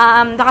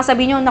 Baka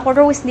sabihin nyo, naku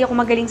Rose, hindi ako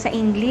magaling sa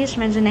English,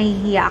 medyo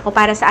nahihiya ako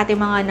para sa ating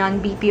mga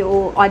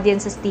non-BPO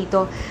audiences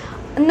dito.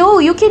 No,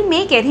 you can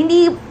make it.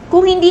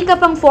 Kung hindi ka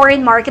pang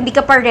foreign market, hindi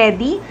ka pa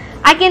ready,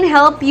 I can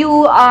help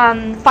you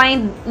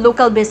find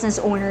local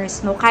business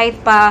owners, no? Kahit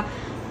pa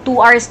 2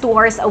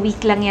 hours a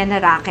week lang yan na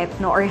racket,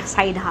 no? Or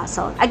side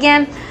hustle.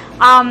 Again,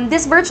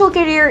 this virtual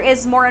career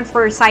is more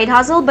for side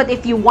hustle, but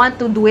if you want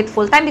to do it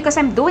full-time, because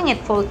I'm doing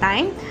it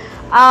full-time,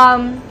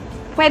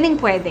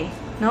 pwedeng-pwede,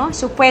 no?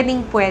 So,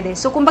 pwedeng-pwede.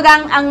 So,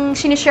 kumbaga, ang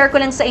sinishare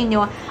ko lang sa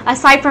inyo,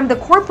 aside from the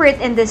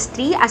corporate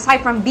industry,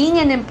 aside from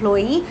being an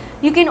employee,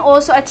 you can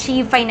also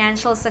achieve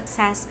financial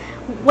success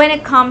when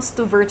it comes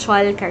to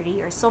virtual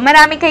careers. So,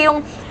 marami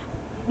kayong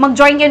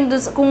mag-join kayo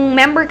kung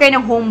member kayo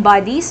ng Home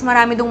Buddies,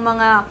 marami dong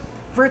mga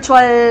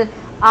virtual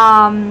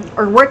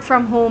or work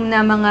from home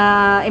na mga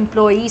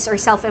employees or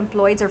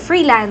self-employed or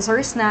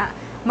freelancers na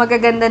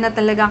magaganda na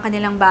talaga ang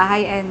kanilang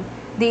bahay and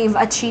they've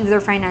achieved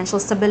their financial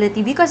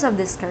stability because of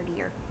this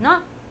career,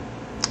 no?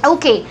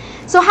 Okay,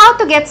 so how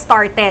to get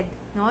started,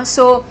 no?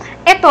 So,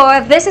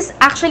 this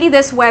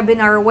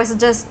webinar was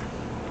just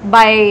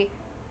by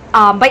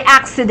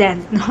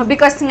accident, no?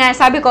 Because nga,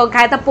 sabi ko,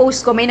 kahit na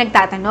post ko, may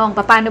nagtatanong,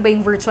 paano ba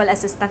yung virtual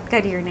assistant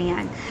career na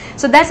yan?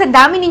 So, dahil sa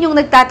dami ninyong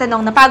nagtatanong,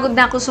 napagod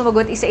na ako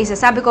sumagot isa-isa.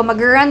 Sabi ko,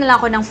 mag-run na lang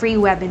ako ng free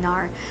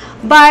webinar.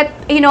 But,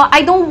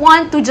 I don't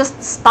want to just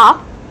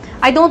stop.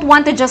 I don't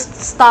want to just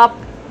stop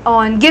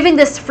on giving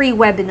this free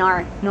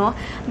webinar, no?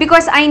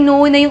 Because I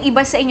know na yung iba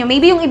sa inyo,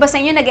 maybe yung iba sa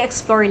inyo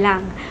nag-explore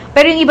lang.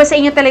 Pero yung iba sa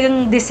inyo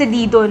talagang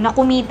decidido na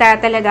kumita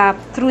talaga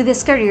through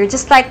this career,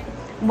 just like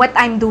what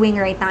I'm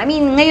doing right now. I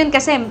mean, ngayon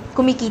kasi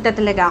kumikita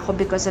talaga ako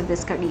because of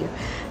this career.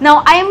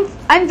 Now,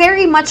 I'm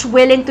very much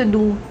willing to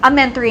do a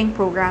mentoring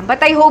program,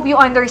 but I hope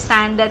you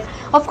understand that,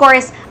 of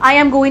course, I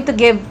am going to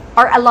give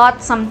or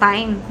allot some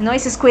time, no?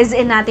 Is-squeeze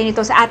in natin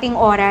ito sa ating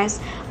oras,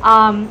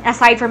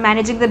 aside from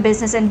managing the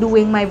business and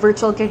doing my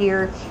virtual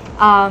career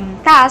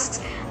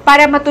tasks,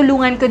 para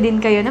matulungan ko din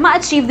kayo na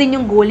ma-achieve din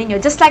yung goal niyo,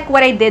 just like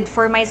what I did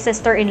for my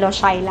sister-in-law,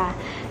 Shyla.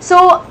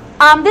 So,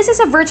 this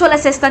is a virtual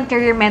assistant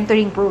career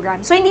mentoring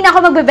program. So, hindi na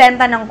ako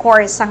magbebenta ng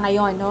course sa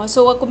ngayon, no?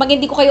 So, kung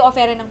hindi ko kayo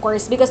offeran ng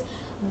course because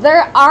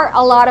there are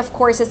a lot of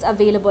courses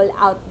available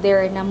out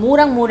there na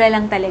murang-mura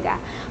lang talaga.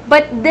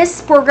 But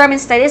this program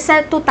instead is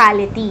a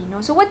totality,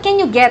 no? So, what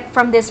can you get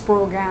from this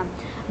program?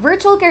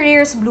 Virtual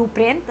Careers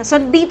Blueprint. So,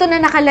 dito na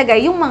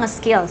nakalagay yung mga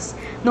skills,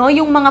 no?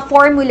 Yung mga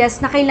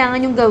formulas na kailangan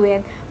yung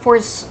gawin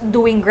for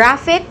doing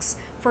graphics,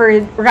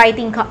 for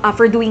writing,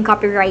 for doing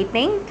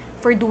copywriting,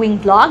 for doing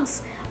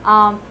blogs,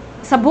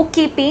 sa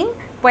bookkeeping,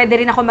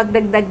 pwede rin ako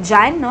magdagdag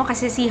dyan, no?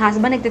 Kasi si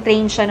husband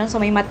nagtitrain siya nun, so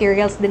may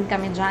materials din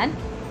kami dyan.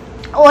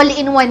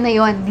 All-in-one na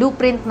yon,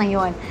 blueprint na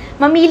yon.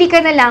 Mamili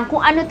ka na lang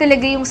kung ano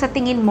talaga yung sa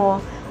tingin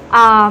mo,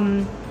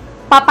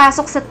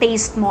 papasok sa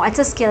taste mo at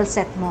sa skill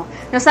set mo.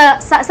 No,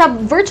 sa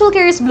Virtual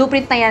Careers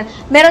Blueprint na yan,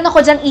 meron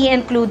ako dyan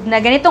i-include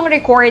na ganitong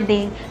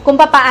recording kung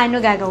paano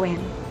gagawin.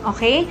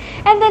 Okay?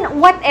 And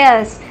then, what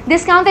else?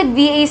 Discounted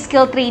VA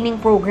skill training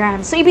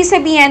program. So, ibig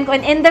sabihin,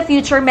 kung in the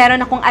future,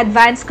 meron akong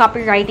advanced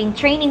copywriting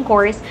training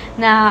course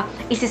na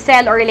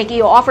isi-sell or like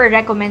i-offer,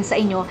 recommend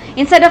sa inyo,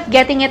 instead of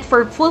getting it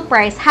for full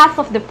price, half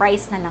of the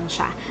price na lang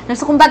siya.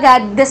 So, kumbaga,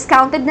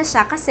 discounted na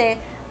siya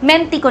kasi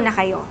menti ko na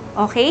kayo.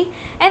 Okay?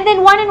 And then,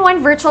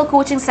 one-on-one virtual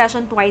coaching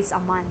session twice a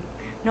month.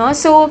 No?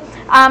 So,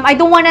 I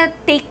don't want to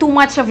take too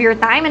much of your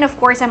time. And of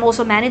course, I'm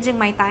also managing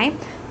my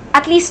time.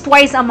 At least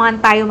twice a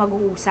month tayo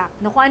mag-uusap.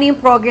 No? Kung ano yung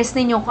progress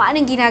ninyo, kung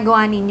anong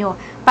ginagawa ninyo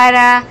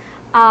para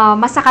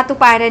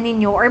masakatuparan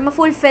ninyo or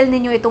ma-fulfill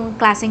ninyo itong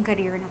klaseng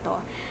career na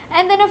to.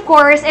 And then of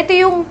course, ito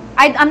yung,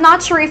 I'm not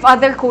sure if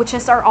other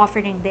coaches are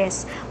offering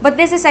this. But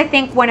this is, I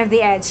think, one of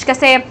the edge.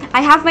 Kasi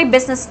I have my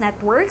business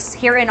networks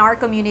here in our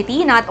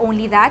community. Not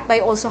only that, but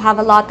I also have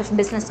a lot of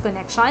business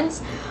connections.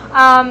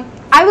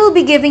 I will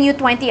be giving you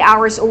 20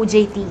 hours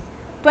OJT.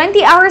 20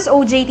 hours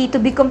OJT to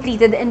be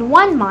completed in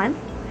 1 month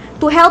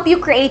to help you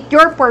create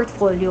your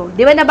portfolio.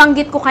 Di ba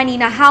nabanggit ko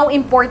kanina how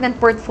important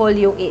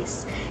portfolio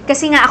is?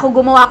 Kasi nga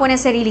ako gumawa ko ng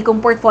sarili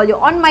kong portfolio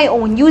on my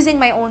own, using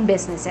my own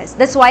businesses.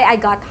 That's why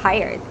I got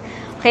hired.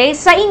 Okay?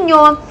 Sa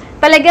inyo,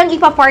 talagang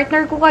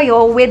ipa-partner ko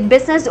kayo with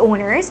business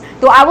owners.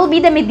 So I will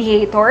be the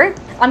mediator.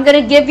 I'm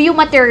gonna give you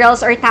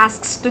materials or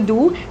tasks to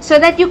do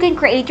so that you can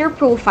create your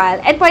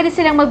profile and pwede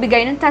silang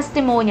magbigay ng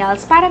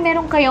testimonials para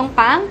meron kayong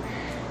pang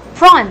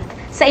front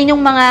sa inyong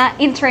mga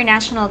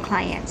international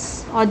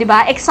clients. O, di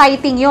ba?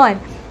 Exciting yon.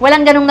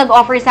 Walang ganung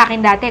nag-offer sa akin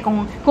dati.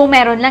 Kung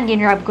meron lang,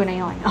 ginrab ko na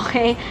yon.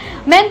 Okay?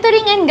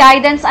 Mentoring and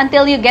guidance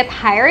until you get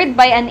hired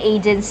by an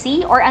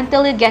agency or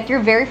until you get your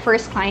very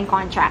first client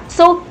contract.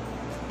 So,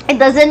 it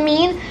doesn't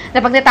mean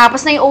na pag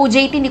natapos na yung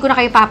OJT, hindi ko na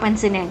kayo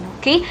papansinin.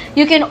 Okay?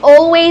 You can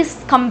always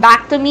come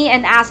back to me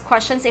and ask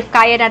questions. If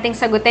kaya nating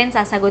sagutin,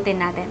 sasagutin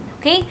natin.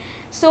 Okay?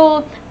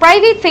 So,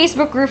 private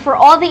Facebook group for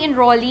all the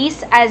enrollees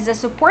as a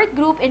support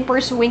group in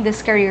pursuing this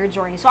career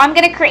journey. So, I'm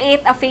gonna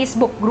create a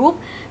Facebook group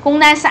kung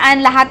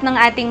nasaan lahat ng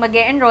ating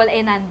mag-e-enroll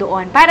ay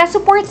nandoon. Para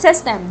support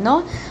system,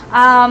 no?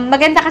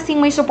 Maganda kasing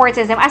may support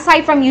system.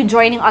 Aside from you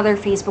joining other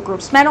Facebook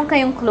groups, meron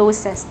kayong closed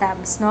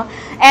systems, no?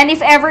 And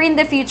if ever in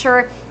the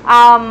future,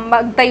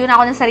 magtayo na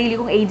ako ng sarili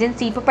kong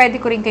agency,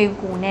 pwede ko rin kayong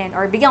kunin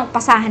or bigyan ko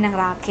pasahan ng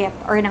racket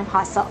or ng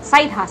hustle,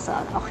 side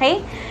hustle, okay?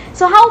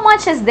 So, how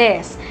much is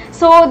this?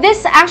 So,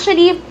 this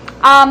actually,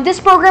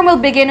 this program will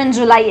begin on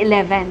July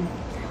 11.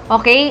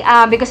 Okay?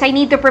 Because I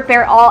need to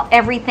prepare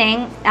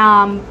everything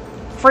to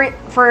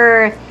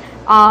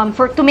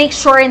make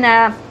sure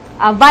na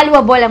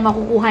valuable ang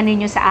makukuha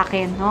ninyo sa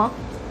akin, no?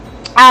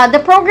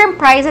 The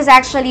program price is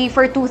actually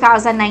for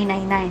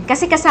 2,999.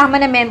 Kasi kasama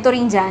na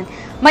mentoring dyan,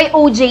 may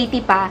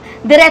OJT pa,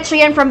 diretso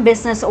yan from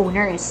business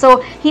owners. So,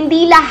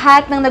 hindi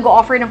lahat ng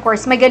nag-o-offer ng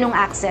course may ganung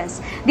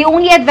access. The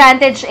only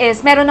advantage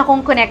is, meron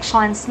akong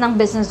connections ng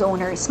business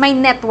owners. May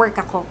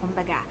network ako,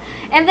 kumbaga.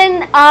 And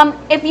then,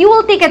 if you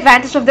will take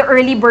advantage of the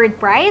early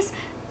bird price,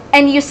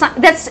 and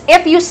that's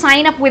if you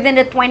sign up within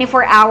the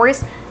 24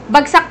 hours,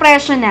 bagsak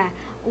presyo na,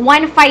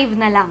 1.5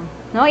 na lang.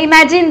 No?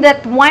 Imagine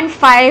that 1.5,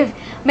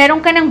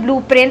 meron ka ng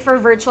blueprint for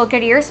virtual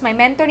careers, may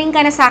mentoring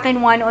ka na sa akin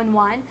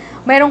one-on-one,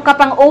 meron ka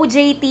pang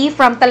OJT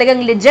from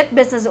talagang legit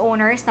business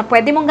owners na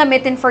pwede mong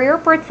gamitin for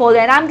your portfolio,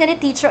 and I'm gonna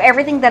teach you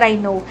everything that I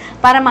know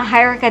para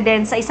ma-hire ka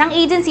din sa isang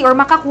agency or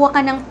makakuha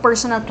ka ng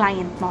personal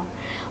client mo.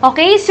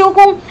 Okay? So,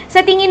 kung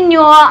sa tingin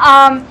nyo,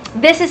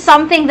 this is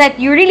something that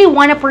you really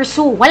wanna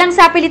pursue, walang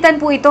sapilitan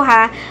po ito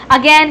ha.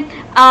 Again,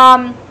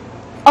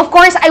 of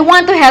course, I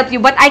want to help you,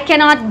 but I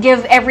cannot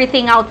give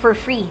everything out for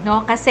free,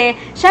 no? Kasi,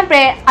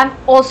 syempre, I'm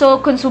also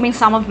consuming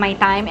some of my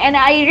time, and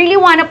I really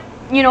want to,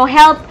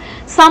 help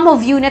some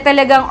of you na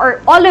talagang,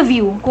 or all of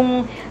you,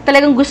 kung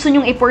talagang gusto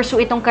nyong i-pursue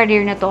itong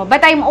career na to.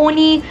 But I'm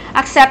only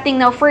accepting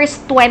now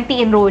first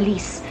 20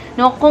 enrollees,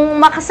 no? Kung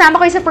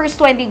makasama kayo sa first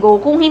 20, go.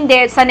 Kung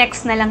hindi, sa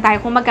next na lang tayo,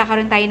 kung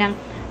magkakaroon tayo ng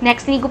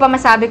next, hindi ko pa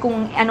masabi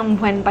kung anong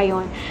buwan pa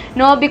yon.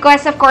 No?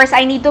 Because, of course,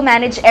 I need to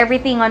manage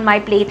everything on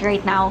my plate right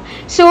now.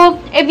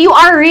 So, if you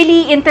are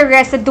really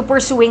interested to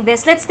pursuing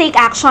this, let's take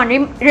action.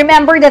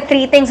 Remember the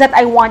 3 things that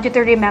I want you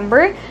to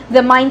remember.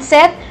 The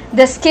mindset,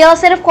 the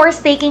skills, and of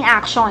course, taking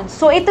action.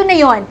 So, ito na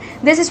yon.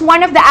 This is one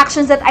of the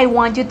actions that I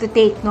want you to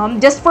take. No?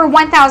 Just for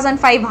 1,500.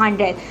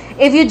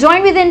 If you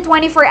join within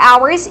 24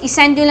 hours,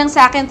 isend nyo lang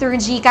sa akin through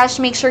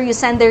GCash. Make sure you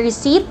send the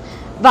receipt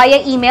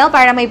via email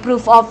para may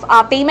proof of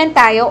payment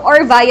tayo,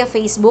 or via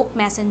Facebook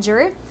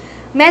Messenger.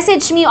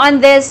 Message me on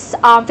this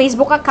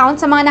Facebook account.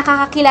 Sa mga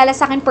nakakakilala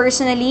sa akin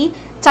personally,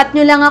 chat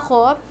nyo lang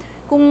ako.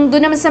 Kung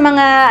doon naman sa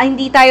mga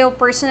hindi tayo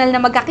personal na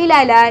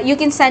magkakilala, you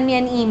can send me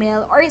an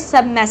email or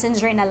sa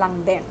Messenger na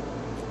lang din.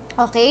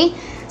 Okay?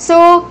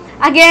 So,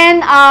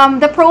 again,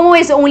 the promo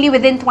is only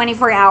within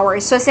 24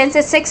 hours. So, since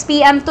it's 6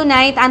 p.m.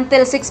 tonight,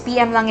 until 6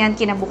 p.m. lang yan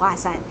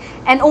kinabukasan.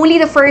 And only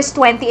the first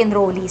 20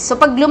 enrollees. So,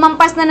 pag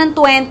lumampas na ng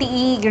 20,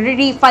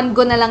 i-refund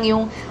ko na lang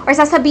yung, or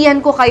sasabihan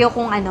ko kayo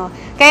kung ano.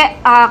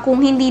 Kaya, kung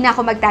hindi na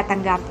ako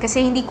magtatanggap.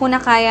 Kasi hindi ko na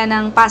kaya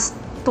ng past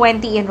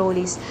 20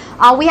 enrollees.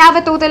 We have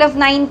a total of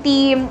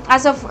 90,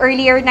 as of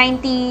earlier,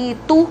 92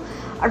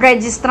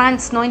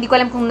 registrants. No? Hindi ko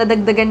alam kung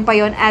nadagdagan pa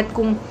yon, at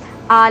kung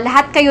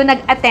lahat kayo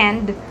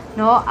nag-attend,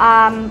 no?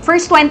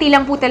 First 20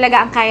 lang po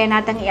talaga ang kaya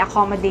natang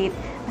i-accommodate.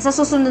 Sa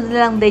susunod na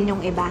lang din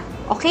yung iba.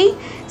 Okay?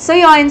 So,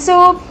 yun.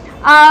 So,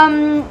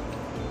 I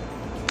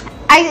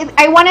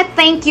want to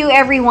thank you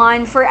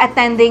everyone for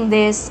attending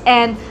this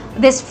and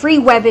this free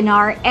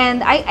webinar.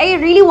 And I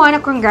really want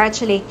to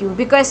congratulate you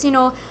because,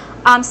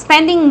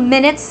 spending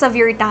minutes of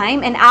your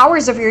time and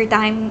hours of your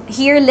time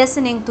here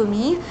listening to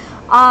me,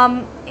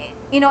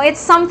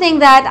 it's something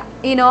that,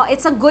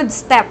 it's a good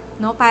step,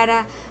 no?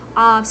 Para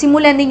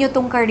simulan ninyo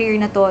tong career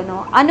na to,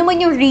 no? Ano man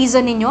yung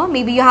reason ninyo,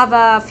 maybe you have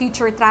a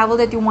future travel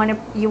that you wanna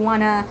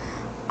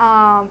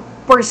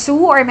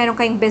pursue, or meron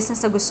kayong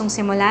business na gustong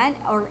simulan,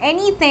 or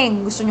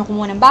anything, gusto nyo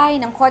kumuha ng bahay,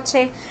 ng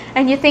kotse,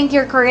 and you think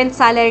your current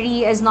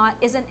salary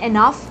isn't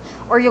enough,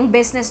 or yung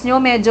business nyo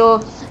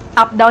medyo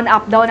up down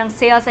ang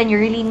sales, and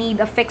you really need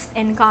a fixed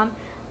income.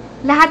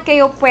 Lahat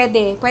kayo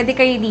pwede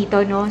kayo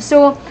dito, no?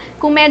 So,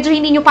 kung medyo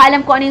hindi nyo pa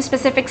alam kung ano yung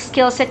specific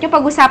skill set nyo,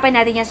 pag-usapan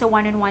natin yan sa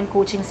one-on-one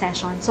coaching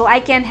session. So,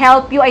 I can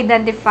help you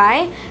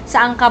identify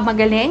saan ka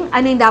magaling,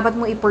 ano yung dapat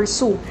mo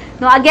i-pursue.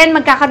 No, again,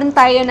 magkakaroon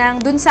tayo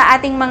dun sa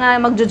ating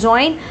mga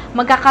magjo-join,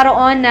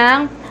 magkakaroon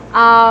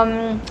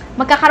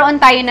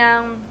tayo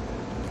ng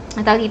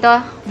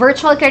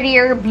virtual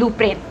career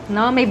blueprint,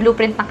 no? May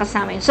blueprint na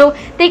kasama yun. So,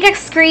 take a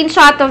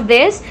screenshot of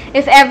this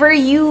if ever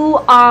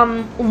you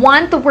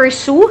want to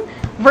pursue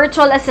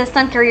virtual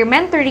assistant career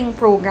mentoring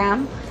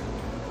program.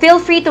 Feel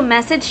free to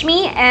message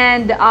me,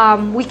 and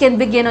we can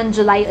begin on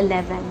July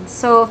 11.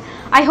 So,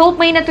 I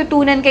hope may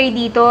natutunan kayo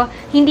dito.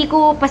 Hindi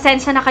ko,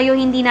 pasensya na kayo,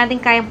 hindi natin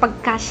kayang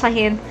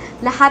pagkasyahin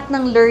lahat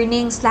ng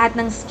learnings, lahat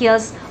ng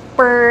skills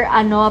per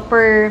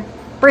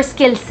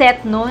skill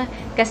set, no?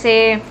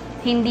 Kasi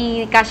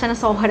hindi kasya na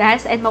sa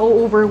oras and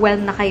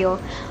ma-overwhelm na kayo.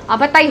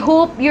 But I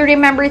hope you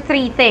remember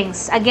 3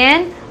 things.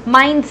 Again,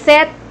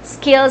 mindset,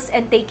 skills,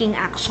 and taking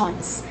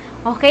actions.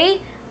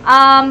 Okay?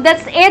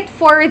 That's it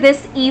for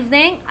this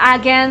evening.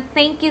 Again,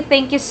 thank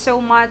you so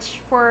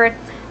much for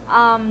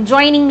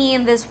joining me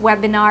in this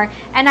webinar,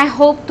 and I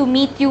hope to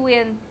meet you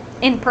in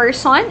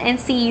person and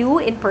see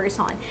you in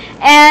person.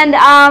 And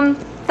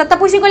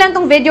tatapusin ko lang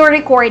tong video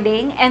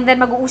recording, and then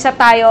mag-uusap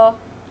tayo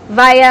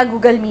via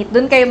Google Meet.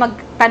 Doon kayo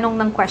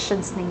magtanong ng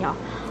questions ninyo.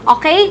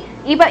 Okay?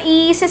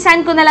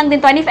 I-send ko na lang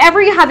din to. And if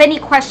ever you have any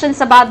questions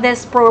about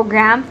this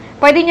program,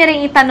 pwede nyo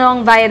rin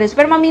itanong via this.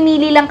 Pero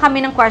mamimili lang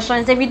kami ng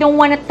questions. If you don't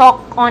want to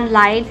talk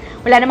online,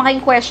 wala naman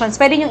kayong questions,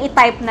 pwede nyo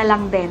i-type na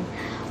lang din.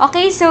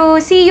 Okay, so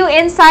see you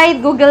inside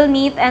Google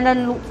Meet, and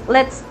then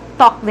let's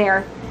talk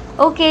there.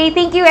 Okay,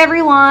 thank you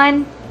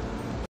everyone!